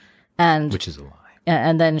 And Which is a lie.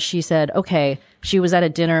 And then she said, okay, she was at a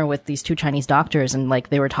dinner with these 2 Chinese doctors, and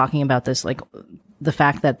they were talking about this, the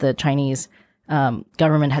fact that the Chinese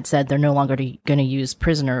government had said they're no longer going to use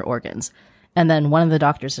prisoner organs. And then one of the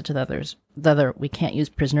doctors said to the other, we can't use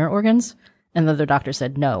prisoner organs. And the other doctor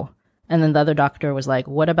said no. And then the other doctor was like,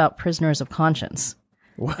 what about prisoners of conscience?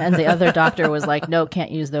 And the other doctor was like, no,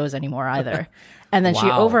 can't use those anymore either. And then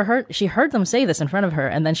she heard them say this in front of her.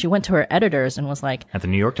 And then she went to her editors and was like, At the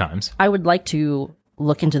New York Times. I would like to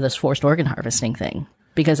look into this forced organ harvesting thing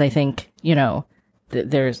because I think,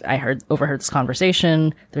 I overheard this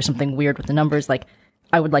conversation. There's something weird with the numbers.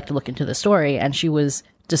 I would like to look into the story. And she was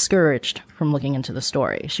discouraged from looking into the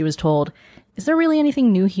story. She was told, is there really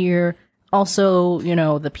anything new here? Also,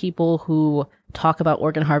 the people who talk about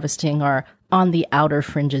organ harvesting are on the outer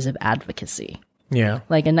fringes of advocacy. Yeah.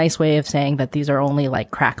 A nice way of saying that these are only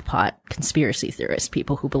crackpot conspiracy theorists,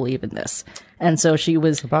 people who believe in this. And so she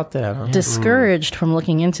was About that, huh? discouraged from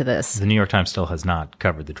looking into this. The New York Times still has not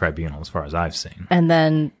covered the tribunal as far as I've seen. And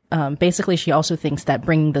then basically she also thinks that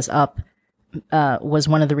bringing this up was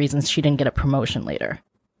one of the reasons she didn't get a promotion later.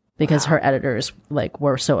 Because her editors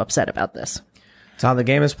were so upset about this. It's how the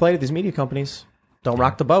game is played at these media companies. Don't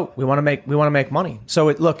rock the boat. We want to make money. So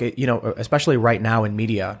especially right now in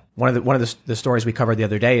media, one of the stories we covered the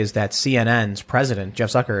other day is that CNN's president,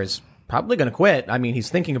 Jeff Zucker, is probably going to quit. I mean,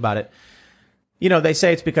 he's thinking about it. They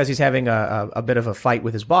say it's because he's having a bit of a fight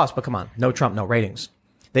with his boss, but come on, no Trump, no ratings.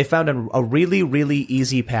 They found a really, really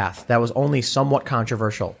easy path that was only somewhat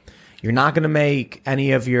controversial. You're not going to make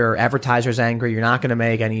any of your advertisers angry. You're not going to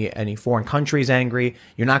make any foreign countries angry.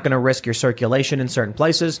 You're not going to risk your circulation in certain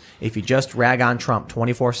places. If you just rag on Trump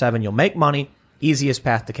 24/7, you'll make money. Easiest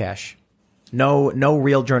path to cash. No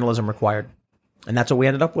real journalism required. And that's what we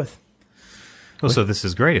ended up with. Well, so this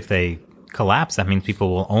is great. If they collapse, that means people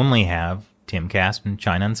will only have Timcast and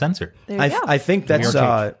China Uncensored. I think that's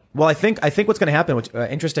I think what's going to happen, which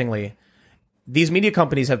interestingly, these media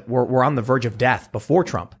companies were on the verge of death before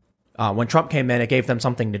Trump. When Trump came in, it gave them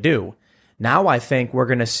something to do. Now I think we're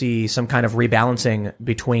going to see some kind of rebalancing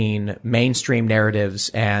between mainstream narratives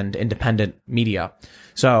and independent media.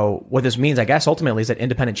 So what this means, I guess, ultimately is that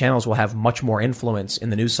independent channels will have much more influence in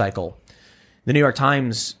the news cycle. The New York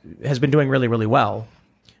Times has been doing really, really well.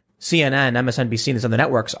 CNN, MSNBC, and these other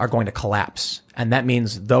networks are going to collapse. And that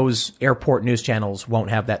means those airport news channels won't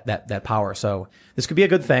have that power. So this could be a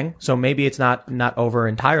good thing. So maybe it's not over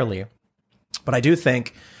entirely. But I do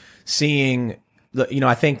think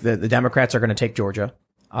I think the Democrats are going to take Georgia.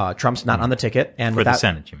 Trump's not on the ticket. And For the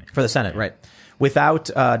Senate, you mean? For the Senate, right. Without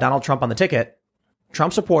Donald Trump on the ticket,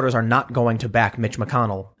 Trump supporters are not going to back Mitch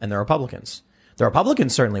McConnell and the Republicans. The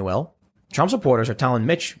Republicans certainly will. Trump supporters are telling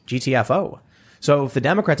Mitch GTFO. So if the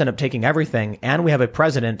Democrats end up taking everything, and we have a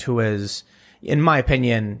president who is, in my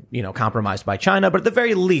opinion, compromised by China, but at the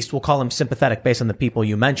very least, we'll call him sympathetic based on the people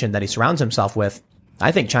you mentioned that he surrounds himself with,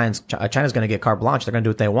 I think China's going to get carte blanche. They're going to do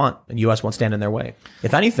what they want, and U.S. won't stand in their way.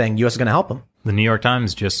 If anything, U.S. is going to help them. The New York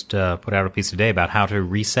Times just put out a piece today about how to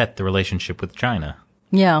reset the relationship with China.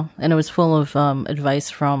 Yeah, and it was full of advice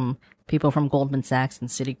from people from Goldman Sachs and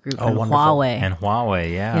Citigroup and wonderful. Huawei. And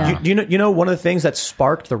Huawei, yeah. You know, one of the things that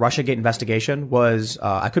sparked the Russiagate investigation was,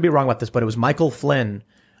 I could be wrong about this, but it was Michael Flynn.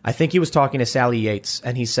 I think he was talking to Sally Yates,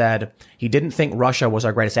 and he said he didn't think Russia was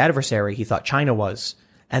our greatest adversary. He thought China was.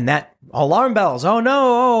 And that alarm bells. Oh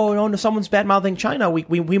no, someone's bad mouthing China.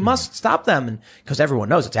 We must stop them. Because everyone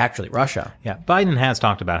knows it's actually Russia. Yeah. Biden has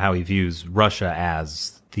talked about how he views Russia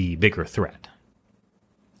as the bigger threat.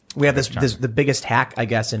 We have the biggest hack, I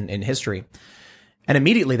guess, in history. And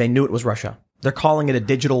immediately they knew it was Russia. They're calling it a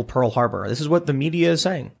digital Pearl Harbor. This is what the media is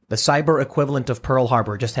saying. The cyber equivalent of Pearl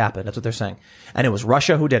Harbor just happened. That's what they're saying. And it was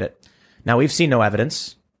Russia who did it. Now, we've seen no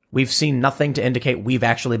evidence. We've seen nothing to indicate we've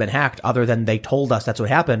actually been hacked other than they told us that's what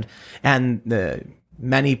happened. And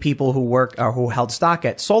many people who work or who held stock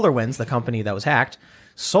at SolarWinds, the company that was hacked,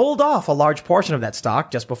 sold off a large portion of that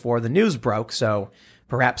stock just before the news broke. So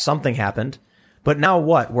perhaps something happened. But now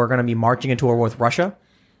what? We're going to be marching into a war with Russia?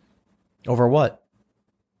 Over what?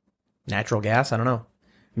 Natural gas? I don't know.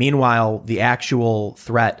 Meanwhile, the actual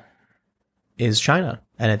threat is China,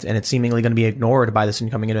 and it's seemingly going to be ignored by this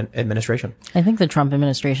incoming administration. I think the Trump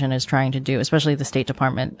administration is trying to do, especially the State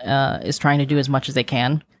Department, is trying to do as much as they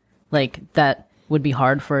can. Like, that would be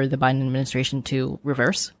hard for the Biden administration to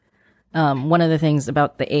reverse. One of the things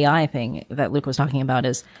about the AI thing that Luke was talking about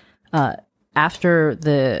is, after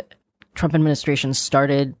the Trump administration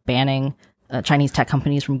started banning Chinese tech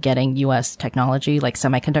companies from getting U.S. technology, like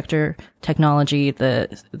semiconductor technology,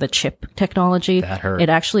 the chip technology, that hurt. It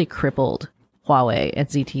actually crippled Huawei and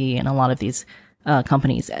ZTE and a lot of these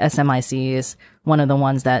companies. SMIC is one of the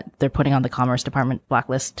ones that they're putting on the Commerce Department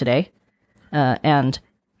blacklist today. And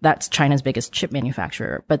that's China's biggest chip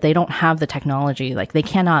manufacturer, but they don't have the technology. Like, they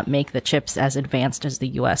cannot make the chips as advanced as the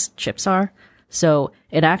U.S. chips are. So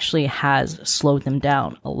it actually has slowed them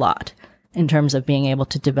down a lot in terms of being able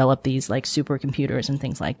to develop these like supercomputers and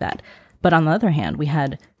things like that. But on the other hand, we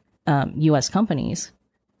had U.S. companies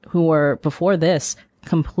who were before this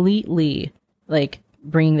completely like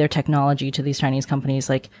bringing their technology to these Chinese companies.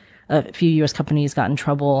 Like, a few U.S. companies got in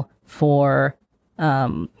trouble for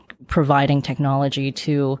providing technology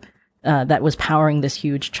to that was powering this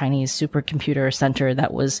huge Chinese supercomputer center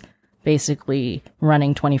that was basically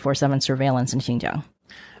running 24/7 surveillance in Xinjiang.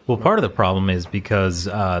 Well, part of the problem is because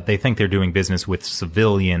they think they're doing business with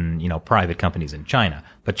civilian, private companies in China.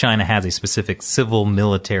 But China has a specific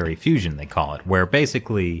civil-military fusion, they call it, where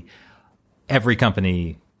basically every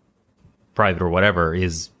company, private or whatever,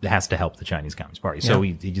 has to help the Chinese Communist Party. So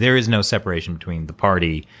there is no separation between the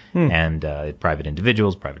party and private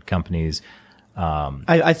individuals, private companies.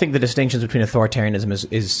 I think the distinctions between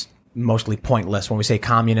authoritarianism is mostly pointless when we say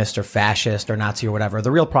communist or fascist or Nazi or whatever. The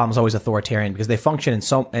real problem is always authoritarian because they function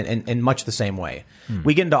in much the same way.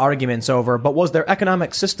 We get into arguments over, but was their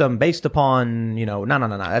economic system based upon, no.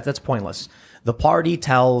 That's pointless. The party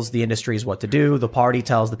tells the industries what to do. The party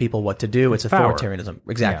tells the people what to do. It's authoritarianism.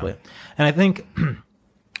 Exactly. Yeah. And I think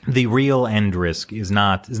the real end risk is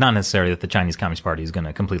not necessarily that the Chinese Communist Party is going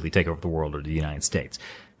to completely take over the world or the United States.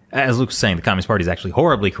 As Luke was saying, the Communist Party is actually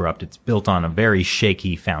horribly corrupt. It's built on a very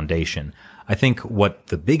shaky foundation. I think what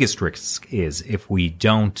the biggest risk is if we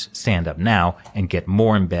don't stand up now and get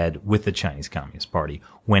more in bed with the Chinese Communist Party.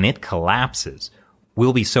 When it collapses,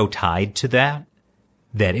 we'll be so tied to that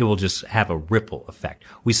it will just have a ripple effect.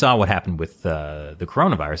 We saw what happened with the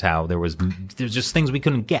coronavirus, how there's just things we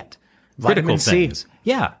couldn't get. Critical things.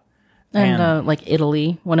 Yeah. And like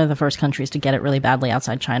Italy, one of the first countries to get it really badly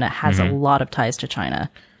outside China, has a lot of ties to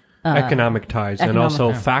China. Economic ties and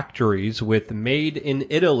also factories with made in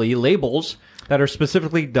Italy labels that are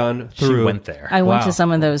specifically done through. She went there. I went to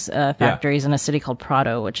some of those factories in a city called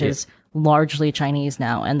Prato, which is largely Chinese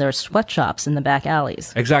now, and there's sweatshops in the back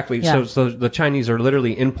alleys. Exactly. Yeah. So the Chinese are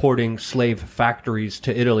literally importing slave factories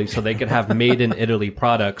to Italy so they can have made in Italy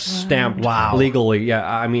products stamped legally. Yeah,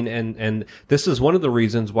 I mean, and this is one of the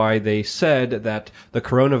reasons why they said that the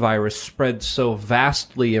coronavirus spread so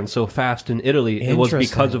vastly and so fast in Italy. It was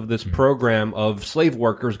because of this program of slave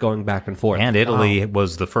workers going back and forth. And Italy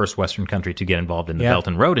was the first Western country to get involved in the Belt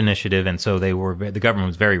and Road Initiative, and so the government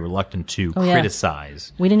was very reluctant to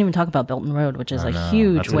criticize. We didn't even talk about Belt and Road, which is a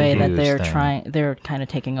huge way that they're kind of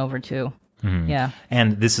taking over too. Yeah.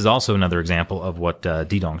 And this is also another example of what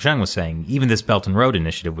Di Dongsheng was saying. Even this Belt and Road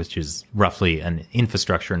Initiative, which is roughly an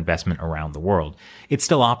infrastructure investment around the world, it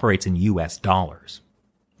still operates in U.S. dollars.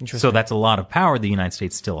 So that's a lot of power the United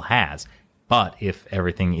States still has. But if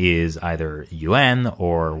everything is either yuan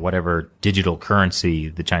or whatever digital currency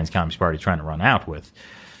the Chinese Communist Party is trying to run out with,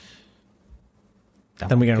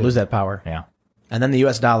 then we're going to lose that power. Yeah. And then the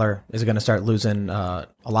U.S. dollar is going to start losing a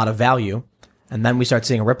lot of value. And then we start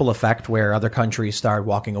seeing a ripple effect where other countries start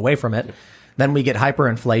walking away from it. Then we get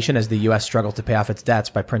hyperinflation as the U.S. struggles to pay off its debts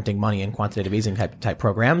by printing money and quantitative easing type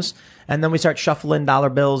programs. And then we start shuffling dollar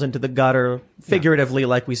bills into the gutter, figuratively,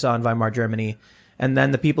 like we saw in Weimar Germany. And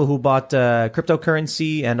then the people who bought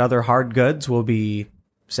cryptocurrency and other hard goods will be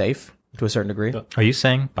safe to a certain degree. Are you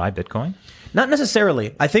saying buy Bitcoin? Not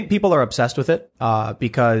necessarily. I think people are obsessed with it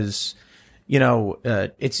because,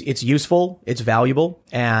 it's useful, it's valuable,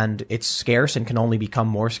 and it's scarce and can only become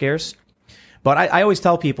more scarce. But I always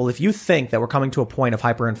tell people, if you think that we're coming to a point of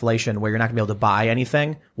hyperinflation where you're not going to be able to buy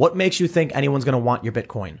anything, what makes you think anyone's going to want your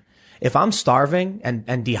Bitcoin? If I'm starving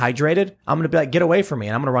and dehydrated, I'm going to be like, get away from me,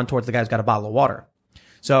 and I'm going to run towards the guy who's got a bottle of water.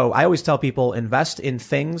 So I always tell people, invest in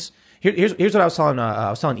things. Here's what I was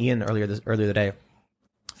telling Ian earlier today.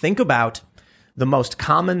 Think about the most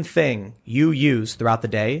common thing you use throughout the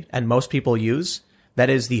day, and most people use,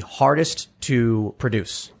 that is the hardest to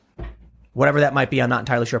produce. Whatever that might be, I'm not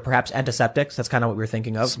entirely sure. Perhaps antiseptics. That's kind of what we were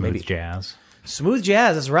thinking of. Smooth jazz. Smooth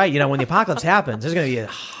jazz. That's right. When the apocalypse happens, there's going to be a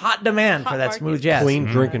hot demand for that smooth jazz. Clean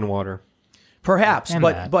drinking water. Perhaps, And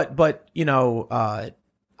but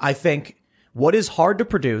I think what is hard to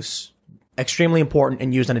produce, extremely important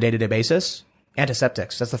and used on a day-to-day basis,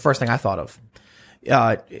 antiseptics. That's the first thing I thought of.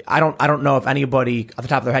 I don't know if anybody at the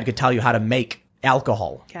top of their head could tell you how to make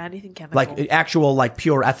alcohol. Yeah, anything chemical. Like actual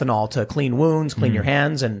pure ethanol to clean wounds, clean your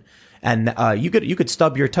hands, and you could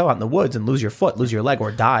stub your toe out in the woods and lose your foot, lose your leg,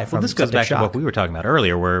 or die from This goes septic back shock. to what we were talking about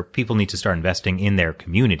earlier, where people need to start investing in their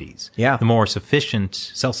communities. Yeah. The more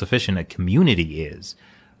self-sufficient a community is,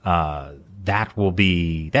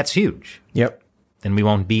 that's huge. Yep. Then we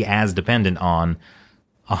won't be as dependent on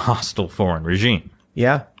a hostile foreign regime.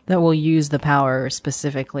 Yeah. That will use the power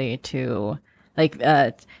specifically to,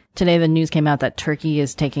 today the news came out that Turkey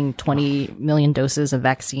is taking 20 million doses of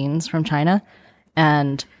vaccines from China.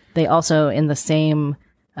 And they also, in the same,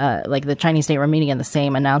 the Chinese state meeting in the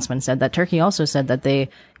same announcement said that Turkey also said that they,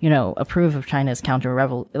 approve of China's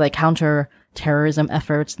counter-terrorism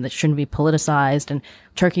efforts and that shouldn't be politicized. And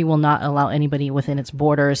Turkey will not allow anybody within its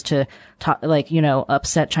borders to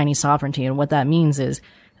upset Chinese sovereignty. And what that means is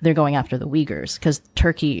they're going after the Uyghurs because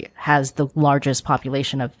Turkey has the largest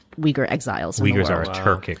population of Uyghur exiles in Uyghurs the are world. a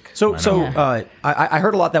Turkic. I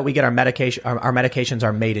heard a lot that we get our medication, our medications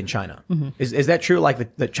are made in China. Mm-hmm. Is that true?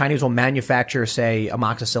 Like the Chinese will manufacture, say,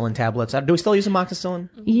 amoxicillin tablets. Do we still use amoxicillin?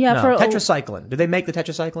 Yeah, No. Tetracycline. Do they make the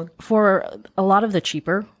tetracycline? For a lot of the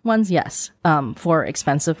cheaper ones, yes. For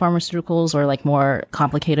expensive pharmaceuticals or more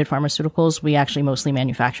complicated pharmaceuticals, we actually mostly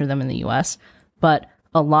manufacture them in the U.S. But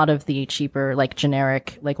a lot of the cheaper,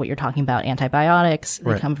 generic, what you're talking about, antibiotics,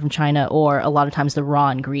 they come from China, or a lot of times the raw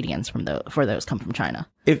ingredients for those come from China.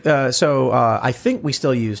 I think we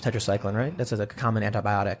still use tetracycline, right? That's a common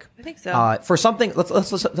antibiotic. I think so. For something,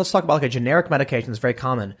 let's talk about a generic medication that's very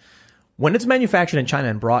common. When it's manufactured in China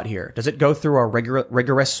and brought here, does it go through a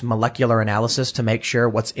rigorous molecular analysis to make sure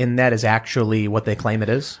what's in that is actually what they claim it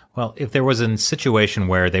is? Well, if there was a situation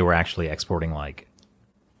where they were actually exporting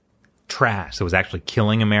trash that was actually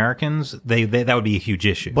killing Americans, that would be a huge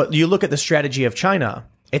issue. But you look at the strategy of China,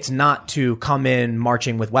 it's not to come in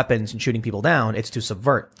marching with weapons and shooting people down, it's to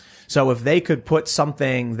subvert. So if they could put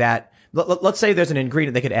something that, let's say there's an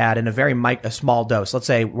ingredient they could add in a small dose. Let's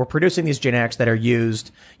say we're producing these generics that are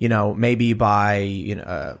used, maybe by,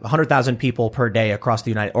 100,000 people per day across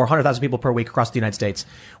the or 100,000 people per week across the United States.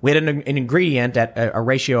 We had an ingredient at a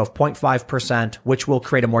ratio of 0.5%, which will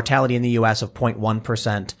create a mortality in the U.S. of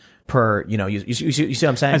 0.1%. Per, you see what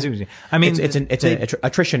I'm saying? I mean, it's an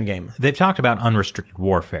attrition game. They've talked about unrestricted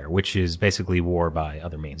warfare, which is basically war by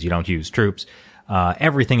other means. You don't use troops.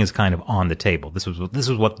 Everything is kind of on the table. This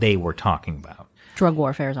was what they were talking about. Drug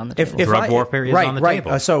warfare is on the table. Drug warfare is on the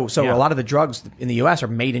table. So Yeah. a lot of the drugs in the U.S. are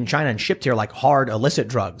made in China and shipped here like hard illicit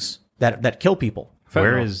drugs that kill people.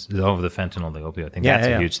 Where is the fentanyl, the opioid thing? Yeah,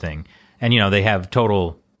 That's a huge thing. And, they have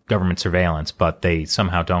total government surveillance, but they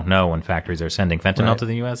somehow don't know when factories are sending fentanyl to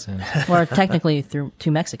the U.S. And Or technically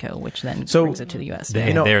to Mexico, which then brings it to the U.S.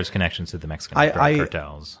 there's connections to the Mexican drug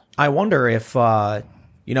cartels. I wonder if,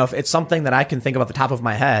 You know, if it's something that I can think of off the top of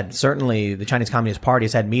my head, certainly the Chinese Communist Party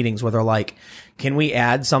has had meetings where they're like, can we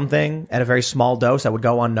add something at a very small dose that would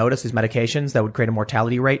go unnoticed, these medications that would create a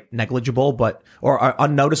mortality rate negligible, or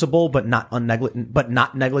unnoticeable, but not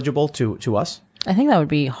negligible to us? I think that would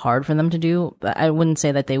be hard for them to do. I wouldn't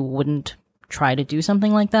say that they wouldn't try to do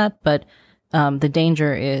something like that, but the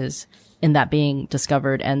danger is in that being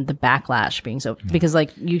discovered and the backlash being so, because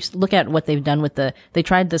like you look at what they've done with they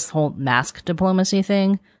tried this whole mask diplomacy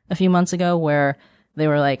thing a few months ago where they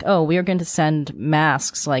were like, oh, we are going to send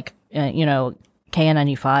masks like,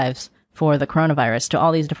 KN95s for the coronavirus to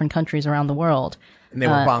all these different countries around the world. And they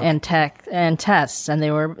were bonked. And tests. And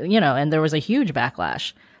they were, and there was a huge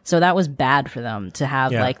backlash. So that was bad for them to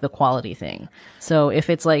have like the quality thing. So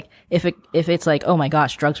if it's like, if it's like, oh my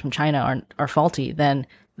gosh, drugs from China are faulty, then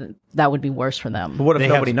that would be worse for them. But what if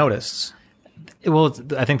nobody noticed? Well,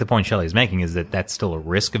 I think the point Shelley is making is that that's still a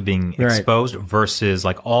risk of being exposed versus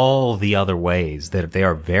like all the other ways that they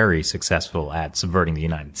are very successful at subverting the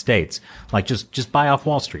United States. Like just buy off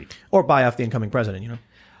Wall Street. Or buy off the incoming president,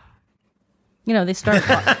 They start.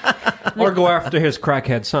 Or go after his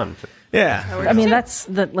crackhead son. Yeah. I mean, that's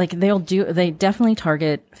they definitely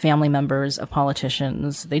target family members of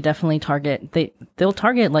politicians. They definitely they'll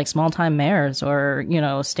target like small time mayors or,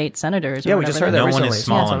 state senators. Yeah, we just heard that No recently. one is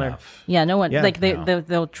small Yeah. enough. Yeah, no one, Yeah. like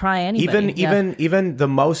they'll try anybody. Even the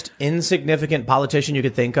most insignificant politician you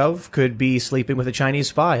could think of could be sleeping with a Chinese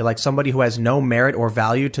spy, like somebody who has no merit or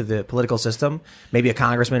value to the political system, maybe a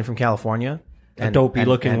congressman from California. A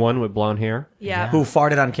dopey-looking one with blonde hair. Yeah. Who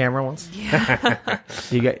farted on camera once.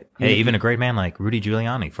 Hey, even a great man like Rudy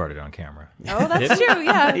Giuliani farted on camera. Oh, that's true.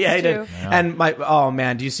 Yeah, Yeah, he true. did. And oh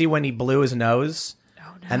man, do you see when he blew his nose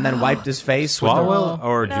and then wiped his face? with the- Swalwell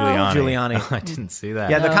or Giuliani? Giuliani. I didn't see that.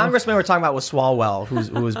 Yeah, the congressman we're talking about was Swalwell,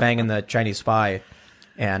 who was banging the Chinese spy,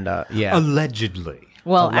 and Allegedly.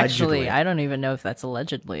 Well, Allegedly. actually, I don't even know if that's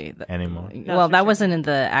allegedly Anymore. Well, that wasn't in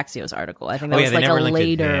the Axios article. I think that Oh, yeah, was they like never a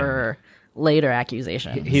linked it later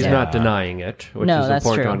accusation. He's So- not denying it, which No, is that's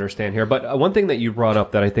important to true. understand here. But one thing that you brought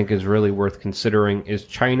up that I think is really worth considering is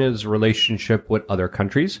China's relationship with other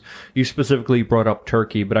countries. You specifically brought up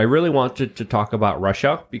Turkey, but I really wanted to talk about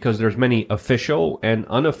Russia because there's many official and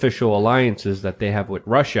unofficial alliances that they have with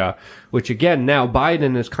Russia, which again, now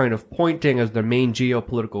Biden is kind of pointing as the main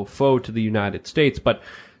geopolitical foe to the United States. But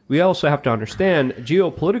we also have to understand,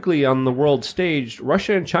 geopolitically on the world stage,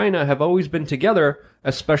 Russia and China have always been together,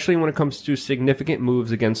 especially when it comes to significant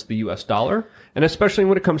moves against the US dollar, and especially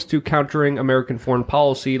when it comes to countering American foreign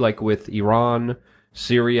policy, like with Iran,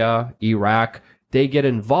 Syria, Iraq. They get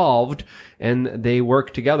involved and they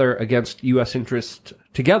work together against US interests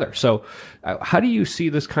together. So how do you see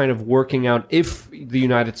this kind of working out if the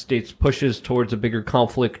United States pushes towards a bigger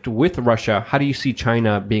conflict with Russia? How do you see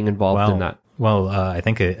China being involved in that? Well, I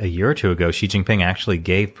think a year or two ago, Xi Jinping actually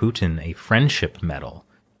gave Putin a friendship medal.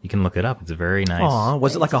 You can look it up. It's a very nice. Aw,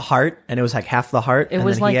 was it like a heart? And it was like half the heart? It and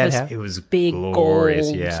was then he like had this half? It was big glorious,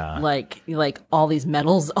 gold, yeah. like all these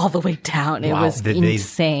medals all the way down. It was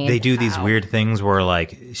insane. They do these weird things where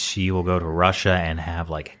like Xi will go to Russia and have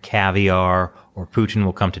like caviar, or Putin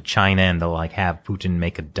will come to China and they'll like have Putin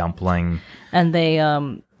make a dumpling. And they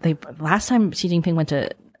last time Xi Jinping went to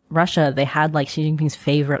Russia, they had like Xi Jinping's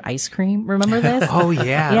favorite ice cream. Remember this? Oh yeah,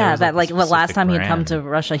 Yeah, there that was, like the last specific time he'd come brand. to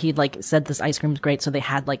Russia, he'd like said this ice cream's great, so they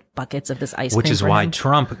had like buckets of this ice cream. Which is for why him.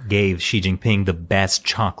 Trump gave Xi Jinping the best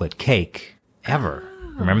chocolate cake ever.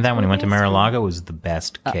 Remember that when he went to Mar-a-Lago? It was the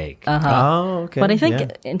best cake. Oh, okay. But I think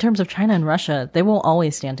yeah. in terms of China and Russia, they will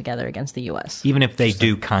always stand together against the U.S. Even if they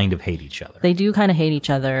do kind of hate each other. They do kind of hate each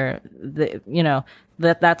other.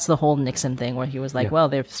 That's the whole Nixon thing where he was like, well,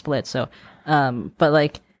 they've split. So, but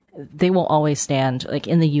like, they will always stand, like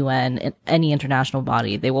in the UN, in any international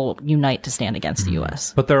body, they will unite to stand against the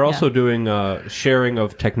U.S. But they're also doing sharing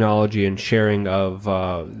of technology and sharing of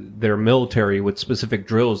their military with specific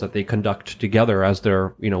drills that they conduct together as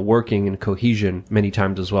they're working in cohesion many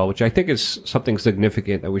times as well, which I think is something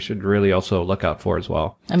significant that we should really also look out for as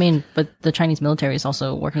well. I mean, but the Chinese military is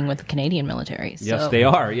also working with the Canadian military. So. Yes, they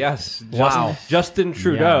are. Yes. Wow. Justin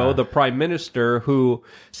Trudeau, Yeah. the prime minister, who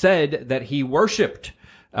said that he worshipped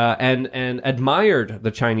and admired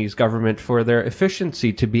the Chinese government for their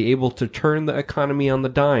efficiency to be able to turn the economy on the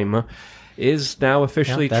dime, is now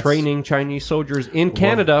officially that's- training Chinese soldiers in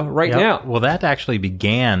Canada right now. Well, that actually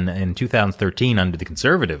began in 2013 under the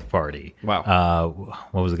Conservative Party. Wow.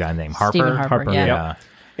 What was the guy's name? Stephen Harper, yeah.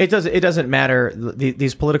 It doesn't matter.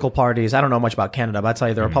 These political parties, I don't know much about Canada, but I'll tell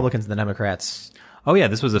you the Republicans and the Democrats. Oh, yeah,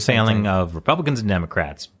 this was a failing of Republicans and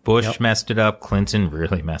Democrats. Bush messed it up. Clinton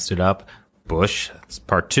really messed it up. Bush, that's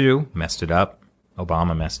part two, messed it up.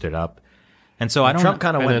 Obama messed it up. And so I don't. Trump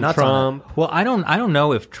kind of And went then nuts on it. Trump. Well, I don't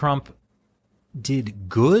know if Trump did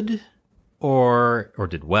good or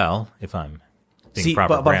did well. If I'm being See,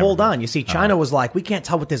 proper, but hold grammar. on. You see, China was like, we can't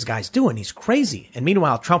tell what this guy's doing. He's crazy. And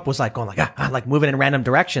meanwhile, Trump was like going like, like moving in random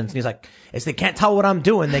directions. And he's like, if they can't tell what I'm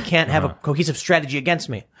doing, they can't have a cohesive strategy against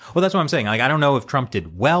me. Well, that's what I'm saying. Like, I don't know if Trump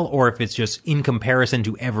did well or if it's just in comparison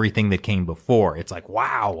to everything that came before. It's like,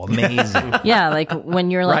 wow, amazing. Yeah, like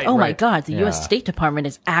when you're like, Right, oh my right. God, the U.S. State Department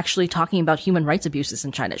is actually talking about human rights abuses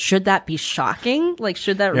in China. Should that be shocking? Like,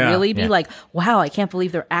 should that Yeah. really be Yeah. like, wow, I can't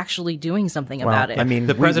believe they're actually doing something about it? I mean,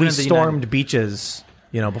 The we president of the stormed beaches,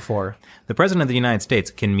 before. The president of the United States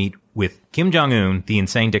can meet with Kim Jong-un, the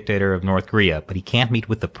insane dictator of North Korea, but he can't meet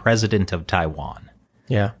with the president of Taiwan.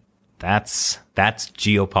 Yeah. That's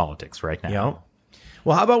geopolitics right now. Yeah.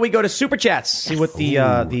 Well, how about we go to Super Chats, see what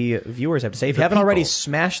the viewers have to say. If you haven't already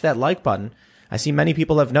smashed that like button, I see many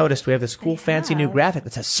people have noticed we have this cool, fancy new graphic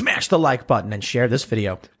that says smash the like button and share this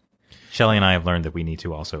video. Shelley and I have learned that we need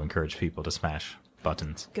to also encourage people to smash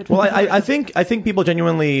buttons. Well, I think people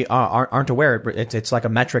genuinely aren't aware. It's like a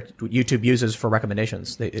metric YouTube uses for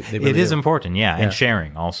recommendations. They really It is do. important, yeah, and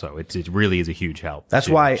sharing also. It really is a huge help. That's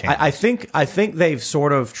to why channels. I think they've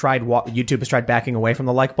sort of tried. YouTube has tried backing away from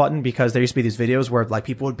the like button because there used to be these videos where like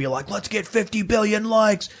people would be like, "Let's get 50 billion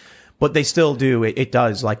likes," but they still do. It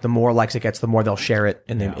does. Like the more likes it gets, the more they'll share it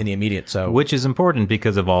in the immediate. So Which is important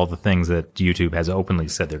because of all the things that YouTube has openly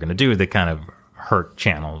said they're going to do that kind of hurt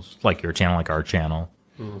channels like your channel, like our channel.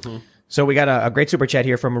 So we got a great super chat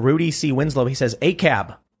here from Rudy C. Winslow. He says,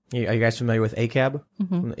 ACAB. Are you guys familiar with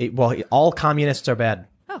ACAB? Well, all communists are bad.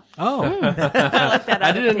 Oh, I like that.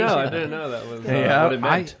 I didn't know. adaptation. I didn't know that was what it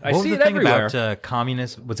meant. I what was see the it thing everywhere. about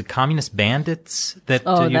communist? Was it communist bandits that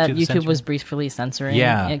Oh, YouTube that YouTube censored? was briefly censoring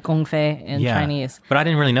Gongfei in Yeah. Chinese. But I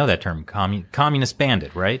didn't really know that term, communist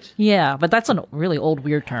bandit, right? Yeah, but that's a really old,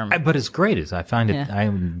 weird term. But it's great. I find it. Yeah. I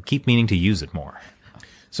keep meaning to use it more.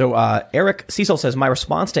 So Eric Cecil says, my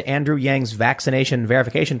response to Andrew Yang's vaccination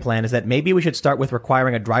verification plan is that maybe we should start with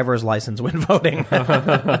requiring a driver's license when voting.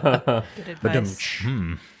 Good advice.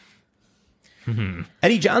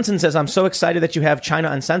 Eddie Johnson says, I'm so excited that you have China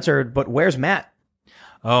Uncensored, but where's Matt?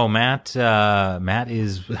 Oh, Matt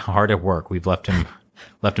is hard at work. We've left him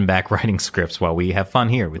back writing scripts while we have fun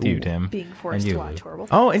here with you, Tim. Being and forced you. to watch horrible.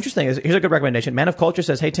 Oh, interesting. Here's a good recommendation. Man of Culture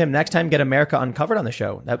says, hey, Tim, next time get America Uncovered on the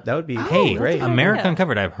show. That would be Hey, great. America idea.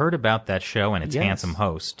 Uncovered. I've heard about that show and its Yes. handsome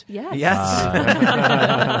host. Yes. Yes.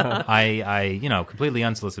 I completely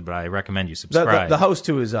unsolicited, but I recommend you the subscribe. the host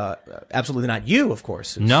who is absolutely not you, of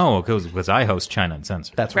course. No, because I host China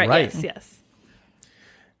Uncensored. That's Right. right. Yes.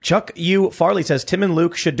 Chuck U. Farley says, Tim and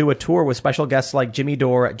Luke should do a tour with special guests like Jimmy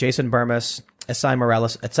Dore, Jason Burmis, Esai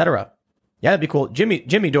Morales, etc. Yeah, that'd be cool. Jimmy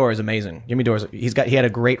Dore is amazing. Jimmy Dore he had a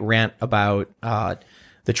great rant about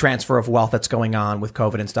the transfer of wealth that's going on with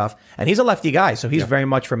COVID and stuff. And he's a lefty guy, so he's very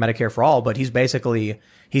much for Medicare for all, but he's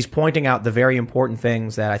pointing out the very important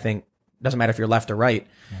things that I think doesn't matter if you're left or right.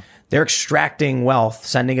 Yeah. They're extracting wealth,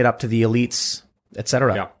 sending it up to the elites,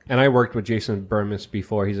 etc. Yeah, and I worked with Jason Burmis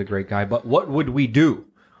before. He's a great guy. But what would we do?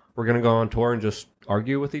 We're going to go on tour and just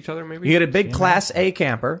argue with each other, maybe? You get a big Class A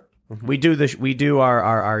camper. We do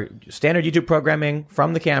our standard YouTube programming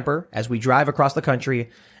from the camper as we drive across the country,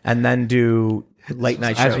 and then do late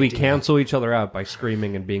night shows. As we cancel each other out by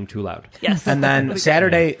screaming and being too loud. Yes. And then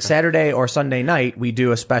Saturday or Sunday night, we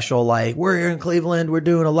do a special, like, we're here in Cleveland, we're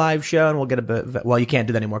doing a live show, and we'll get a bit, well, you can't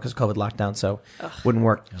do that anymore because of COVID lockdown, so wouldn't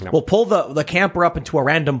work. We'll pull the camper up into a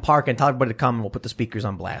random park and tell everybody to come, and we'll put the speakers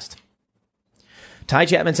on blast. Ty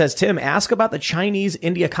Chapman says, Tim, ask about the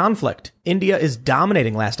Chinese-India conflict. India is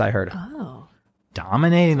dominating, last I heard. Oh.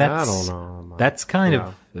 Dominating? I don't know. That's kind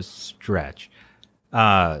of a stretch.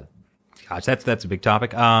 Gosh, that's a big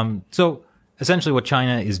topic. So essentially what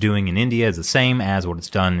China is doing in India is the same as what it's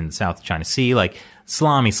done in the South China Sea, like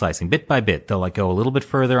salami slicing, bit by bit. They'll like go a little bit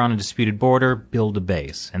further on a disputed border, build a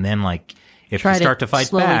base, and then like if Try you start to fight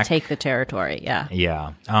slowly back, take the territory. Yeah.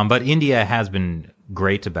 yeah. But India has been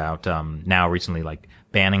great about now recently, like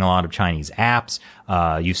banning a lot of Chinese apps.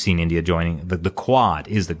 You've seen India joining the Quad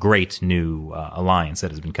is the great new alliance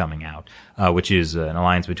that has been coming out, which is an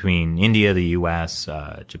alliance between India, the U.S.,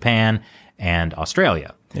 Japan, and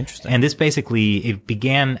Australia. Interesting. And this basically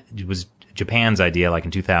it was Japan's idea, like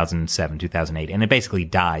in 2007, 2008, and it basically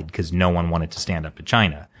died because no one wanted to stand up to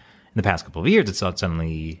China. In the past couple of years, it's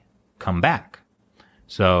suddenly come back.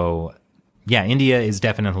 So, yeah, India is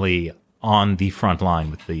definitely on the front line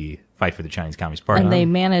with the fight for the Chinese Communist Party. And they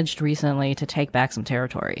managed recently to take back some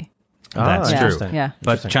territory. That's yeah. true. Interesting. Yeah.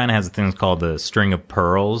 But China has a thing called the String of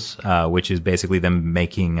Pearls, which is basically them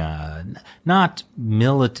making not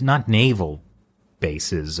naval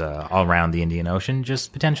bases all around the Indian Ocean,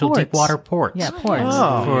 just potential Ports. deep water ports. Yeah, ports.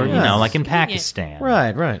 For, you yeah. know, like in Pakistan.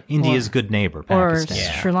 Right. India's good neighbor, Or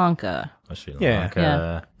Pakistan. Sri Lanka. Or Sri Yeah.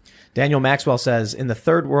 Lanka. Daniel Maxwell says, in the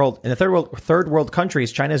third world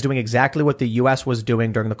countries, China is doing exactly what the U.S. was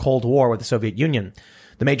doing during the Cold War with the Soviet Union.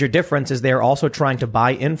 The major difference is they are also trying to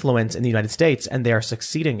buy influence in the United States, and they are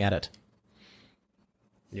succeeding at it.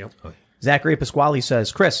 Yep. Zachary Pasquale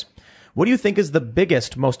says, Chris, what do you think is the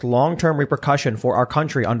biggest, most long-term repercussion for our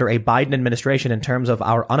country under a Biden administration in terms of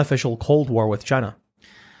our unofficial Cold War with China?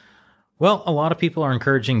 Well, a lot of people are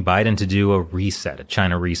encouraging Biden to do a reset, a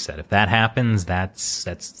China reset. If that happens,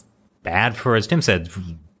 that's bad for, as Tim said,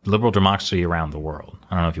 liberal democracy around the world.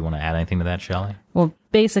 I don't know if you want to add anything to that, Shelley. Well,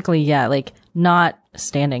 basically, yeah, like not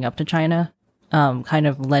standing up to China, kind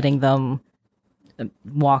of letting them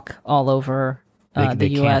walk all over They the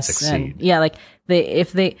can't U.S. succeed. And yeah, like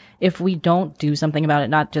if we don't do something about it,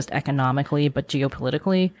 not just economically but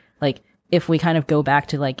geopolitically, like if we kind of go back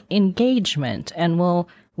to like engagement, and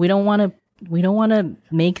we don't want to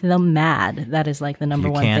make them mad. That is like the number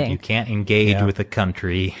one thing. You can't engage with a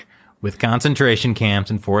country with concentration camps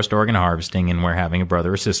and forced organ harvesting and where having a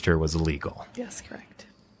brother or sister was illegal. Yes, correct.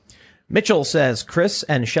 Mitchell says, Chris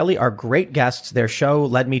and Shelley are great guests. Their show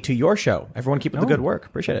led me to your show. Everyone keep up the good work.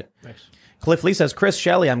 Appreciate it. Nice. Cliff Lee says, Chris,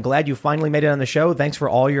 Shelley, I'm glad you finally made it on the show. Thanks for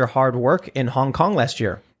all your hard work in Hong Kong last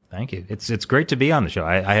year. Thank you. It's great to be on the show.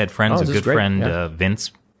 I had friends, a this is good great. friend, Yeah.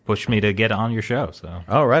 Vince, pushed me to get on your show. So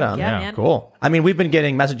Oh, right on. Yeah, man. Cool. I mean, we've been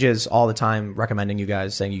getting messages all the time recommending you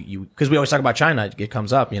guys, saying you because we always talk about China. It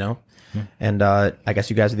comes up, you know. And I guess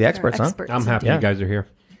you guys are the experts, huh? I'm happy Yeah. you guys are here.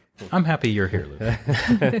 I'm happy you're here, Luke.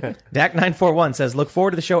 Dak941 says, look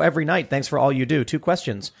forward to the show every night. Thanks for all you do. 2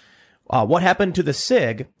 questions. What happened to the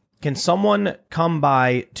SIG? Can someone come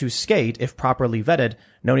by to skate if properly vetted?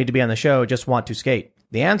 No need to be on the show. Just want to skate.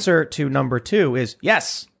 The answer to number 2 is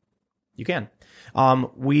yes, you can.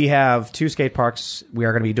 We have 2 skate parks. We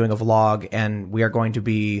are going to be doing a vlog, and we are going to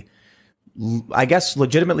be, I guess,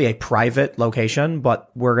 legitimately a private location,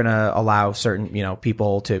 but we're going to allow certain,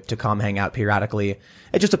 people to come hang out periodically.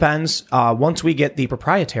 It just depends. Once we get the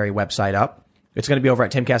proprietary website up, it's going to be over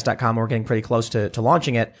at timcast.com. We're getting pretty close to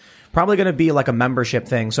launching it. Probably going to be like a membership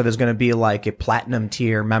thing. So there's going to be like a platinum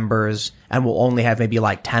tier members, and we'll only have maybe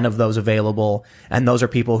like 10 of those available. And those are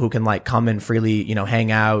people who can like come and freely,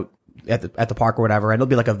 hang out at the park or whatever. And it'll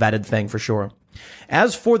be like a vetted thing for sure.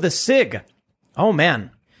 As for the SIG, oh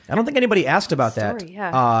man, I don't think anybody asked about that.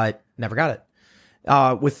 Yeah. Never got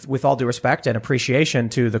it. With all due respect and appreciation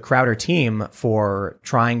to the Crowder team for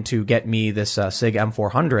trying to get me this SIG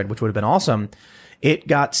M400, which would have been awesome. It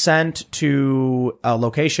got sent to a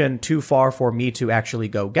location too far for me to actually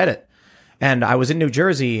go get it. And I was in New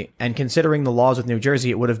Jersey, and considering the laws with New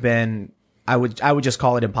Jersey, it would have been, I would just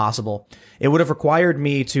call it impossible. It would have required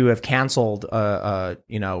me to have canceled a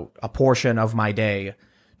portion of my day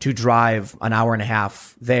to drive an hour and a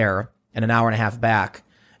half there and an hour and a half back.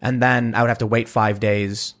 And then I would have to wait 5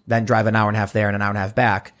 days, then drive an hour and a half there and an hour and a half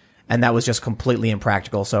back. And that was just completely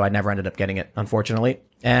impractical. So I never ended up getting it, unfortunately.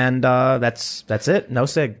 And, that's it. No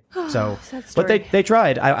SIG. So, Sad but story. they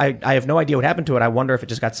tried. I have no idea what happened to it. I wonder if it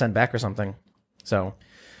just got sent back or something. So,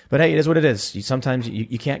 but hey, it is what it is. Sometimes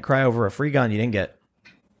you can't cry over a free gun you didn't get.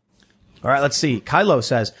 All right, let's see. Kylo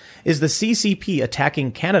says, is the CCP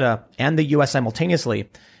attacking Canada and the U.S. simultaneously?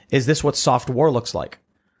 Is this what soft war looks like?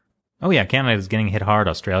 Oh yeah, Canada's getting hit hard.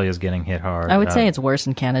 Australia's getting hit hard. I would say it's worse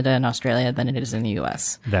in Canada and Australia than it is in the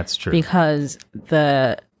U.S. That's true. because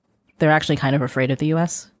they're actually kind of afraid of the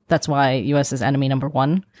U.S. That's why U.S. is enemy number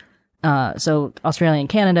 1. So Australia and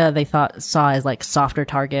Canada they saw as like softer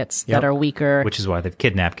targets that are weaker. Which is why they've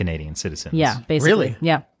kidnapped Canadian citizens. Yeah, basically. Really?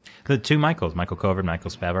 Yeah, The 2 Michaels, Michael Covert,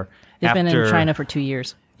 Michael Spavor. they've been in China for 2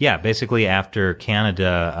 years. Yeah, basically after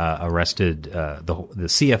Canada arrested the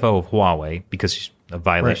CFO of Huawei because of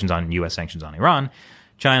violations on U.S. sanctions on Iran,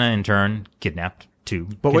 China in turn kidnapped 2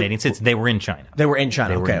 Canadian citizens. They were in China. They were in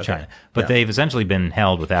China. They were Okay, in okay. China. But they've essentially been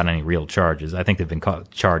held without any real charges. I think they've been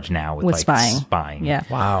charged now with like spying. Yeah.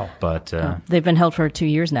 Wow. But They've been held for 2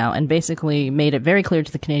 years now and basically made it very clear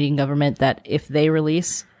to the Canadian government that if they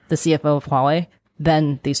release the CFO of Huawei,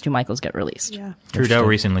 then these 2 Michaels get released. Yeah. Trudeau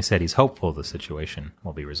recently said he's hopeful the situation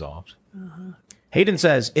will be resolved. Hayden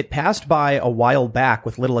says, it passed by a while back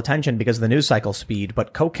with little attention because of the news cycle speed,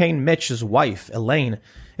 but Cocaine Mitch's wife, Elaine,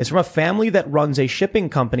 is from a family that runs a shipping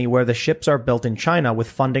company where the ships are built in China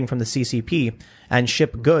with funding from the CCP and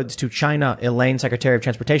ship goods to China, Elaine, Secretary of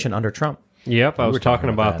Transportation under Trump. Yep, I was were talking talking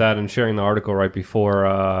about about that and sharing the article right before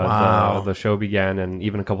the show began, and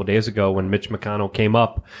even a couple days ago when Mitch McConnell came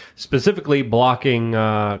up, specifically blocking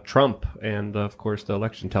Trump and, of course, the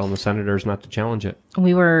election, telling the senators not to challenge it.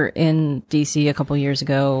 We were in DC a couple years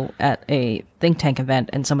ago at a think tank event,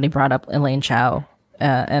 and somebody brought up Elaine Chao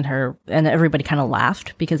and everybody kind of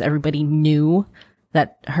laughed because everybody knew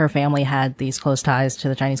that her family had these close ties to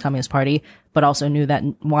the Chinese Communist Party, but also knew that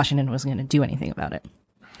Washington wasn't going to do anything about it.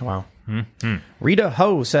 Wow. Rita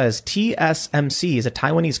Ho says TSMC is a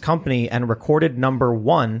Taiwanese company and recorded number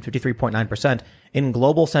 1, 53.9%, in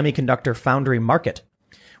global semiconductor foundry market,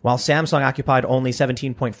 while Samsung occupied only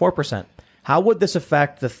 17.4%. How would this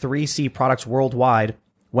affect the 3C products worldwide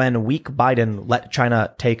when weak Biden let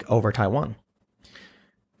China take over Taiwan?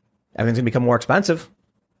 Everything's going to become more expensive.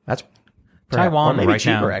 That's Taiwan maybe right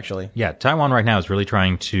cheaper, now, actually. Yeah, Taiwan right now is really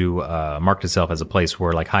trying to market itself as a place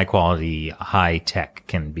where like high quality, high tech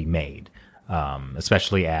can be made.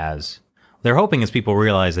 Especially as they're hoping as people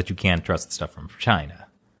realize that you can't trust the stuff from China.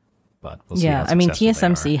 But we'll see. Yeah, how I mean, successful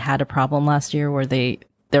they TSMC had a problem last year where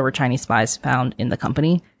there were Chinese spies found in the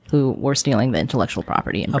company who were stealing the intellectual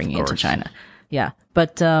property and bringing it to China. Yeah,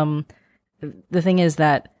 but the thing is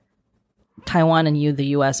that Taiwan and the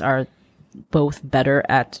U.S. are both better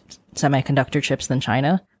at semiconductor chips than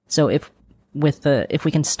China. So if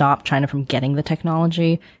we can stop China from getting the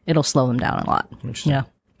technology, it'll slow them down a lot. Yeah.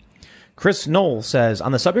 Chris Knoll says,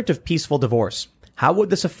 on the subject of peaceful divorce, how would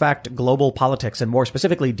this affect global politics and more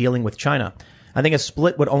specifically dealing with China? I think a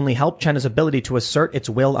split would only help China's ability to assert its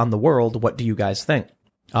will on the world. What do you guys think?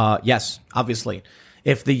 Yes, obviously.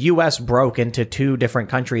 If the U.S. broke into two different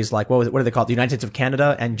countries, like what do they call it? The United States of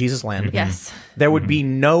Canada and Jesus Land. Yes. There would be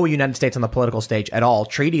no United States on the political stage at all.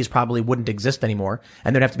 Treaties probably wouldn't exist anymore.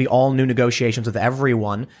 And there'd have to be all new negotiations with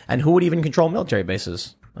everyone. And who would even control military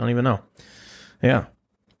bases? I don't even know. Yeah.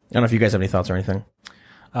 I don't know if you guys have any thoughts or anything.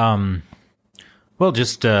 Well,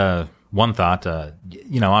 just one thought.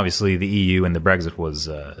 Obviously the EU and the Brexit was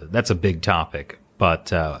that's a big topic.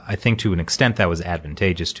 But I think to an extent that was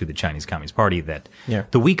advantageous to the Chinese Communist Party that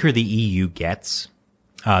the weaker the EU gets,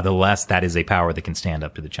 the less that is a power that can stand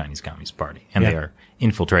up to the Chinese Communist Party. And they are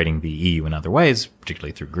infiltrating the EU in other ways,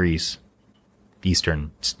 particularly through Greece,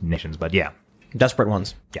 Eastern nations. But yeah. Desperate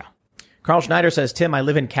ones. Yeah. Carl Schneider says, Tim, I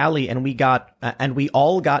live in Cali and we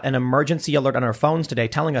all got an emergency alert on our phones today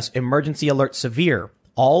telling us emergency alert severe.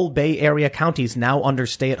 All Bay Area counties now under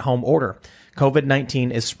stay-at-home order.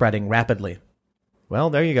 COVID-19 is spreading rapidly.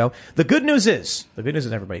 Well, there you go. The good news is,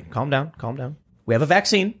 everybody, calm down. We have a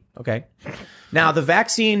vaccine. Okay. Now, the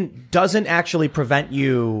vaccine doesn't actually prevent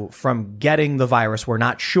you from getting the virus. We're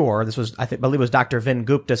not sure. This was, believe it was Dr. Vin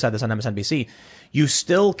Gupta said this on MSNBC. You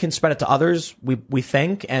still can spread it to others, we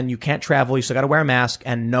think, and you can't travel. You still got to wear a mask.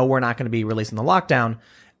 And no, we're not going to be releasing the lockdown.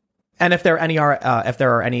 And if there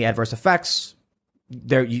are any adverse effects,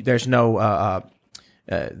 there's no,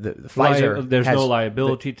 the Pfizer there's has no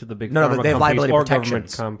liability to the big no, pharma they have companies liability or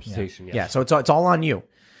protections. government compensation. Yeah, so it's all on you.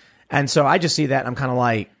 And so I just see that and I'm kind of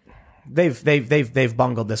like, they've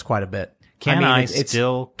bungled this quite a bit. Can I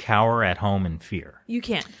still cower at home in fear? You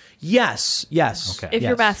can. Yes. Okay. If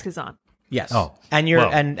your mask is on. Yes. Oh, and you're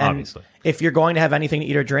well, and obviously. If you're going to have anything to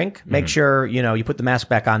eat or drink, make sure you put the mask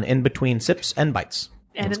back on in between sips and bites.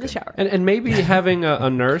 And in the shower. And maybe having a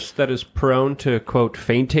nurse that is prone to, quote,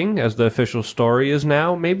 fainting, as the official story is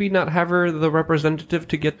now, maybe not have her the representative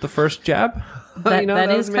to get the first jab.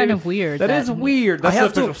 That is kind of weird. That is weird. That's the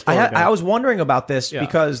official story. I was wondering about this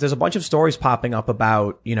because there's a bunch of stories popping up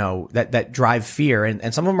about, that drive fear.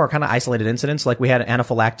 And some of them are kind of isolated incidents. Like we had an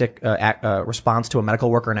anaphylactic response to a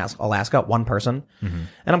medical worker in Alaska, one person. Mm-hmm.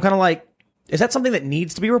 And I'm kind of like, is that something that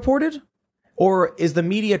needs to be reported? Or is the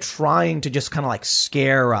media trying to just kind of like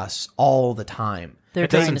scare us all the time? They're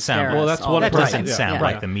It doesn't trying to sound scare right. us Well, that's all what the That Right. doesn't time. sound Yeah.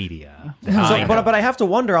 like the media. But I have to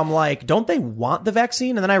wonder, I'm like, don't they want the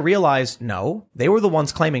vaccine? And then I realized, no, they were the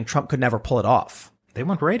ones claiming Trump could never pull it off. They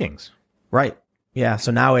want ratings. Right. Yeah.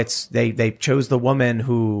 So now it's, they chose the woman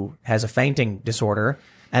who has a fainting disorder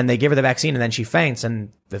and they give her the vaccine and then she faints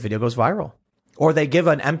and the video goes viral. Or they give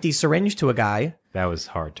an empty syringe to a guy. That was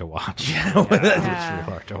hard to watch. That was really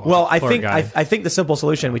hard to watch. Well, I Poor think guy. I think the simple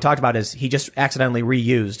solution we talked about is he just accidentally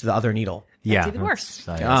reused the other needle. yeah, even worse.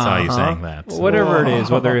 I saw you saying that. Whatever it is,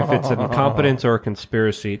 whether if it's an incompetence or a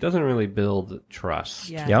conspiracy, it doesn't really build trust.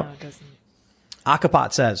 Yeah, Yep. no, it doesn't.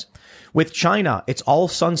 Akapot says, with China, it's all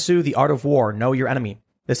Sun Tzu, the art of war, know your enemy.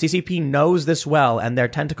 The CCP knows this well, and their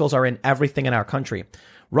tentacles are in everything in our country.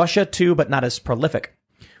 Russia too, but not as prolific.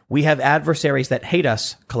 We have adversaries that hate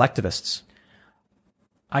us, collectivists.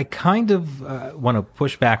 I kind of want to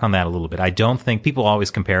push back on that a little bit. I don't think people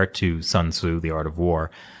always compare it to Sun Tzu, The Art of War.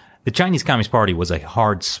 the Chinese Communist Party was a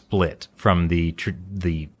hard split from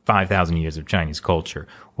the 5,000 years of Chinese culture.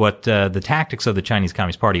 What the tactics of the Chinese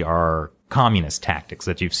Communist Party are communist tactics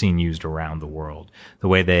that you've seen used around the world, the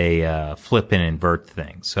way they flip and invert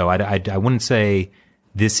things. So I wouldn't say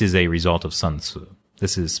this is a result of Sun Tzu.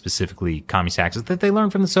 This is specifically communist tactics that they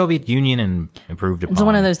learned from the Soviet Union and improved upon. It's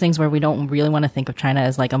one of those things where we don't really want to think of China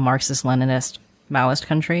as like a Marxist-Leninist Maoist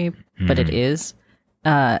country, but it is.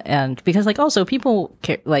 And because like also people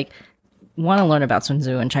want to learn about Sun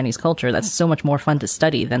Tzu and Chinese culture. That's so much more fun to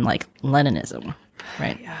study than like Leninism,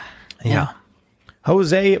 right? Yeah.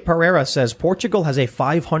 Jose Pereira says Portugal has a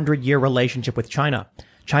 500-year relationship with China.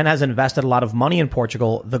 China has invested a lot of money in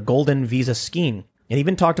Portugal, the Golden Visa scheme, and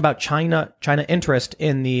even talked about China interest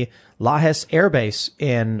in the Lajes Air Base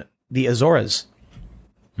in the Azores.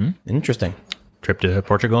 Interesting. Trip to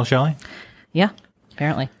Portugal, Shelley? Yeah,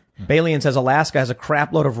 apparently. Balian says Alaska has a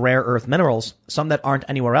crap load of rare earth minerals, some that aren't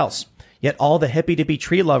anywhere else. Yet all the hippy-dippy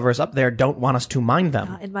tree lovers up there don't want us to mine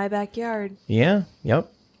them. Not in my backyard. Yeah,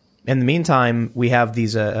 yep. In the meantime, we have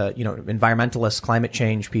these, environmentalists, climate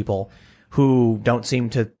change people who don't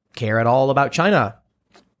seem to care at all about China.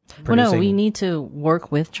 Well, no, we need to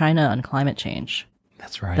work with China on climate change.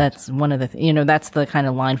 That's right. That's one of the, that's the kind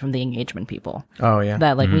of line from the engagement people. Oh, yeah.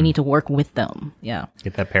 That we need to work with them. Yeah.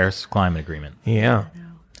 Get that Paris Climate Agreement. Yeah.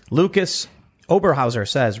 Lucas Oberhauser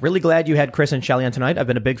says, really glad you had Chris and Shelley on tonight. I've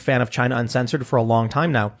been a big fan of China Uncensored for a long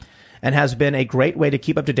time now, and has been a great way to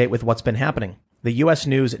keep up to date with what's been happening. The U.S.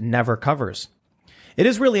 news never covers. It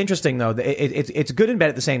is really interesting, though. It's good and bad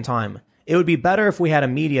at the same time. It would be better if we had a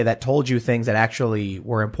media that told you things that actually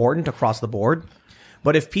were important across the board.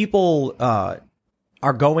 But if people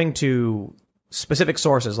are going to specific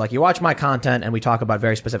sources, like you watch my content and we talk about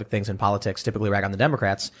very specific things in politics, typically rag on the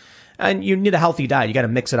Democrats, and you need a healthy diet. You got to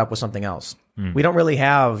mix it up with something else. We don't really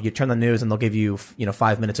have, you turn the news and they'll give you,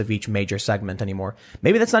 5 minutes of each major segment anymore.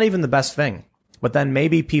 Maybe that's not even the best thing. But then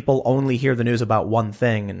maybe people only hear the news about one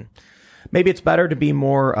thing, and maybe it's better to be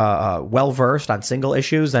more well-versed on single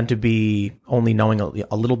issues than to be only knowing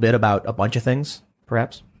a little bit about a bunch of things,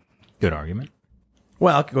 perhaps. Good argument.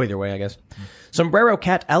 Well, it could go either way, I guess. Sombrero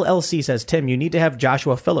Cat LLC says, Tim, you need to have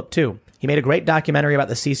Joshua Phillip, too. He made a great documentary about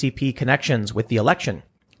the CCP connections with the election.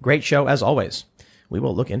 Great show, as always. We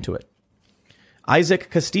will look into it. Isaac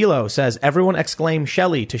Castillo says, everyone exclaim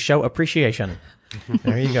Shelley to show appreciation.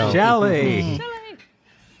 There you go. Shelley!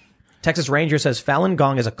 Texas Ranger says, Falun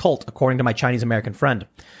Gong is a cult, according to my Chinese-American friend.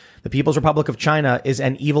 The People's Republic of China is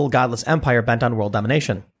an evil, godless empire bent on world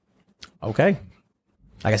domination. Okay.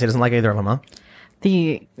 I guess he doesn't like either of them, huh?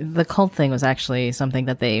 The cult thing was actually something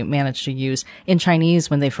that they managed to use in Chinese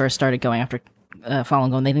when they first started going after Falun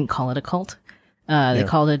Gong. They didn't call it a cult. They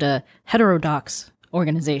called it a heterodox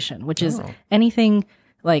organization, which is anything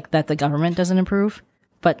like that the government doesn't approve.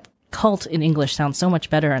 But cult in English sounds so much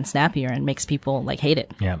better and snappier and makes people hate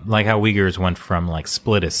it. Yeah, like how Uyghurs went from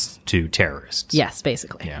splitists to terrorists. Yes,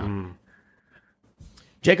 basically. Yeah.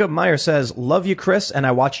 Jacob Meyer says, love you, Chris, and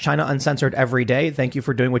I watch China Uncensored every day. Thank you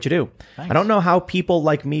for doing what you do. Thanks. I don't know how people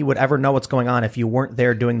like me would ever know what's going on if you weren't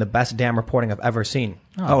there doing the best damn reporting I've ever seen.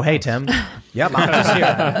 Oh hey, Tim. Yep, I'm just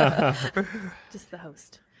here. Just the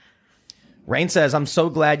host. Rain says, I'm so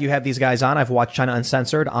glad you have these guys on. I've watched China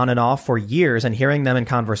Uncensored on and off for years, and hearing them in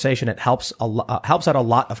conversation, it helps out a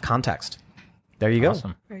lot of context. There you go.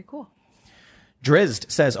 Awesome. Very cool.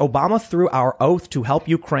 Drizzt says, Obama threw our oath to help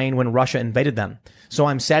Ukraine when Russia invaded them. So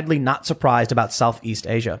I'm sadly not surprised about Southeast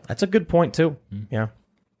Asia. That's a good point, too. Yeah.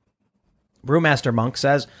 Brewmaster Monk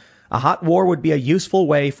says, a hot war would be a useful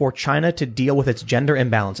way for China to deal with its gender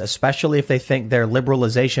imbalance, especially if they think their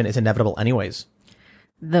liberalization is inevitable anyways.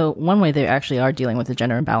 The one way they actually are dealing with the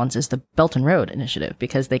gender imbalance is the Belt and Road Initiative,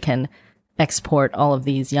 because they can export all of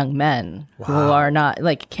these young men who are not,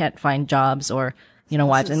 can't find jobs or,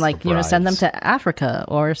 send them to Africa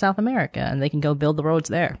or South America, and they can go build the roads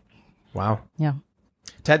there. Wow. Yeah.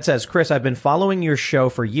 Ted says, Chris, I've been following your show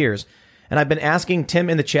for years, and I've been asking Tim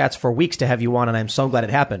in the chats for weeks to have you on, and I'm so glad it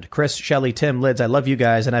happened. Chris, Shelley, Tim, Lids, I love you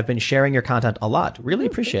guys, and I've been sharing your content a lot. Really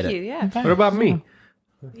appreciate Thank it. you, yeah. What about me?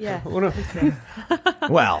 Yeah. Well,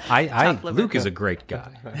 Luke is a great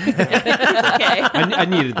guy. Okay. I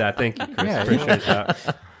needed that. Thank you, Chris. Appreciate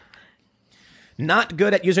that. Not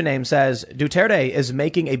Good at Username says, Duterte is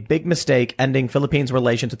making a big mistake ending Philippines'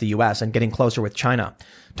 relations with the U.S. and getting closer with China.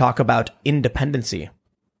 Talk about independency.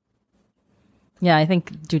 Yeah, I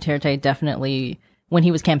think Duterte definitely, when he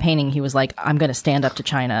was campaigning, he was like, I'm going to stand up to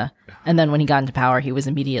China. And then when he got into power, he was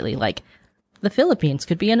immediately the Philippines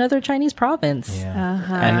could be another Chinese province.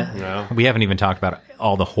 And we haven't even talked about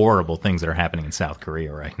all the horrible things that are happening in South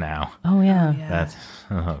Korea right now. Oh yeah. That's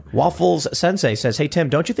Waffles Sensei says, "Hey Tim,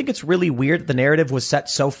 don't you think it's really weird that the narrative was set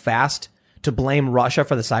so fast to blame Russia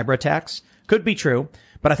for the cyber attacks? Could be true,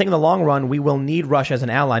 but I think in the long run we will need Russia as an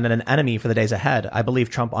ally, not an enemy, for the days ahead. I believe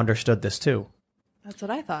Trump understood this too." That's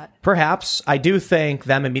what I thought. Perhaps. I do think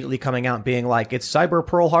them immediately coming out and being like, it's cyber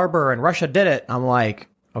Pearl Harbor and Russia did it. I'm like,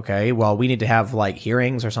 okay, well, we need to have like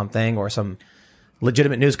hearings or something or some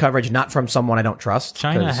legitimate news coverage, not from someone I don't trust.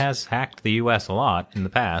 China 'cause- has hacked the U.S. a lot in the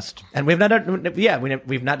past. And we've not done,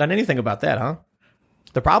 we've not done anything about that, huh?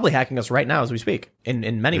 They're probably hacking us right now as we speak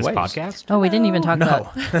in many This ways. podcast? Oh, we didn't even talk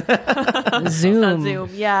about Zoom. On Zoom.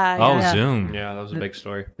 Yeah. Oh, yeah. Zoom. Yeah, that was a big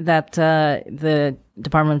story. That the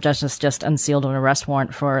Department of Justice just unsealed an arrest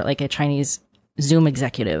warrant for like a Chinese Zoom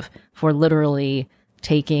executive for literally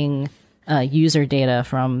taking user data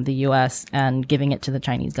from the U.S. and giving it to the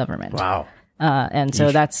Chinese government. Wow. And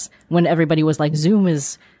so that's when everybody was like, Zoom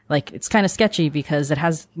is like, it's kind of sketchy because it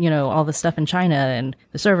has, all the stuff in China and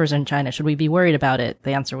the servers in China. Should we be worried about it?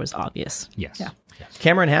 The answer was obvious. Yes. Yeah.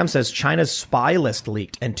 Cameron Ham says China's spy list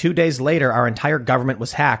leaked, and 2 days later, our entire government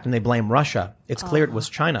was hacked, and they blame Russia. It's clear it was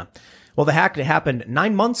China. Well, the hack happened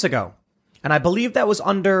 9 months ago, and I believe that was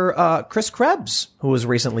under Chris Krebs, who was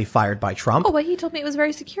recently fired by Trump. Oh, but he told me it was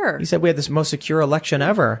very secure. He said we had this most secure election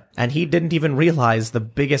ever, and he didn't even realize the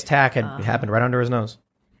biggest hack had happened right under his nose.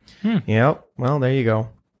 Yep. Well, there you go.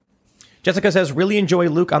 Jessica says, really enjoy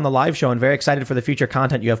Luke on the live show and very excited for the future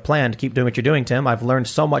content you have planned. Keep doing what you're doing, Tim. I've learned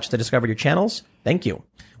so much to discover your channels. Thank you.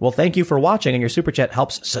 Well, thank you for watching, and your super chat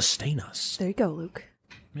helps sustain us. There you go, Luke.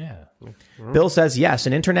 Yeah. Bill says, yes,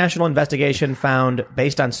 an international investigation found,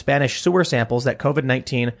 based on Spanish sewer samples, that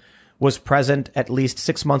COVID-19 was present at least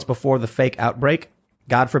 6 months before the fake outbreak.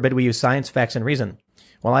 God forbid we use science, facts, and reason.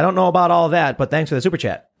 Well, I don't know about all that, but thanks for the super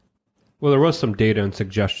chat. Well, there was some data and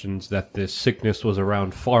suggestions that this sickness was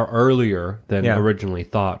around far earlier than originally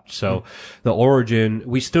thought. So the origin,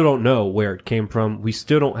 we still don't know where it came from. We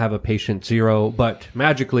still don't have a patient zero, but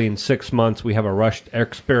magically in 6 months, we have a rushed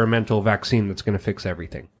experimental vaccine that's going to fix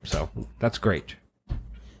everything. So that's great.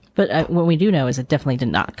 But what we do know is it definitely did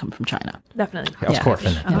not come from China. Definitely. Yeah. Of course.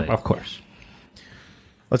 Of course.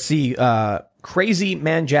 Let's see. Crazy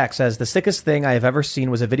Man Jack says, the sickest thing I have ever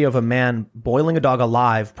seen was a video of a man boiling a dog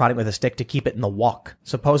alive, prodding with a stick to keep it in the wok.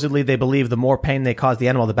 Supposedly, they believe the more pain they cause the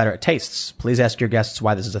animal, the better it tastes. Please ask your guests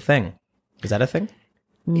why this is a thing. Is that a thing?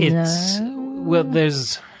 Well,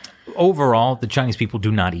 there's overall, the Chinese people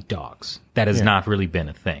do not eat dogs. That has not really been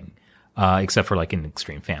a thing. Except for like in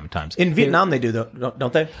extreme famine times. In Vietnam, they do, though,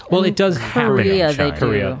 don't they? Well, it does happen Korea, in China. they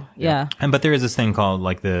do. Yeah. But there is this thing called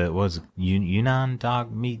like Yunnan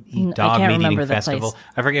dog meat I dog can't meat eating remember the festival. place.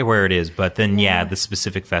 I forget where it is, but then the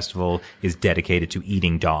specific festival is dedicated to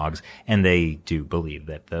eating dogs, and they do believe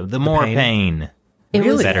that the more pain. It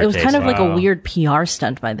was better kind taste. of like a weird PR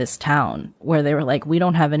stunt by this town where they were like, we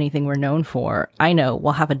don't have anything we're known for. I know,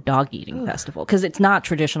 we'll have a dog eating festival because it's not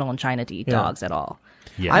traditional in China to eat dogs at all.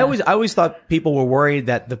 Yeah. I always thought people were worried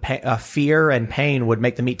that the fear and pain would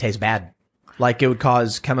make the meat taste bad. Like it would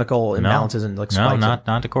cause chemical imbalances and like spikes. No,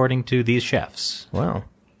 not according to these chefs. Wow.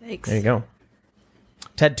 Thanks. There you go.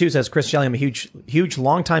 Ted 2 says, Chris Shelley, I'm a huge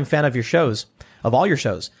longtime fan of your shows, of all your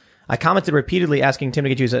shows. I commented repeatedly asking Tim to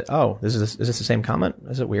get you. Is this the same comment?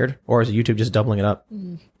 Is it weird? Or is YouTube just doubling it up?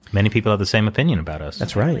 Many people have the same opinion about us.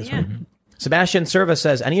 That's right. That's right. Sebastian Serva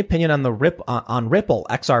says, any opinion on the on Ripple,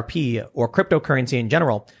 XRP, or cryptocurrency in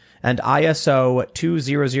general, and ISO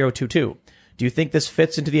 20022? Do you think this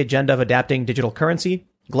fits into the agenda of adapting digital currency,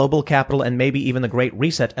 global capital, and maybe even the Great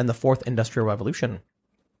Reset and the Fourth Industrial Revolution?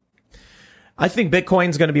 I think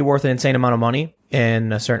Bitcoin's going to be worth an insane amount of money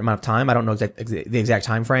in a certain amount of time. I don't know the exact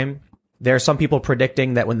time frame. There are some people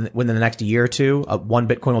predicting that within the next year or two, one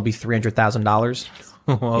Bitcoin will be $300,000.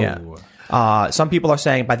 Yeah. Some people are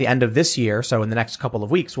saying by the end of this year, so in the next couple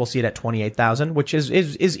of weeks, we'll see it at 28,000, which is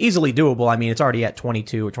easily doable. I mean, it's already at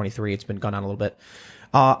 22 or 23. It's been gone on a little bit.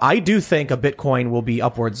 I do think a Bitcoin will be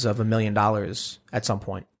upwards of $1 million at some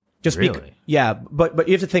point. Really? But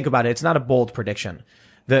you have to think about it. It's not a bold prediction.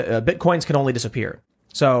 The Bitcoins can only disappear.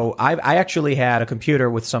 So I actually had a computer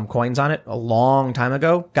with some coins on it a long time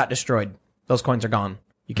ago, got destroyed. Those coins are gone.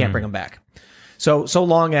 You can't bring them back. So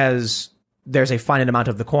long as there's a finite amount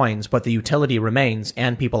of the coins, but the utility remains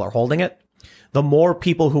and people are holding it, the more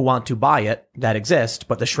people who want to buy it that exist,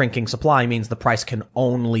 but the shrinking supply means the price can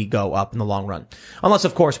only go up in the long run. Unless,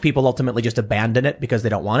 of course, people ultimately just abandon it because they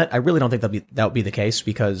don't want it. I really don't think that would be the case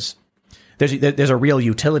because there's a real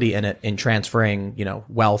utility in it in transferring,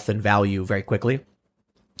 wealth and value very quickly.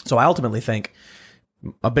 So I ultimately think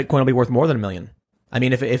a Bitcoin will be worth more than $1 million. I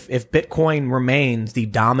mean, if Bitcoin remains the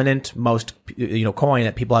dominant most, coin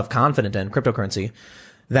that people have confidence in, cryptocurrency,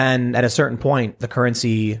 then at a certain point, the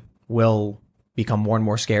currency will become more and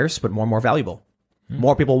more scarce, but more and more valuable.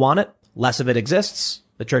 More people want it, less of it exists.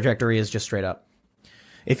 The trajectory is just straight up.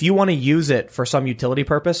 If you want to use it for some utility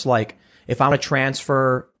purpose, like if I want to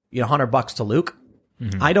transfer, $100 to Luke,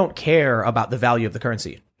 I don't care about the value of the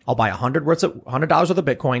currency. I'll buy $100 worth of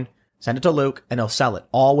Bitcoin, send it to Luke, and he'll sell it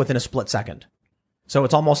all within a split second. So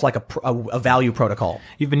it's almost like a value protocol.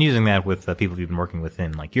 You've been using that with people you've been working with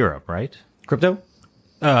in like Europe, right? Crypto?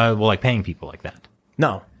 Like paying people like that.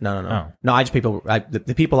 No. Oh. No,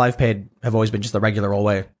 the people I've paid have always been just the regular old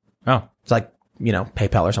way. Oh. It's like,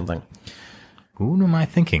 PayPal or something. Who am I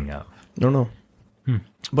thinking of? I don't know.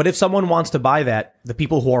 But if someone wants to buy that, the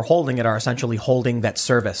people who are holding it are essentially holding that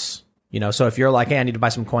service. So if you're like, hey, I need to buy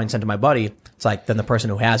some coins, send to my buddy, it's like, then the person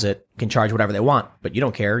who has it can charge whatever they want, but you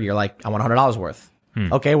don't care. You're like, I want $100 worth.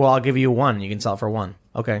 Okay, well, I'll give you one. You can sell it for one.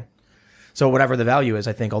 Okay. So whatever the value is,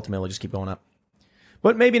 I think ultimately will just keep going up.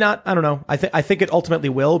 But maybe not. I don't know. I think it ultimately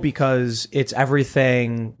will because it's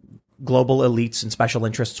everything global elites and special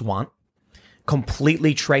interests want.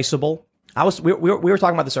 Completely traceable. We were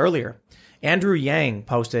talking about this earlier. Andrew Yang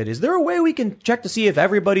posted, is there a way we can check to see if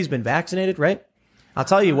everybody's been vaccinated, right? I'll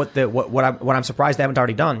tell you what I'm surprised they haven't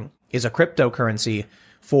already done is a cryptocurrency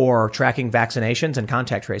for tracking vaccinations and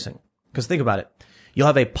contact tracing. Because think about it. You'll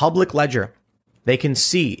have a public ledger. They can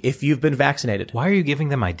see if you've been vaccinated. Why are you giving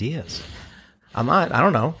them ideas? I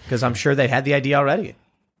don't know, because I'm sure they had the idea already.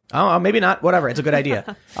 Oh, maybe not. Whatever. It's a good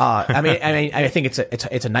idea. I think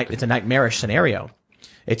it's a nightmarish scenario.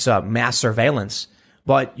 It's a mass surveillance.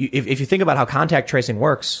 But if you think about how contact tracing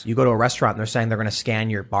works, you go to a restaurant and they're saying they're going to scan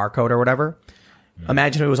your barcode or whatever.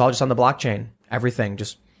 Imagine if it was all just on the blockchain. Everything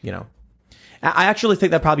just, I actually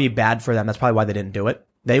think that'd probably be bad for them. That's probably why they didn't do it.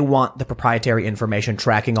 They want the proprietary information,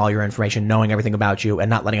 tracking all your information, knowing everything about you, and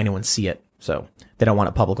not letting anyone see it. So they don't want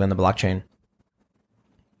it publicly on the blockchain.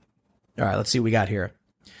 All right, let's see what we got here.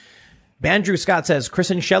 Bandrew Scott says,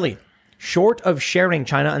 Chris and Shelley, short of sharing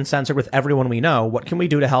China Uncensored with everyone we know, what can we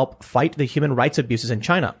do to help fight the human rights abuses in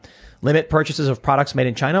China? Limit purchases of products made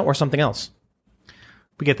in China or something else?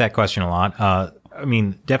 We get that question a lot.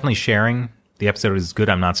 Definitely sharing the episode is good.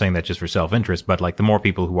 I'm not saying that just for self-interest, but like the more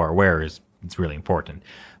people who are aware it's really important.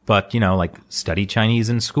 But, like study Chinese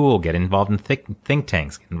in school, get involved in think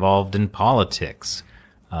tanks, get involved in politics.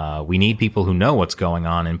 We need people who know what's going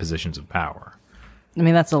on in positions of power. I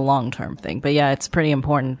mean, that's a long-term thing. But yeah, it's pretty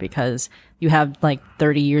important because you have like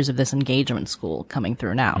 30 years of this engagement school coming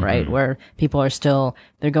through now, right? Where people are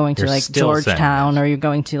they're going to like Georgetown, or you're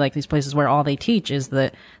going to like these places where all they teach is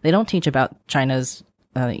that they don't teach about China's,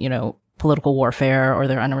 political warfare or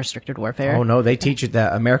their unrestricted warfare. Oh no, they teach it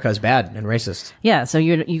that America is bad and racist. Yeah. So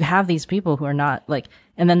you have these people who are not like,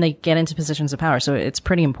 and then they get into positions of power. So it's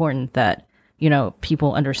pretty important that,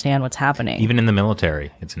 people understand what's happening. Even in the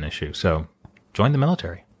military, it's an issue. So join the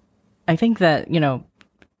military. I think that,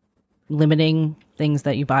 limiting things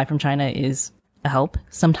that you buy from China is a help.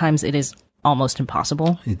 Sometimes it is almost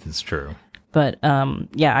impossible. It's true. But,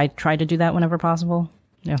 I try to do that whenever possible.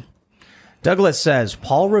 Yeah. Douglas says,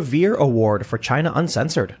 Paul Revere Award for China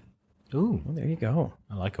Uncensored. Ooh. Well, there you go.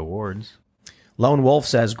 I like awards. Lone Wolf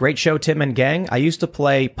says, great show, Tim and gang. I used to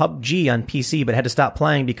play PUBG on PC, but had to stop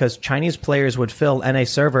playing because Chinese players would fill NA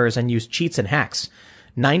servers and use cheats and hacks.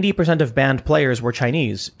 90% of banned players were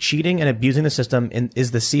Chinese. Cheating and abusing the system is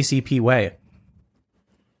the CCP way.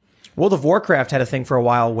 World of Warcraft had a thing for a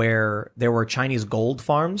while where there were Chinese gold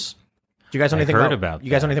farms. Do you guys know anything about? You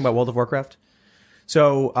guys know anything about World of Warcraft?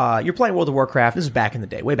 So you're playing World of Warcraft. This is back in the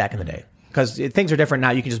day, way back in the day, because things are different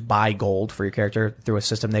now. You can just buy gold for your character through a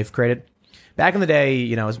system they've created. Back in the day,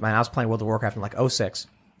 when I was playing World of Warcraft in like 06,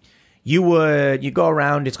 you go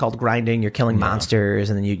around. It's called grinding. You're killing monsters,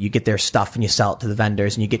 and then you get their stuff and you sell it to the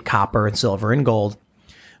vendors, and you get copper and silver and gold.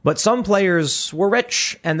 But some players were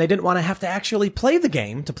rich and they didn't want to have to actually play the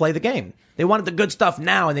game to play the game. They wanted the good stuff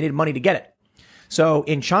now and they needed money to get it. So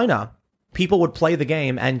in China, people would play the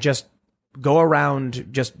game and just go around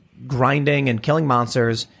just grinding and killing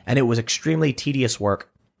monsters, and it was extremely tedious work.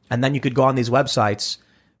 And then you could go on these websites,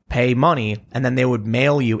 pay money, and then they would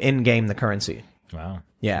mail you in-game the currency. Wow.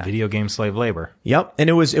 Yeah. Video game slave labor. Yep. And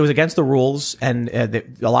it was against the rules, and a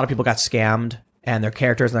lot of people got scammed, and their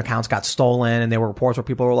characters and their accounts got stolen, and there were reports where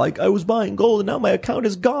people were like, I was buying gold, and now my account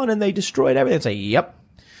is gone, and they destroyed everything. It's like, yep.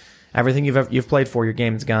 Everything you've played for, your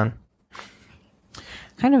game is gone.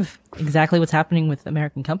 Kind of exactly what's happening with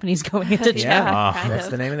American companies going into China. That's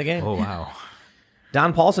the name of the game. Oh, wow.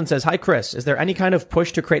 Don Paulson says, "Hi, Chris. Is there any kind of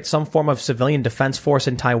push to create some form of civilian defense force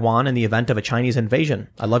in Taiwan in the event of a Chinese invasion?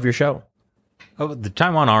 I love your show." Oh, the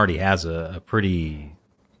Taiwan already has a pretty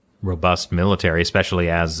robust military, especially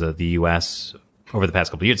as the U.S. over the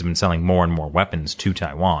past couple of years have been selling more and more weapons to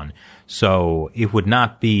Taiwan. So it would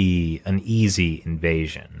not be an easy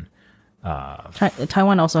invasion.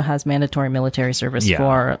 Taiwan also has mandatory military service Yeah.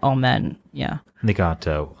 for all men. Yeah. They got,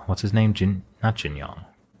 what's his name? Not Jin Yong.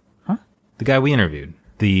 Huh? The guy we interviewed,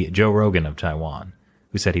 the Joe Rogan of Taiwan,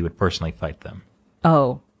 who said he would personally fight them.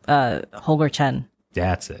 Oh, Holger Chen.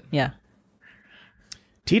 That's it. Yeah.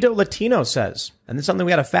 Tito Latino says, and this is something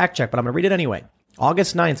we got to fact check, but I'm going to read it anyway.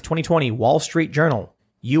 August 9th, 2020, Wall Street Journal,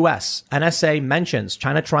 U.S. NSA mentions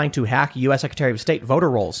China trying to hack U.S. Secretary of State voter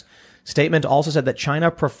rolls. Statement also said that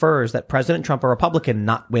China prefers that President Trump, a Republican,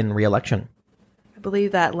 not win re-election. I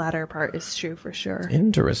believe that latter part is true for sure.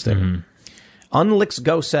 Interesting. Unlicks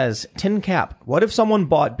Go says, Tin Cap, what if someone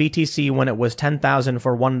bought BTC when it was $10,000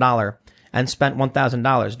 for $1 and spent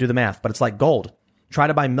 $1,000? Do the math, but it's like gold. Try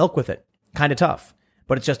to buy milk with it. Kind of tough,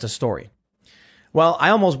 but it's just a story. Well, I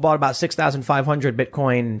almost bought about 6,500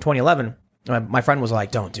 Bitcoin in 2011. My friend was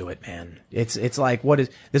like, don't do it, man. It's like,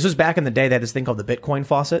 this was back in the day. They had this thing called the Bitcoin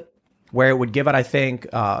faucet, where it would give it, I think,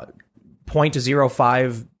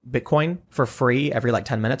 0.05 Bitcoin for free every like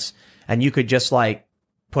 10 minutes. And you could just like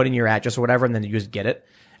put in your address or whatever, and then you just get it.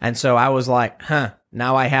 And so I was like,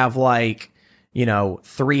 now I have like,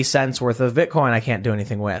 3 cents worth of Bitcoin I can't do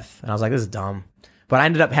anything with. And I was like, this is dumb. But I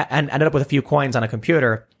ended up with a few coins on a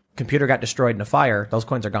computer. Computer got destroyed in a fire. Those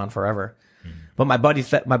coins are gone forever. But my buddy,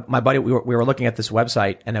 we were looking at this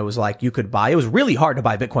website, and it was like you could buy. It was really hard to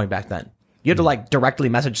buy Bitcoin back then. You had to like directly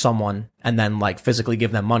message someone and then like physically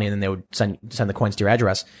give them money, and then they would send the coins to your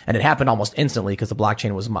address. And it happened almost instantly because the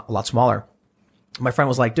blockchain was a lot smaller. My friend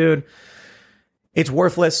was like, dude, it's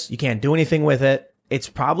worthless. You can't do anything with it. It's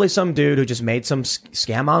probably some dude who just made some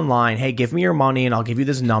scam online. Hey, give me your money and I'll give you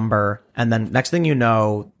this number. And then next thing you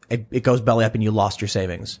know, it goes belly up and you lost your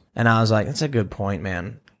savings. And I was like, that's a good point,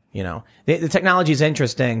 man. The technology is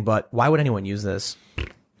interesting, but why would anyone use this?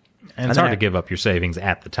 And it's hard to give up your savings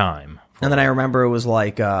at the time. And then I remember it was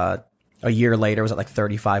like a year later, it was at like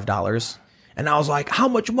 $35. And I was like, how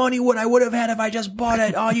much money would I have had if I just bought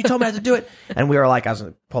it? Oh, you told me I had to do it. And we were like, I was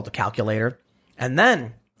going to pull the calculator. And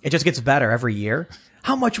then it just gets better every year.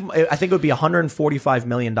 How much? I think it would be $145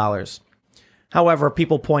 million. However,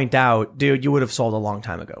 people point out, dude, you would have sold a long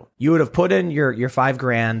time ago. You would have put in your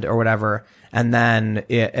 $5,000 or whatever. And then,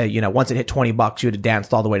 once it hit $20, you would have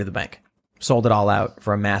danced all the way to the bank, sold it all out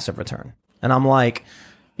for a massive return. And I'm like,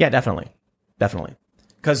 yeah, definitely.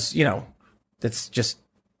 Cause, it's just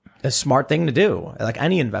a smart thing to do, like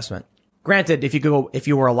any investment. Granted, if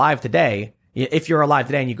you're alive today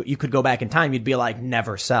and you could go back in time, you'd be like,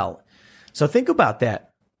 never sell. So think about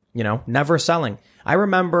that, never selling. I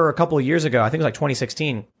remember a couple of years ago, I think it was like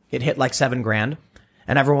 2016, it hit like $7,000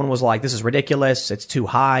 and everyone was like, this is ridiculous. It's too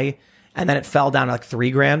high. And then it fell down to like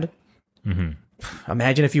 $3,000. Mm-hmm.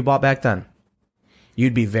 Imagine if you bought back then.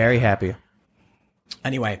 You'd be very happy.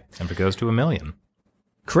 Anyway. And if it goes to $1 million.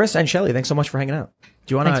 Chris and Shelley, thanks so much for hanging out.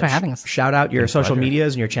 Do you want to shout out your social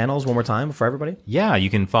medias and your channels one more time for everybody? Yeah, you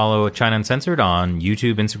can follow China Uncensored on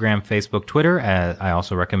YouTube, Instagram, Facebook, Twitter. I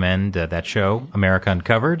also recommend that show, America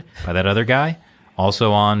Uncovered, by that other guy.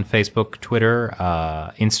 Also on Facebook, Twitter,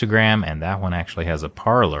 Instagram, and that one actually has a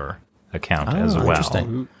Parler account as well.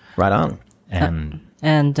 Interesting. Right on. And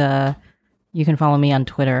you can follow me on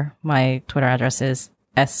Twitter. My Twitter address is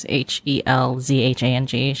SHELZHANG,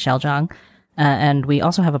 Sheljong. And we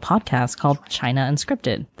also have a podcast called China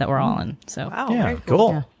Unscripted that we're all in. So Wow, yeah, very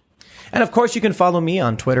cool. Yeah. And of course, you can follow me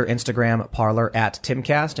on Twitter, Instagram, Parler at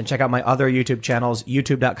Timcast, and check out my other YouTube channels,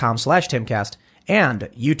 youtube.com/Timcast and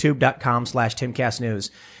youtube.com/TimcastNews.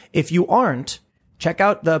 If you aren't, check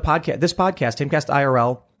out this podcast, Timcast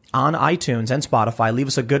IRL, on iTunes and Spotify. Leave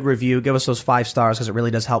us a good review. Give us those 5 stars because it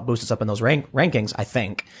really does help boost us up in those rankings, I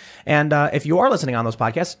think. And if you are listening on those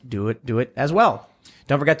podcasts, do it as well.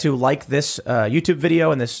 Don't forget to like this YouTube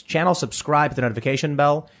video and this channel. Subscribe to the notification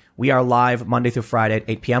bell. We are live Monday through Friday at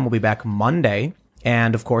 8 p.m. We'll be back Monday.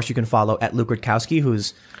 And, of course, you can follow at Luke Rutkowski,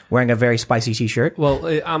 who's wearing a very spicy T-shirt. Well,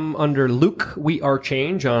 I'm under Luke We Are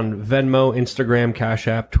Change on Venmo, Instagram, Cash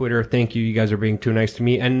App, Twitter. Thank you. You guys are being too nice to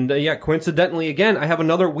me. And, coincidentally, again, I have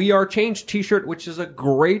another We Are Change T-shirt, which is a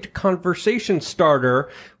great conversation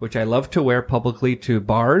starter, which I love to wear publicly to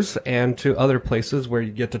bars and to other places where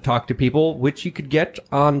you get to talk to people, which you could get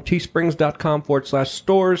on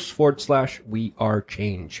teesprings.com/stores/We Are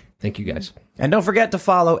Change. Thank you, guys. And don't forget to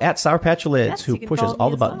follow at Sour Patch Lids, Yes, who you can pushes follow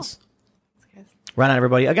all me the as well. buttons. Right on,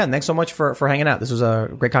 everybody. Again, thanks so much for hanging out. This was a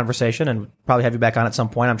great conversation, and probably have you back on at some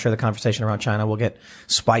point. I'm sure the conversation around China will get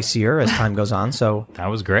spicier as time goes on. So That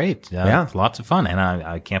was great. Yeah. Lots of fun. And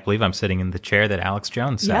I can't believe I'm sitting in the chair that Alex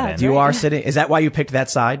Jones sat in. it's you right. are sitting. Is that why you picked that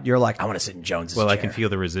side? You're like, I want to sit in Jones's Well, chair. I can feel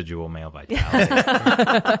the residual male vitality.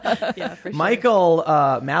 Yeah, for sure. Michael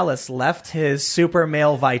Malice left his super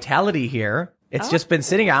male vitality here. It's just been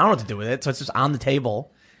sitting. I don't know what to do with it, so it's just on the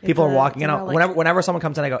table. People are walking in. it's a relic. Whenever someone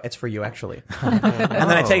comes in, I go, "It's for you, actually," and then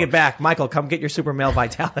I take it back. Michael, come get your super male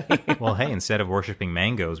vitality. Well, hey, instead of worshiping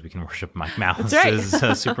mangoes, we can worship Mike Malice's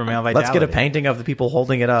right. super male vitality. Let's get a painting of the people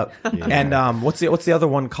holding it up. And what's the other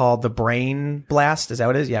one called? The Brain Blast? Is that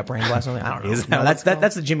what it is? Yeah, Brain Blast. I don't know. Is that No, what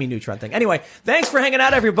that's the Jimmy Neutron thing. Anyway, thanks for hanging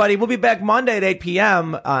out, everybody. We'll be back Monday at 8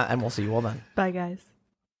 p.m. And we'll see you all then. Bye, guys.